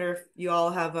 so I wonder if you all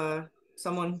have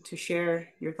someone to share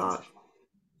your thoughts.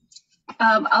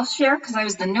 I'll share because I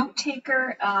was the note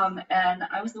taker, and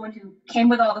I was the one who came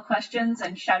with all the questions,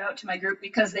 and shout out to my group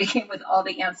because they came with all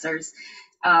the answers.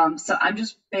 So I'm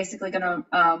just basically going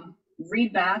to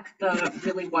read back the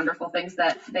really wonderful things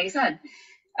that they said.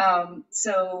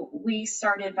 So we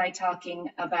started by talking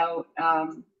about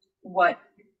what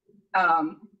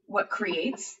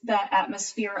creates that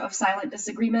atmosphere of silent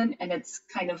disagreement, and it's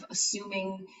kind of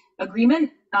assuming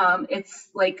agreement. It's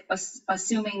like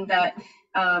assuming that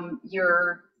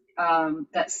you're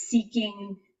that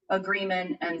seeking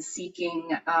agreement and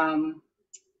seeking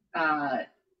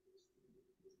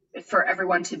for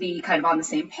everyone to be kind of on the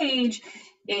same page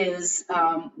is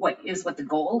what the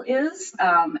goal is.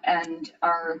 And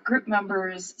our group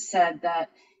members said that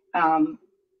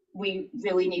we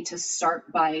really need to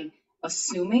start by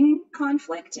assuming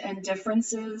conflict and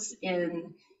differences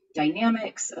in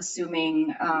dynamics,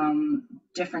 assuming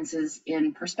differences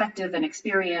in perspective and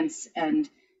experience, and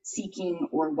seeking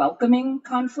or welcoming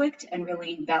conflict and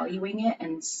really valuing it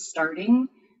and starting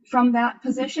from that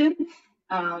position,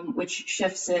 which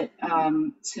shifts it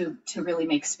to really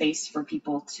make space for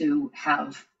people to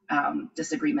have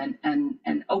disagreement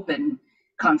and open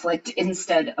conflict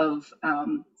instead of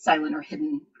silent or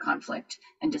hidden conflict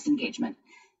and disengagement.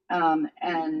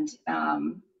 And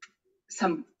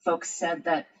some folks said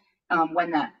that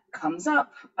when that comes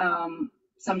up,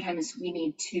 sometimes we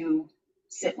need to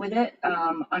sit with it,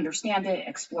 understand it,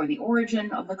 explore the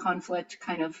origin of the conflict,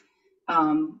 kind of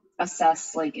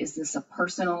assess, like, is this a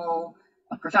personal,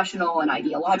 a professional, an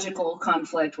ideological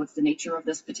conflict? What's the nature of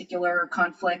this particular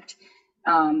conflict?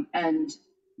 And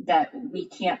that we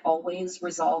can't always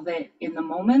resolve it in the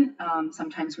moment.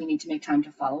 Sometimes we need to make time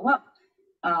to follow up,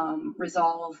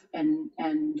 resolve,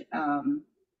 and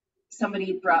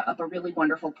somebody brought up a really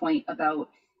wonderful point about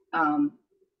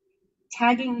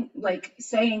tagging, like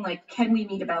saying, like, can we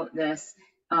meet about this?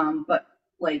 But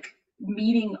like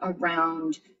meeting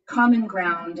around common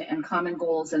ground and common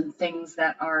goals and things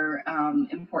that are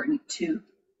important to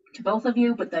both of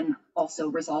you, but then also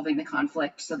resolving the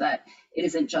conflict so that it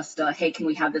isn't just a, hey, can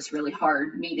we have this really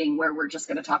hard meeting where we're just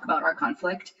going to talk about our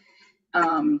conflict?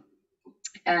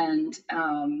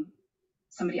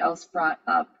 Somebody else brought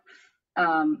up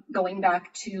going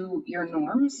back to your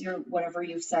norms, your whatever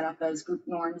you've set up as group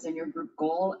norms and your group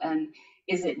goal, and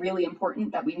is it really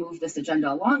important that we move this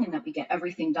agenda along and that we get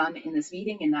everything done in this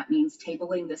meeting, and that means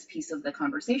tabling this piece of the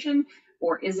conversation?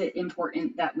 Or is it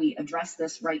important that we address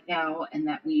this right now and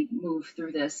that we move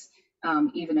through this,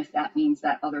 even if that means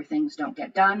that other things don't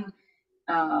get done?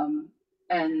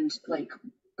 And like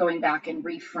going back and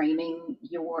reframing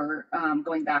your,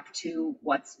 going back to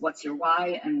what's your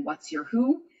why and what's your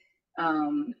who,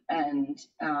 and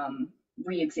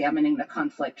re-examining the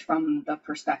conflict from the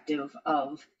perspective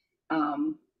of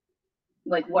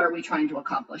like, what are we trying to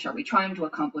accomplish? Are we trying to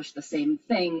accomplish the same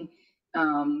thing?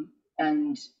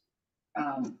 And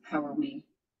how are we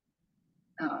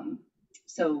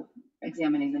So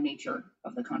examining the nature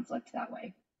of the conflict that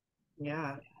way.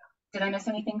 Yeah. Did I miss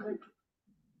anything, group?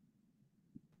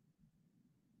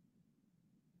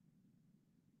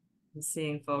 I'm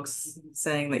seeing folks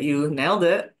saying that you nailed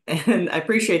it, and I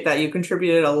appreciate that. You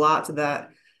contributed a lot to that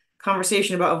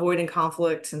conversation about avoiding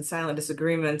conflict and silent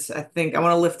disagreements. I think I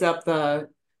want to lift up the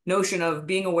notion of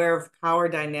being aware of power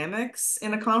dynamics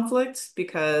in a conflict,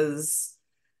 because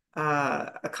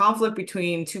a conflict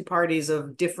between two parties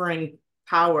of differing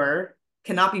power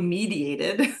cannot be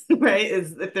mediated, right?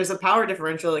 If there's a power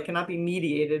differential, it cannot be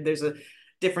mediated. There's a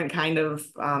different kind of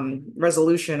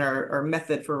resolution or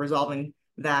method for resolving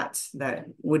that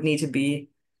would need to be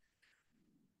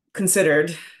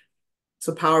considered.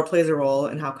 So power plays a role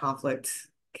in how conflict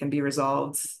can be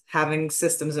resolved. Having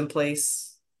systems in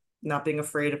place, not being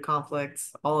afraid of conflict,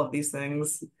 all of these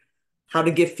things. How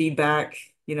to give feedback,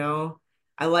 you know.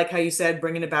 I like how you said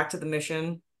bringing it back to the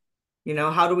mission. You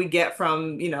know, how do we get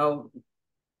from, you know,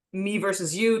 me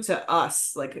versus you to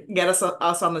us, like get us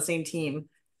on the same team.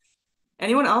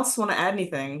 Anyone else want to add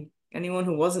anything? Anyone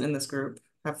who wasn't in this group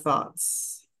have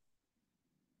thoughts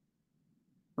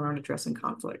around addressing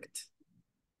conflict?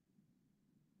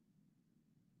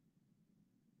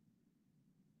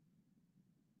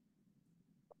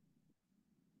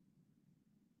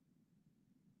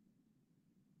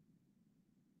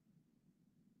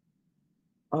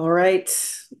 All right.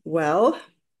 Well,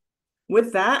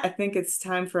 with that, I think it's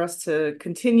time for us to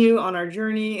continue on our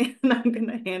journey, and I'm going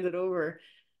to hand it over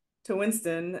to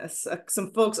Winston.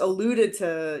 Some folks alluded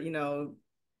to, you know,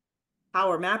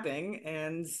 power mapping,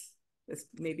 and it's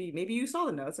maybe you saw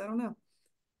the notes. I don't know.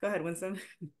 Go ahead, Winston.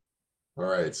 All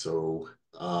right, so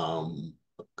a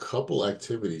couple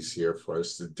activities here for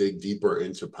us to dig deeper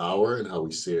into power and how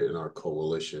we see it in our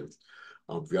coalition.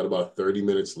 We've got about 30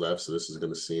 minutes left, so this is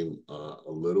going to seem a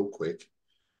little quick.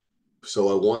 So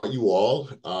I want you all,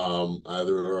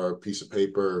 either a piece of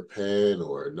paper, pen,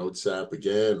 or a notes app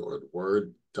again, or the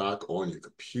Word doc on your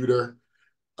computer,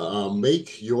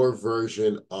 make your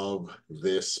version of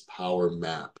this power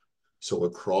map. So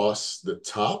across the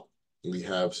top, we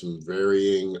have some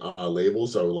varying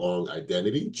labels along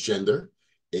identity, gender,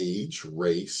 age,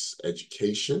 race,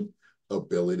 education,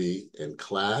 ability, and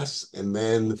class. And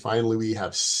then finally, we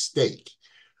have stake.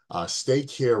 Stake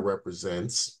here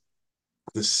represents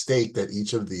the stake that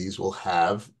each of these will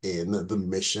have in the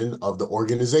mission of the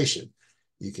organization.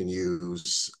 You can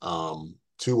use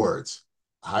 2 words,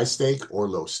 high stake or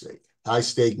low stake. High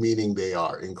stake meaning they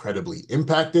are incredibly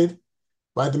impacted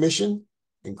by the mission,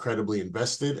 incredibly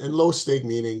invested, and low stake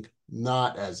meaning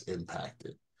not as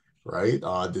impacted, right?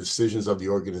 The decisions of the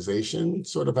organization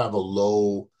sort of have a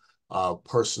low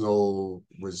personal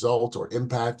result or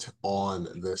impact on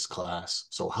this class.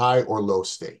 So high or low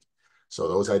stake. So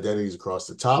those identities across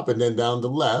the top, and then down the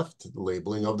left, the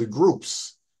labeling of the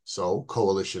groups. So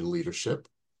coalition leadership,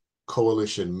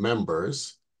 coalition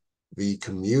members, the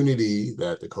community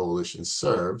that the coalition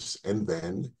serves, and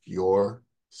then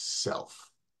yourself.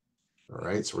 All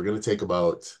right, so we're going to take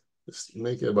about, let's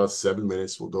make it about 7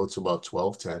 minutes. We'll go to about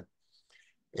 12:10.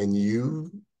 And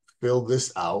you fill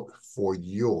this out for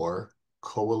your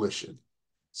coalition.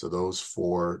 So those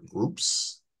 4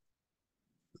 groups,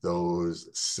 those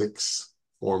 6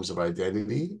 forms of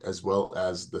identity, as well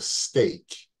as the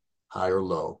stake, high or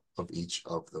low, of each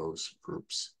of those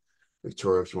groups.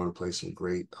 Victoria, if you want to play some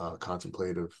great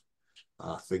contemplative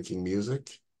thinking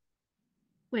music.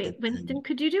 Wait, Winston,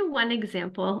 could you do one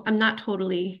example? I'm not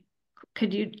totally,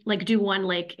 could you like do one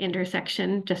like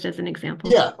intersection just as an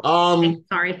example? Yeah, Okay,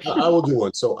 sorry. I will do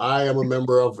one. So I am a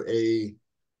member of a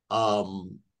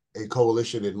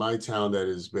coalition in my town that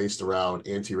is based around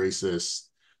anti-racist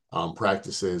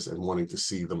practices and wanting to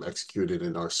see them executed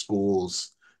in our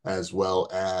schools, as well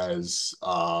as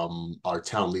our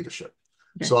town leadership.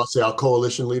 Okay. So I'll say our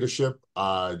coalition leadership,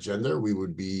 gender, we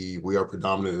are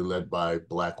predominantly led by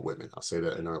Black women. I'll say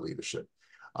that in our leadership.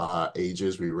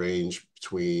 Ages, we range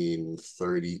between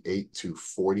 38 to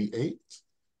 48.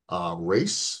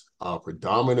 Race,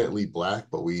 predominantly Black,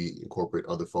 but we incorporate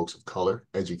other folks of color.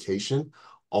 Education,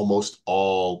 almost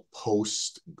all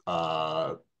post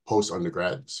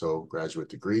undergrad, so graduate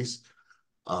degrees.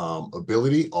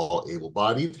 Ability, all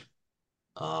able-bodied.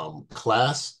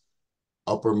 Class,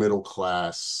 upper middle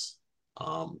class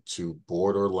to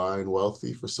borderline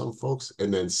wealthy for some folks.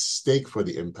 And then stake for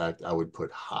the impact, I would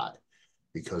put high,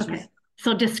 because okay.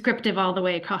 So descriptive all the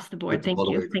way across the board. Thank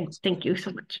you. Thank you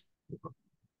so much.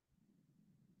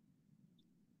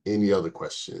 Any other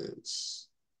questions?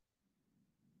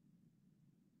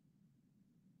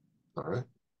 All right.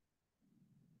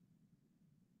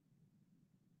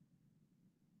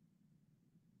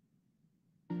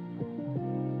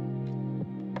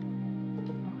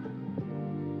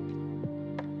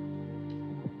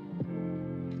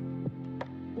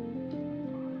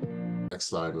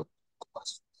 next line of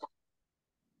questions.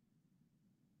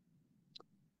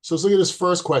 So let's look at this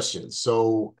first question.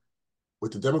 So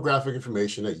with the demographic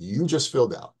information that you just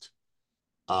filled out,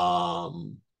 are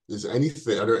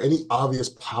there any obvious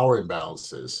power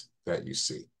imbalances that you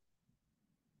see?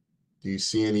 Do you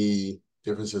see any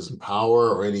differences in power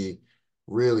or any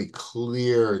really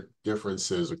clear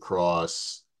differences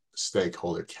across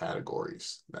stakeholder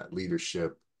categories, that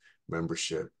leadership,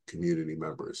 membership, community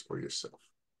members, or yourself?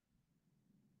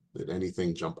 Did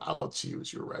anything jump out to you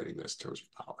as you're writing this in terms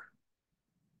of power?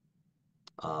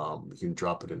 You can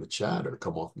drop it in the chat or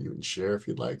come off mute and share if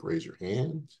you'd like. Raise your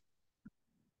hand.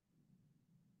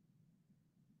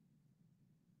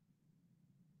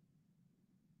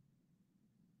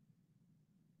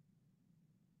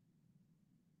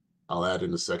 I'll add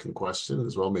in the second question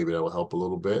as well. Maybe that will help a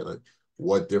little bit. Like,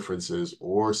 what differences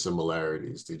or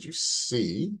similarities did you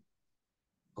see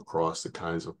across the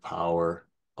kinds of power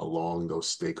along those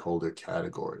stakeholder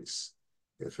categories,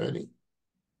 if any?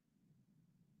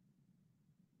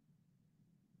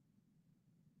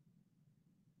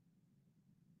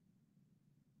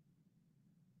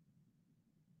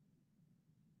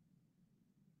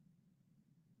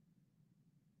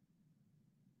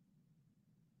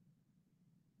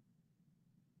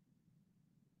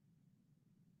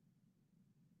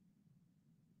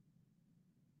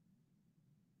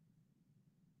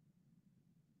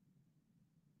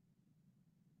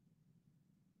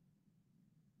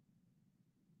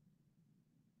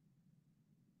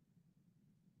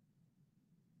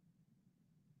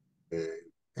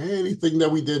 Anything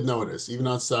that we did notice, even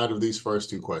outside of these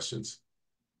first two questions?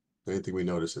 Anything we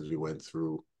noticed as we went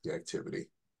through the activity?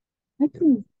 I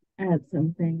can add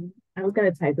something. I was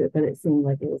going to type it, but it seemed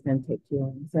like it was going to take too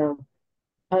long. So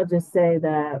I'll just say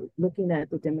that looking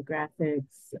at the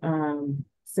demographics,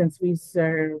 since we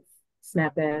serve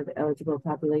SNAP-Ed eligible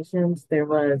populations, there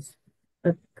was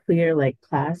a clear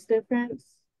class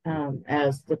difference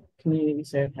as the community we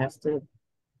serve has to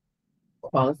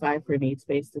qualify for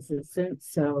needs-based assistance.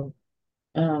 So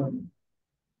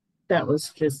that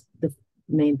was just the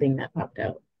main thing that popped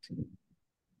out to me.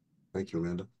 Thank you,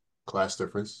 Amanda. Class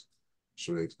difference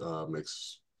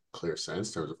makes clear sense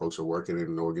in terms of folks who are working in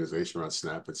an organization around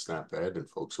SNAP and SNAP-Ed and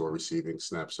folks who are receiving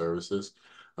SNAP services.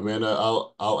 Amanda,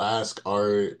 I'll ask,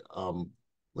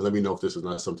 let me know if this is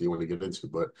not something you want to get into,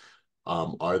 but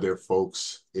are there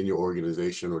folks in your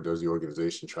organization, or does the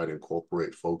organization try to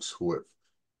incorporate folks who have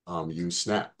used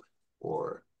SNAP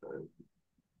or?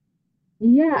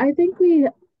 Yeah, I think we,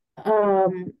 I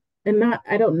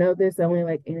don't know this only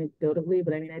anecdotally,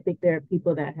 but I mean, I think there are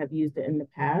people that have used it in the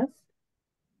past.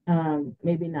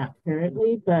 Maybe not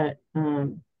currently, but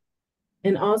and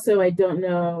also I don't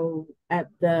know at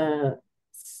the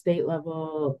state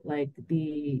level,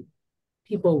 the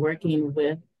people working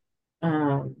with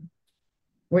the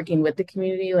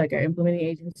community, our implementing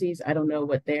agencies. I don't know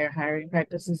what their hiring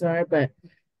practices are, but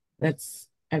that's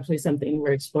actually something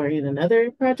we're exploring in another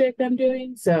project I'm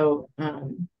doing. So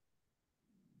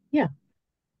yeah,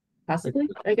 possibly,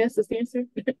 I guess is the answer.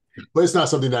 But it's not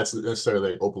something that's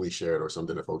necessarily openly shared or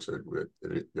something that folks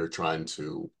they're trying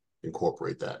to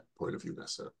incorporate that point of view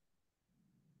necessarily.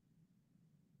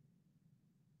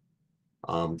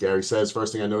 Gary says,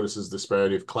 first thing I notice is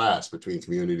disparity of class between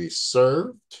communities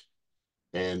served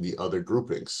and the other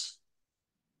groupings.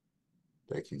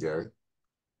 Thank you, Gary.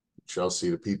 Chelsea,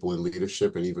 the people in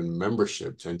leadership and even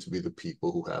membership tend to be the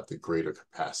people who have the greater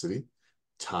capacity,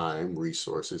 time,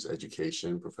 resources,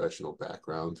 education, professional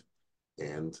background,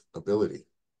 and ability.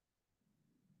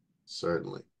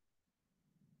 Certainly.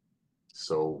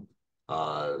 So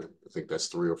I think that's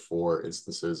 3 or 4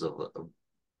 instances of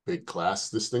big class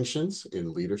distinctions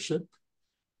in leadership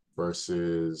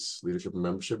and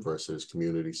membership versus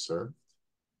community served.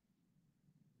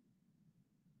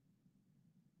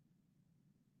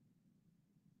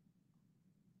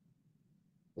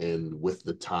 And with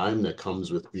the time that comes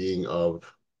with being of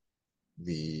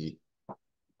the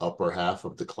upper half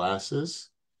of the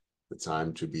classes, the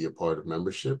time to be a part of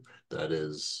membership, that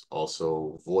is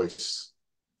also voice,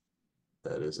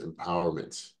 that is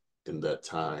empowerment in that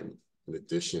time, in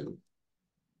addition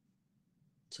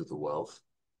to the wealth.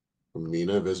 From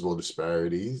Nina, visible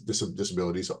disparities,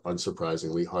 disabilities are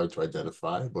unsurprisingly hard to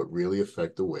identify, but really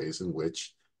affect the ways in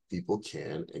which people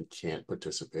can and can't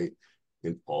participate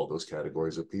in all those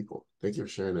categories of people. Thank you for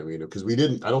sharing that, Nina, because I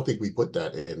don't think we put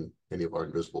that in any of our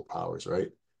invisible powers, right?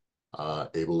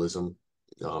 Ableism,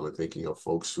 and thinking of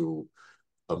folks who,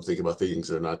 I'm thinking about things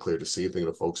that are not clear to see, thinking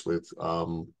of folks with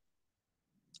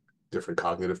different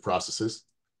cognitive processes,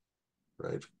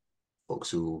 right? Folks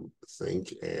who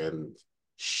think and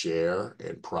share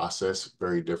and process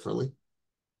very differently.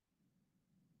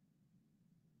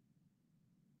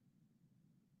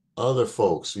 Other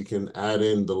folks, we can add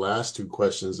in the last two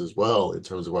questions as well in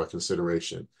terms of our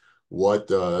consideration. What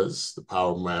does the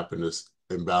power map and the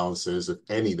imbalances, if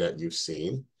any, that you've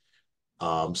seen,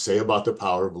 say about the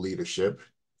power of leadership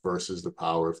versus the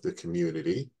power of the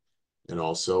community? And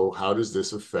also, how does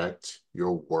this affect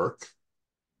your work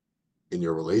in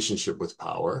your relationship with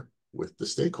power with the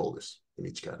stakeholders in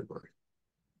each category?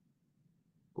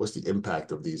 What's the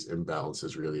impact of these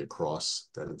imbalances really across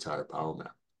that entire power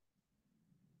map?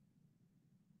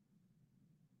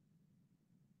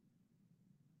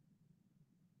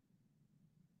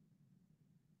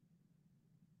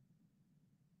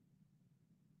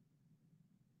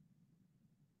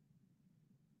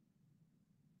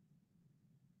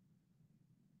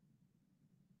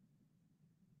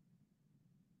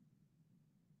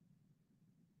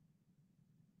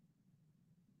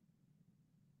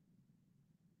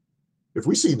 If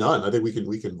we see none, I think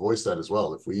we can voice that as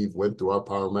well. If we went through our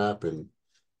power map and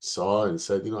saw and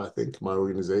said, I think my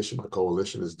organization, my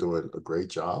coalition is doing a great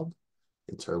job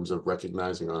in terms of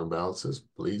recognizing our imbalances,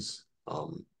 please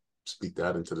speak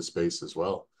that into the space as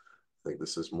well. I think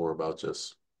this is more about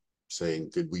just saying,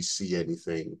 did we see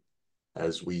anything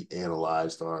as we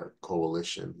analyzed our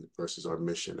coalition versus our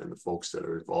mission and the folks that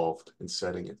are involved in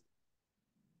setting it?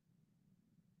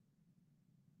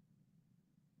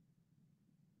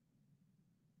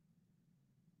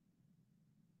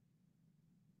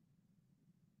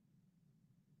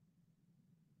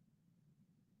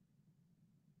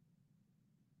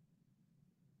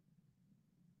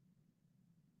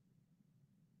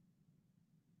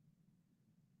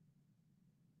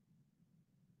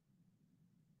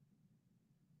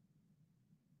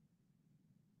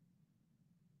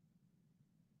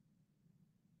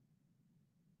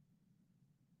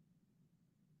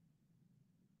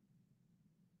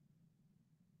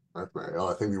 Right, Marielle.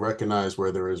 I think we recognize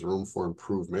where there is room for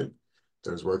improvement.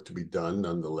 There's work to be done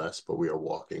nonetheless, but we are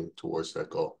walking towards that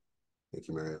goal. Thank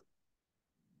you, Marielle.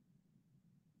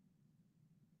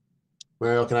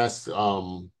 Marielle, can I ask,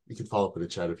 you can follow up in the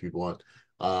chat if you'd want.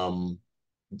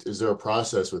 Is there a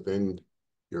process within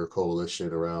your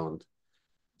coalition around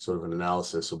sort of an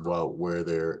analysis about where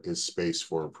there is space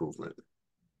for improvement?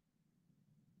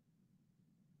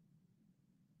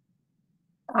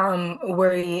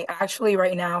 We actually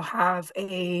right now have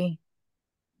a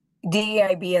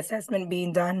DEIB assessment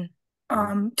being done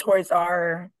towards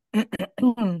our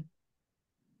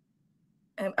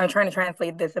I'm trying to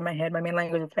translate this in my head. My main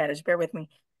language is Spanish. Bear with me.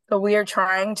 So we are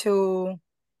trying to,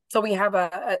 so we have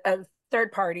a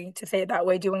third party, to say it that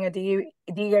way, doing a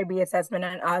DEIB assessment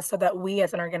on us so that we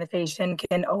as an organization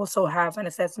can also have an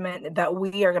assessment that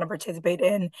we are going to participate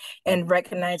in and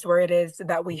recognize where it is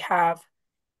that we have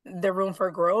the room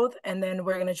for growth. And then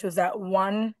we're going to choose that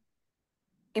one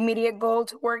immediate goal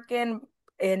to work in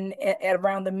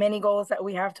around the many goals that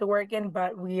we have to work in,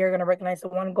 but we are going to recognize the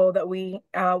one goal that we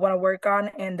want to work on,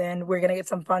 and then we're going to get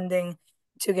some funding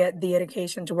to get the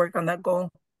education to work on that goal.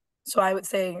 So I would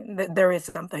say that there is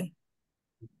something.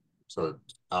 So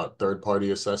third-party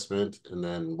assessment and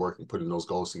then putting those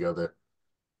goals together.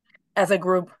 As a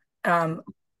group,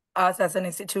 us as an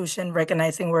institution,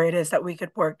 recognizing where it is that we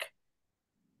could work.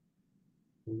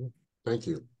 Thank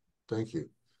you. Thank you.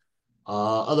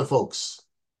 Other folks?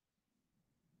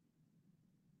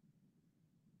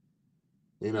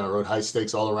 I wrote high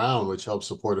stakes all around, which helps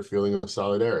support a feeling of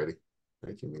solidarity.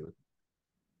 Thank you, Mina.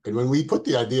 And when we put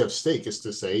the idea of stake, is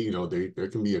to say, there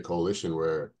can be a coalition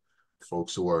where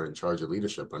folks who are in charge of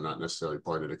leadership are not necessarily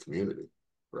part of the community,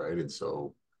 right? And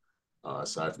so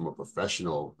aside from a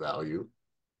professional value,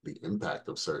 the impact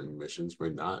of certain missions may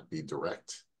not be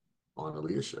direct on the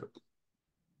leadership.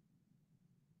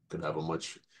 Could have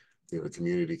the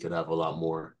community could have a lot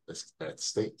more at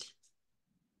stake.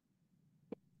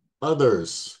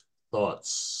 Others,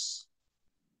 thoughts,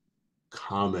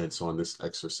 comments on this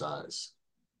exercise?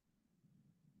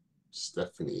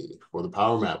 Stephanie, for the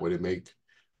power map, would it make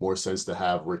more sense to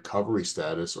have recovery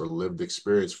status or lived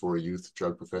experience for a youth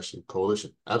drug prevention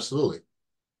coalition? Absolutely.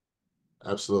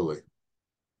 Absolutely.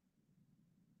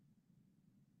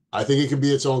 I think it could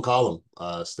be its own column,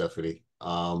 Stephanie.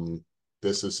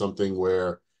 This is something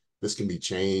where this can be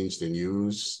changed and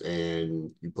used, and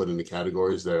you put in the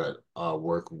categories that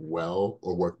work well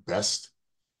or work best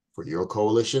for your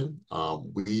coalition.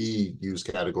 We use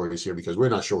categories here because we're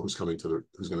not sure who's going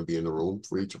to be in the room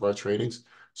for each of our trainings.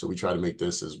 So we try to make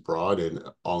this as broad and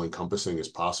all-encompassing as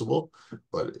possible,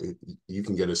 but you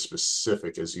can get as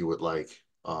specific as you would like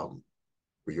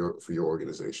for your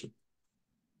organization.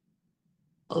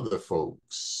 Other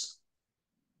folks?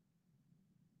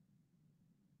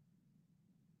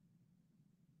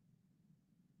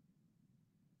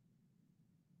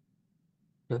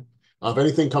 If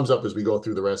anything comes up as we go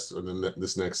through the rest of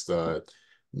this next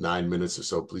 9 minutes or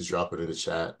so, please drop it in the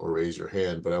chat or raise your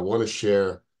hand. But I want to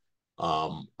share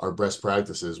our best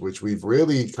practices, which we've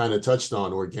really kind of touched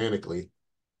on organically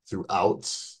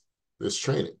throughout this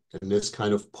training. And this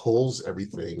kind of pulls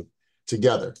everything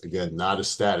together. Again, not a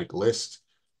static list.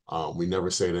 We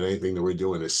never say that anything that we're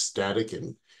doing is static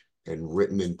and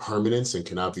written in permanence and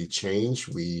cannot be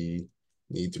changed. We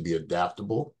need to be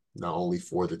adaptable, not only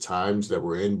for the times that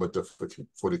we're in, but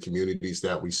for the communities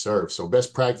that we serve. So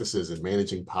best practices in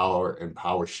managing power and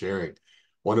power sharing.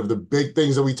 One of the big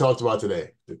things that we talked about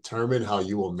today, determine how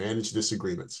you will manage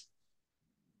disagreements.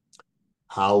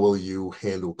 How will you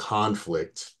handle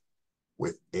conflict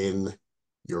within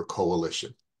your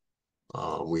coalition?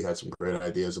 We had some great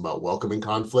ideas about welcoming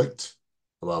conflict,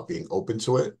 about being open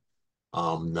to it,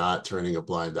 not turning a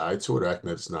blind eye to it, or acting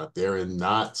that it's not there, and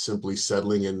not simply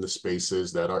settling in the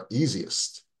spaces that are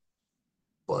easiest.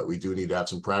 But we do need to have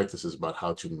some practices about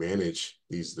how to manage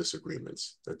these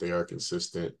disagreements, that they are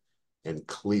consistent and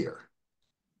clear.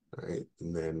 All right.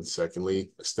 And then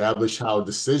secondly, establish how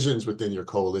decisions within your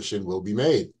coalition will be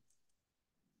made.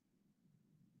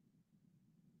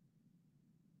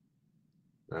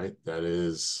 Right? That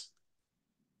is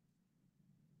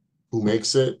who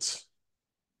makes it,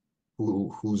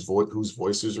 whose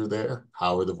voices are there,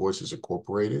 how are the voices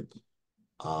incorporated,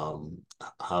 how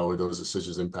are those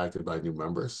decisions impacted by new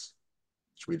members,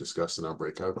 which we discussed in our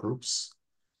breakout groups.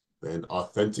 Then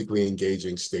authentically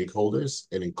engaging stakeholders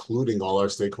and including all our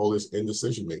stakeholders in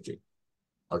decision-making.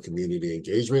 Our community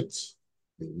engagement,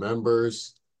 new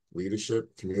members,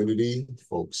 leadership, community,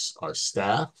 folks, our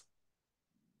staff,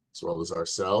 as well as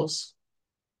ourselves.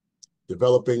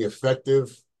 Developing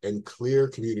effective and clear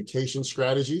communication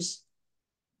strategies.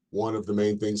 One of the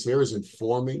main things here is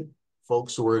informing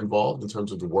folks who are involved in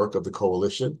terms of the work of the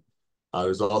coalition.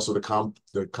 There's also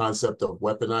the concept of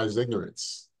weaponized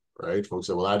ignorance, right? Folks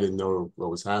say, well, I didn't know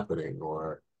what was happening,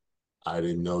 or I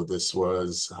didn't know this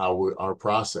was how our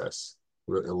process.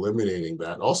 We're eliminating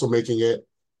that. Also making it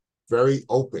very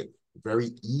open,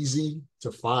 very easy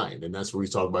to find. And that's where we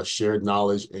talk about shared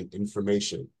knowledge and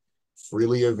information,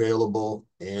 freely available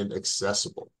and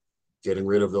accessible, getting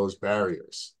rid of those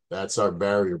barriers. That's our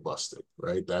barrier busting,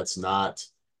 right? That's not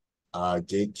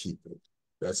gatekeeping.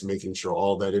 That's making sure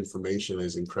all that information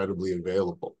is incredibly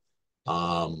available.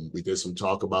 We did some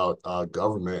talk about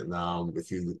government. Now,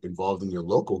 if you're involved in your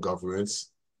local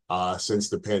governments, since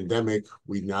the pandemic,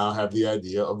 we now have the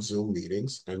idea of Zoom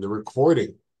meetings and the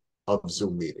recording of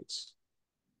Zoom meetings,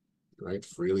 right?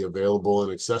 Freely available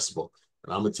and accessible.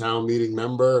 And I'm a town meeting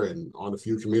member and on a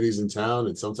few committees in town.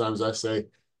 And sometimes I say,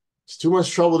 it's too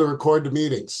much trouble to record the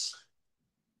meetings.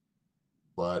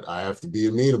 But I have to be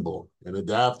amenable and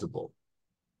adaptable.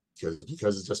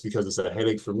 Because it's a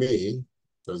headache for me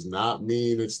does not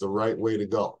mean it's the right way to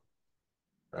go,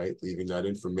 right? Leaving that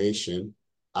information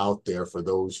out there for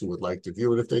those who would like to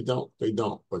view it. If they don't, they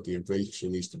don't. But the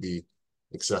information needs to be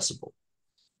accessible.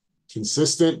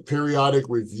 Consistent periodic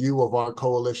review of our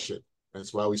coalition.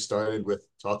 That's why we started with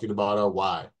talking about our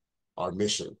why, our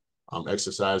mission,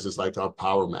 exercises like our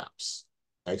power maps,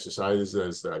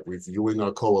 exercises like reviewing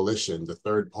our coalition, the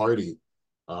third party,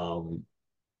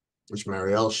 which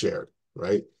Marielle shared,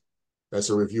 right? That's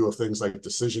a review of things like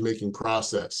decision-making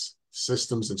process,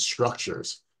 systems and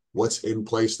structures, what's in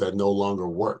place that no longer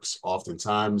works.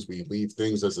 Oftentimes we leave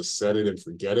things as a set it and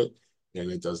forget it, and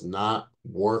it does not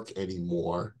work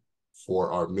anymore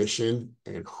for our mission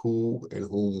and who and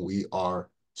whom we are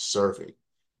serving.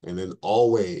 And then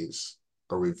always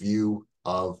a review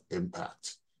of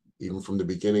impact. Even from the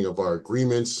beginning of our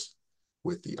agreements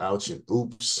with the ouch and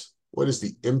oops, what is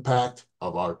the impact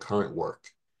of our current work?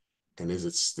 And is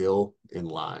it still in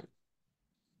line?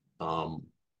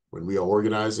 When we are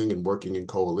organizing and working in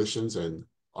coalitions and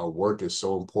our work is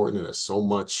so important and has so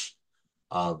much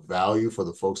value for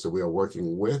the folks that we are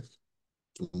working with,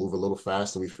 we move a little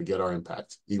fast and we forget our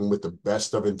impact. Even with the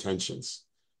best of intentions,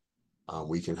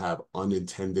 we can have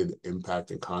unintended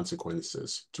impact and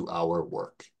consequences to our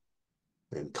work.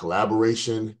 And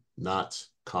collaboration, not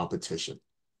competition.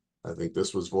 I think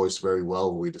this was voiced very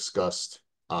well when we discussed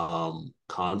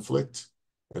conflict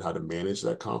and how to manage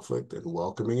that conflict and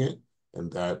welcoming it,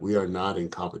 and that we are not in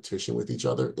competition with each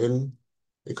other in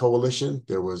a coalition.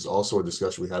 There was also a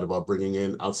discussion we had about bringing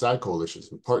in outside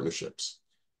coalitions and partnerships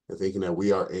and thinking that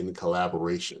we are in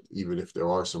collaboration, even if there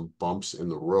are some bumps in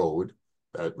the road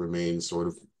that remain sort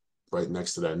of right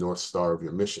next to that North Star of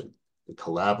your mission. And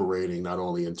collaborating not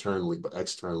only internally, but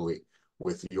externally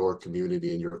with your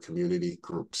community and your community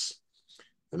groups.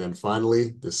 And then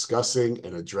finally, discussing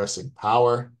and addressing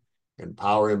power and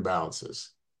power imbalances.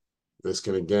 This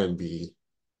can again be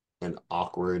an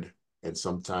awkward and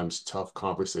sometimes tough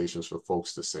conversations for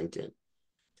folks to sink in,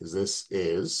 because this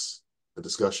is a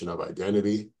discussion of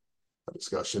identity, a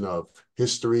discussion of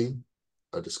history,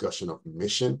 a discussion of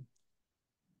mission,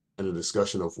 and a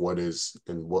discussion of what is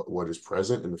and what is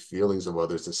present and the feelings of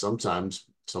others. And sometimes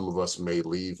some of us may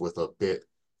leave with a bit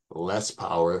less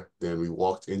power than we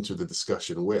walked into the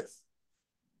discussion with.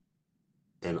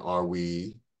 And are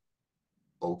we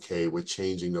okay with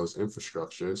changing those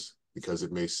infrastructures because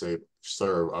it may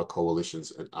serve our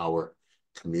coalitions and our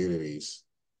communities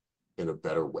in a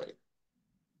better way?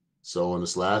 So in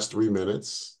this last 3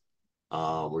 minutes,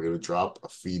 we're going to drop a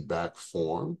feedback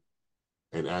form.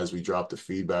 And as we drop the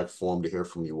feedback form to hear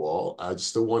from you all, I just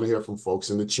still want to hear from folks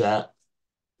in the chat,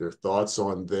 their thoughts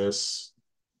on this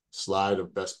slide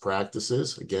of best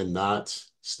practices. Again, not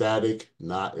static,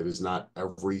 it is not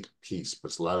every piece, but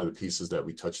it's a lot of the pieces that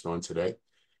we touched on today.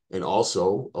 And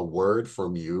also a word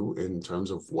from you in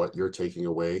terms of what you're taking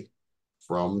away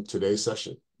from today's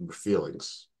session, your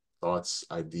feelings, thoughts,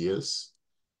 ideas,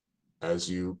 as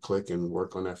you click and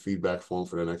work on that feedback form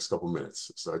for the next couple minutes.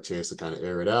 It's our chance to kind of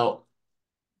air it out.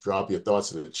 Drop your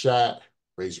thoughts in the chat,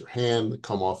 raise your hand,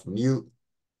 come off mute.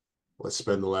 Let's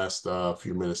spend the last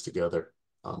few minutes together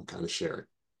kind of sharing.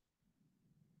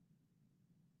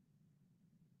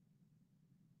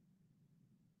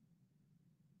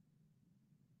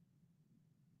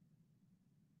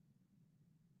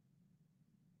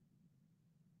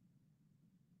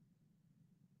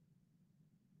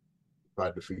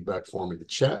 Provide the feedback form in the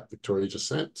chat. Victoria just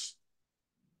sent.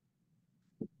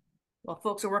 While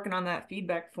folks are working on that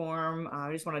feedback form,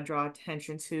 I just want to draw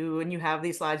attention to, and you have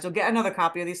these slides, you'll get another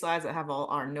copy of these slides that have all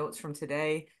our notes from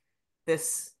today.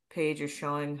 This page is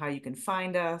showing how you can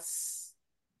find us.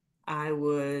 I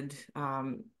would,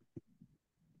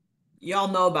 y'all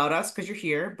know about us because you're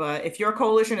here, but if your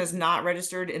coalition is not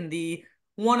registered in the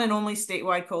one and only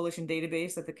statewide coalition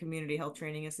database that the Community Health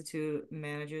Training Institute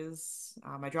manages,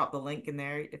 I dropped the link in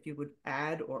there. If you would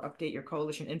add or update your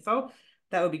coalition info,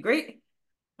 that would be great.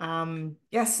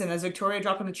 Yes, and as Victoria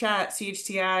dropped in the chat,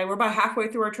 CHTI, we're about halfway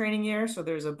through our training year, so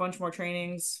there's a bunch more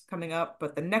trainings coming up,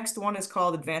 but the next one is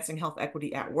called Advancing Health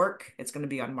Equity at Work. It's going to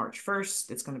be on March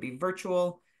 1st. It's going to be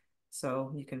virtual,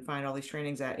 so you can find all these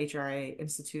trainings at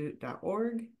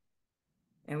hrainstitute.org.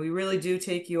 And we really do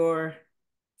take your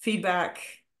feedback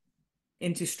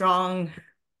into strong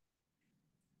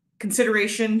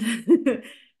consideration.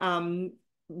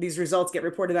 These results get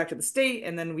reported back to the state,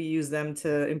 and then we use them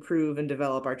to improve and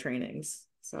develop our trainings.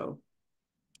 So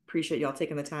appreciate y'all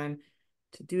taking the time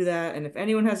to do that. And if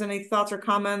anyone has any thoughts or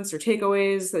comments or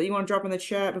takeaways that you want to drop in the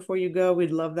chat before you go,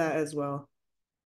 we'd love that as well.